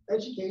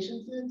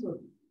 education students would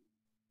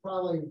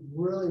probably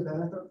really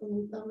benefit from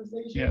these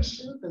conversations. Yes.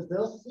 Too, because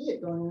they'll see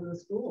it going into the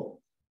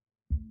school.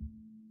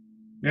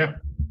 Yeah.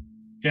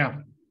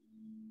 Yeah.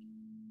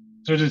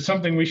 So is it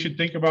something we should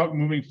think about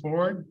moving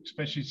forward,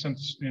 especially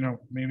since,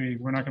 maybe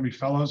we're not going to be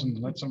fellows and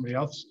let somebody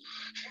else?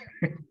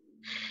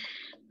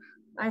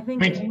 I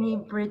think any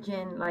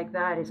bridging like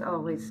that is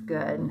always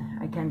good.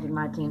 I can't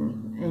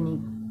imagine any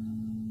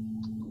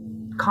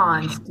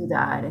cons to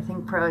that. I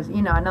think pros,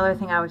 another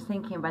thing I was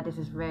thinking, but this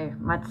is very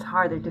much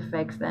harder to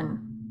fix than,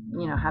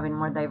 having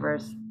more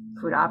diverse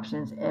food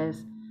options,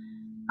 is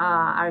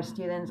our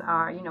students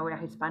are, we're a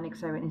Hispanic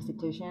serving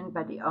institution,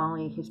 but the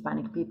only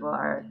Hispanic people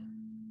are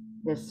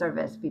the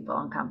service people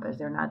on campus.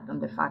 They're not on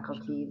the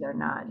faculty. They're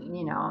not,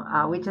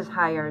 we just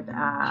hired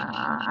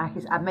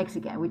a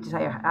Mexican. We just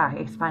hired a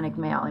Hispanic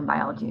male in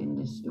biology,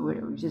 and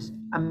we're just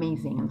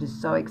amazing. I'm just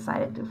so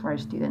excited for our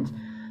students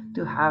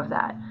to have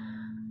that.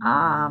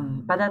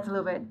 But that's a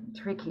little bit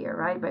trickier,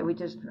 right? But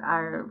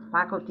our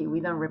faculty, we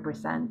don't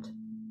represent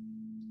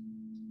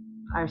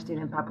our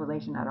student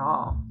population at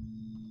all.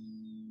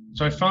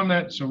 So I found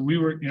that,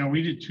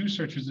 we did 2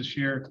 searches this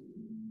year,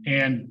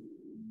 and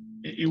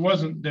it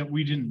wasn't that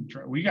we didn't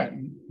try. We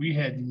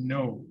had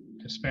no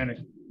Hispanic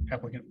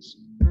applicants.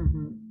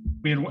 Mm-hmm.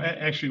 We had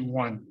actually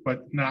 1,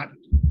 but not,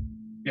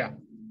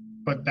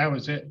 but that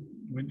was it.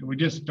 We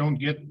just don't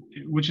get,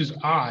 which is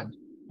odd.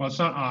 Well, it's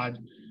not odd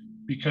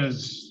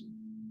because,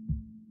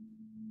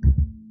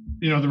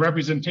 the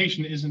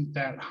representation isn't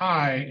that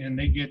high, and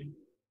they get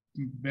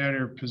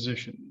better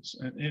positions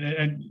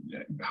and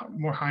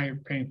more higher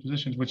paying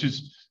positions, which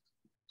is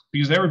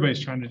because everybody's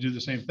trying to do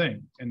the same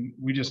thing. And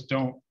we just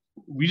don't.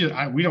 We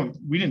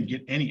didn't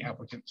get any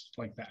applicants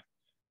like that.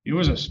 It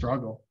was a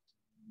struggle,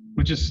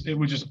 it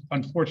was just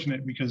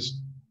unfortunate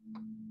because,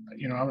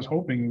 I was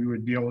hoping we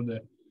would be able to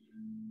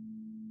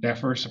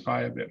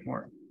diversify a bit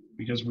more,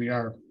 because we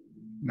are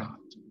not.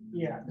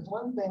 Yeah, because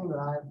one thing that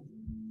I've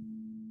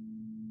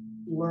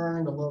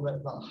learned a little bit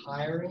about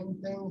hiring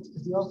things,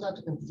 because you also have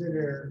to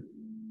consider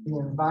the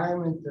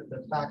environment that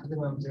the faculty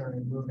members are going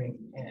to be moving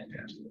in.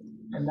 Yes.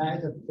 And that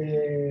is a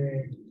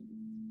big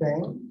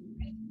thing.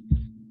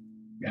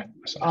 Yeah.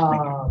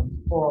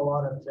 For a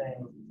lot of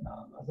things. I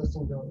was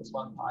listening to this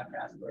one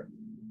podcast where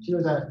she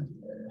was a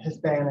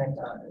Hispanic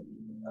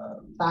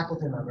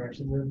faculty member.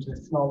 She moved to a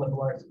small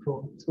liberal arts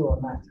school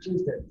in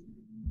Massachusetts.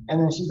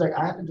 And then she's like,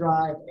 I have to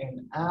drive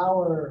an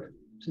hour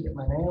to get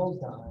my nails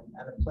done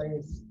at a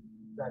place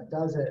that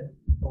does it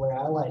the way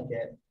I like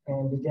it.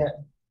 And to get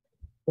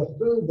the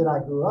food that I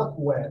grew up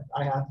with,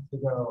 I have to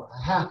go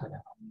a half an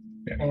hour.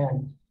 Yeah.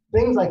 And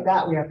things like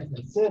that we have to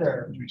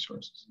consider.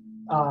 Resources.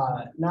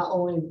 Not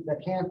only the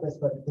campus,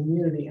 but the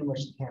community in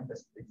which the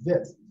campus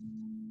exists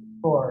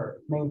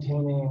for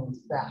maintaining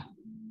staff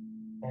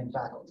and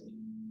faculty.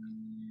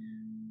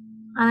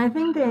 And I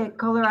think the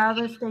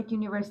Colorado State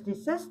University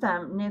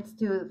system needs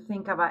to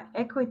think about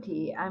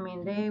equity. I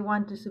mean, they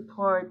want to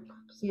support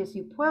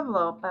CSU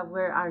Pueblo, but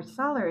where are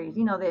salaries?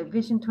 The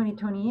Vision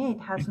 2028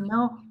 has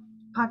no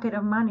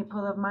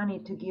pool of money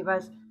to give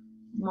us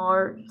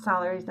more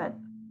salaries that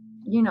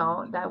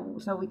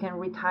so we can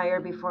retire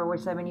before we're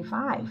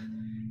 75.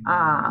 So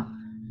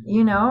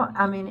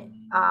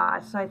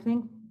I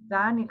think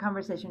that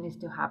conversation needs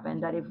to happen,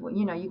 that if,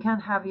 you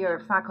can't have your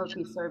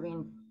faculty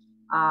serving,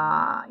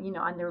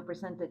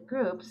 underrepresented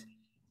groups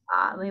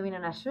living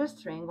on a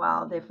shoestring,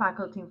 while the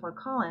faculty in Fort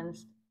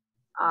Collins,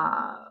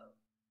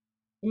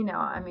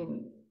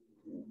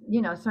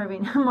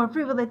 serving more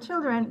privileged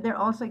children, they're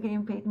also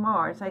getting paid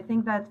more. So I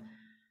think that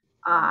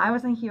I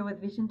wasn't here with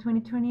Vision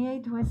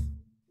 2028 was,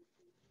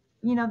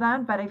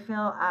 that, but I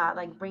feel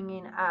like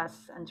bringing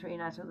us and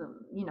treating us,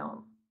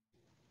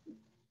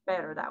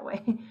 better that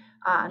way.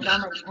 And that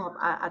might help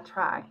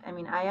attract. I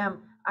mean, I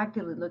am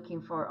actively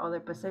looking for other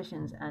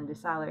positions, and the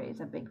salary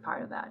is a big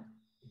part of that.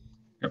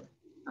 Yep.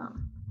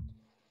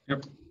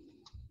 Yep.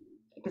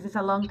 Because it's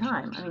a long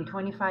time.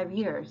 25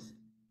 years.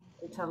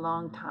 It's a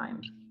long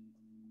time.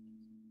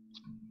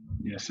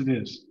 Yes, it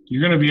is.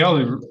 You're going to be able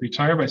to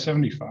retire by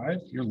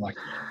 75? You're lucky.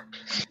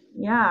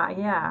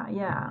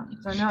 Yeah.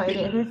 So no,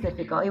 it is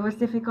difficult. It was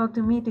difficult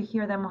to me to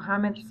hear that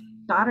Mohammed's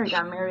daughter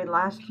got married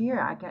last year.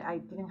 I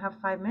didn't have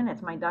 5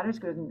 minutes. My daughters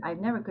I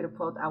never could have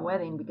pulled a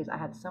wedding because I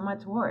had so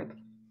much work.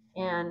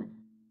 And,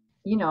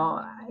 you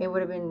know, it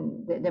would have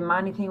been, the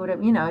money thing would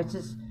have, you know, it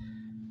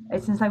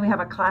seems like we have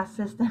a class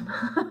system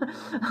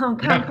on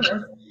campus.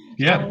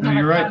 Yeah, no,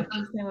 you're right.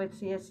 System with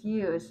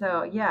CSU.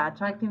 So yeah,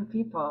 attracting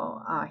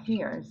people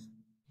here.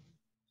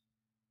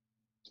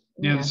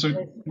 Yeah, so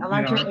a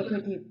larger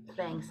equity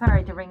thing.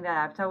 Sorry to bring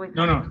that up. So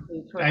no.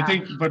 I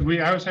think, but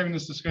I was having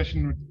this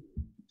discussion with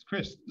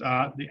Chris.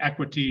 The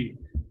equity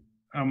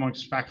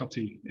amongst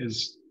faculty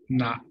is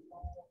not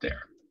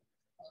there.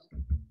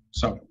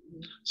 So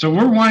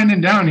we're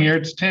winding down here.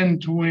 It's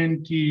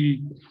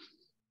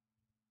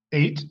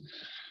 10:28.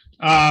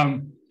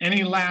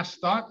 Any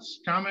last thoughts,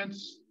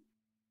 comments,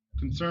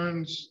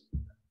 concerns?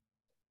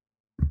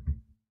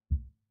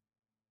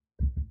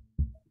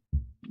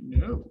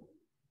 No.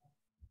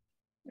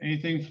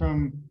 Anything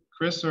from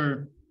Chris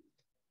or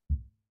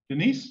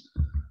Denise?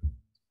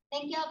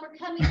 Thank y'all for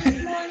coming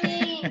this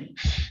morning.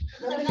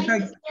 So nice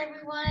to see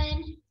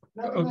everyone.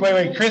 Oh,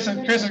 wait, Chris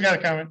has got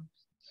a comment.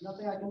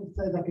 Nothing I can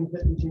say that can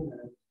fit in 2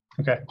 minutes.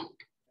 Okay.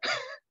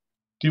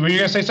 Were you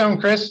gonna say something,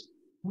 Chris?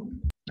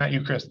 Not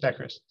you, Chris. That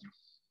Chris.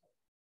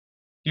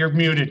 You're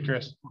muted,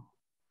 Chris.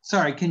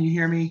 Sorry, can you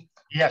hear me?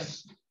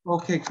 Yes.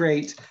 Okay,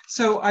 great.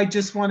 So I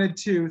just wanted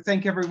to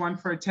thank everyone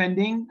for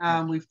attending.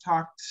 We've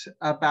talked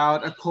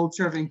about a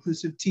culture of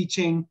inclusive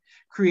teaching,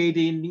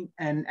 creating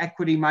an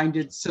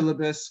equity-minded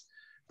syllabus,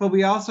 but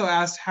we also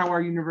asked how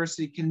our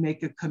university can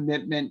make a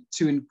commitment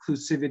to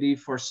inclusivity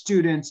for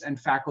students and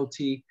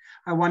faculty.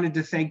 I wanted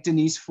to thank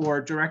Denise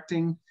for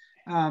directing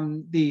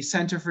the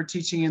Center for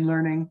Teaching and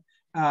Learning,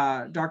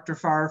 Dr.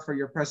 Farr for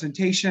your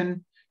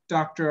presentation,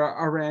 Dr.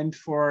 Arend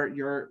for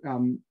your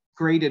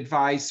great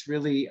advice,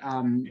 really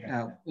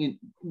in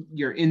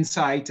your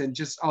insight and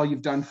just all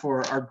you've done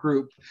for our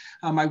group.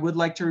 I would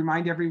like to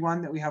remind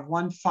everyone that we have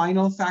one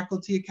final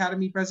Faculty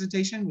Academy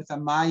presentation with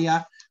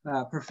Amaya,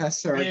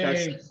 professor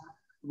that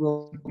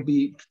will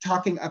be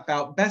talking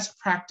about best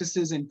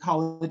practices in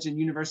college and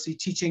university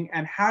teaching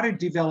and how to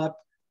develop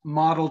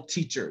model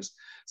teachers.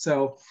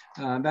 So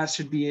that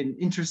should be an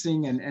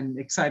interesting and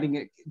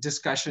exciting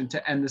discussion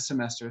to end the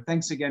semester.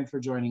 Thanks again for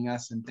joining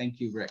us, and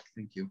thank you, Rick.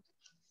 Thank you.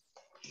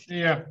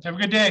 Yeah, have a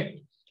good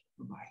day.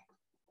 Bye-bye.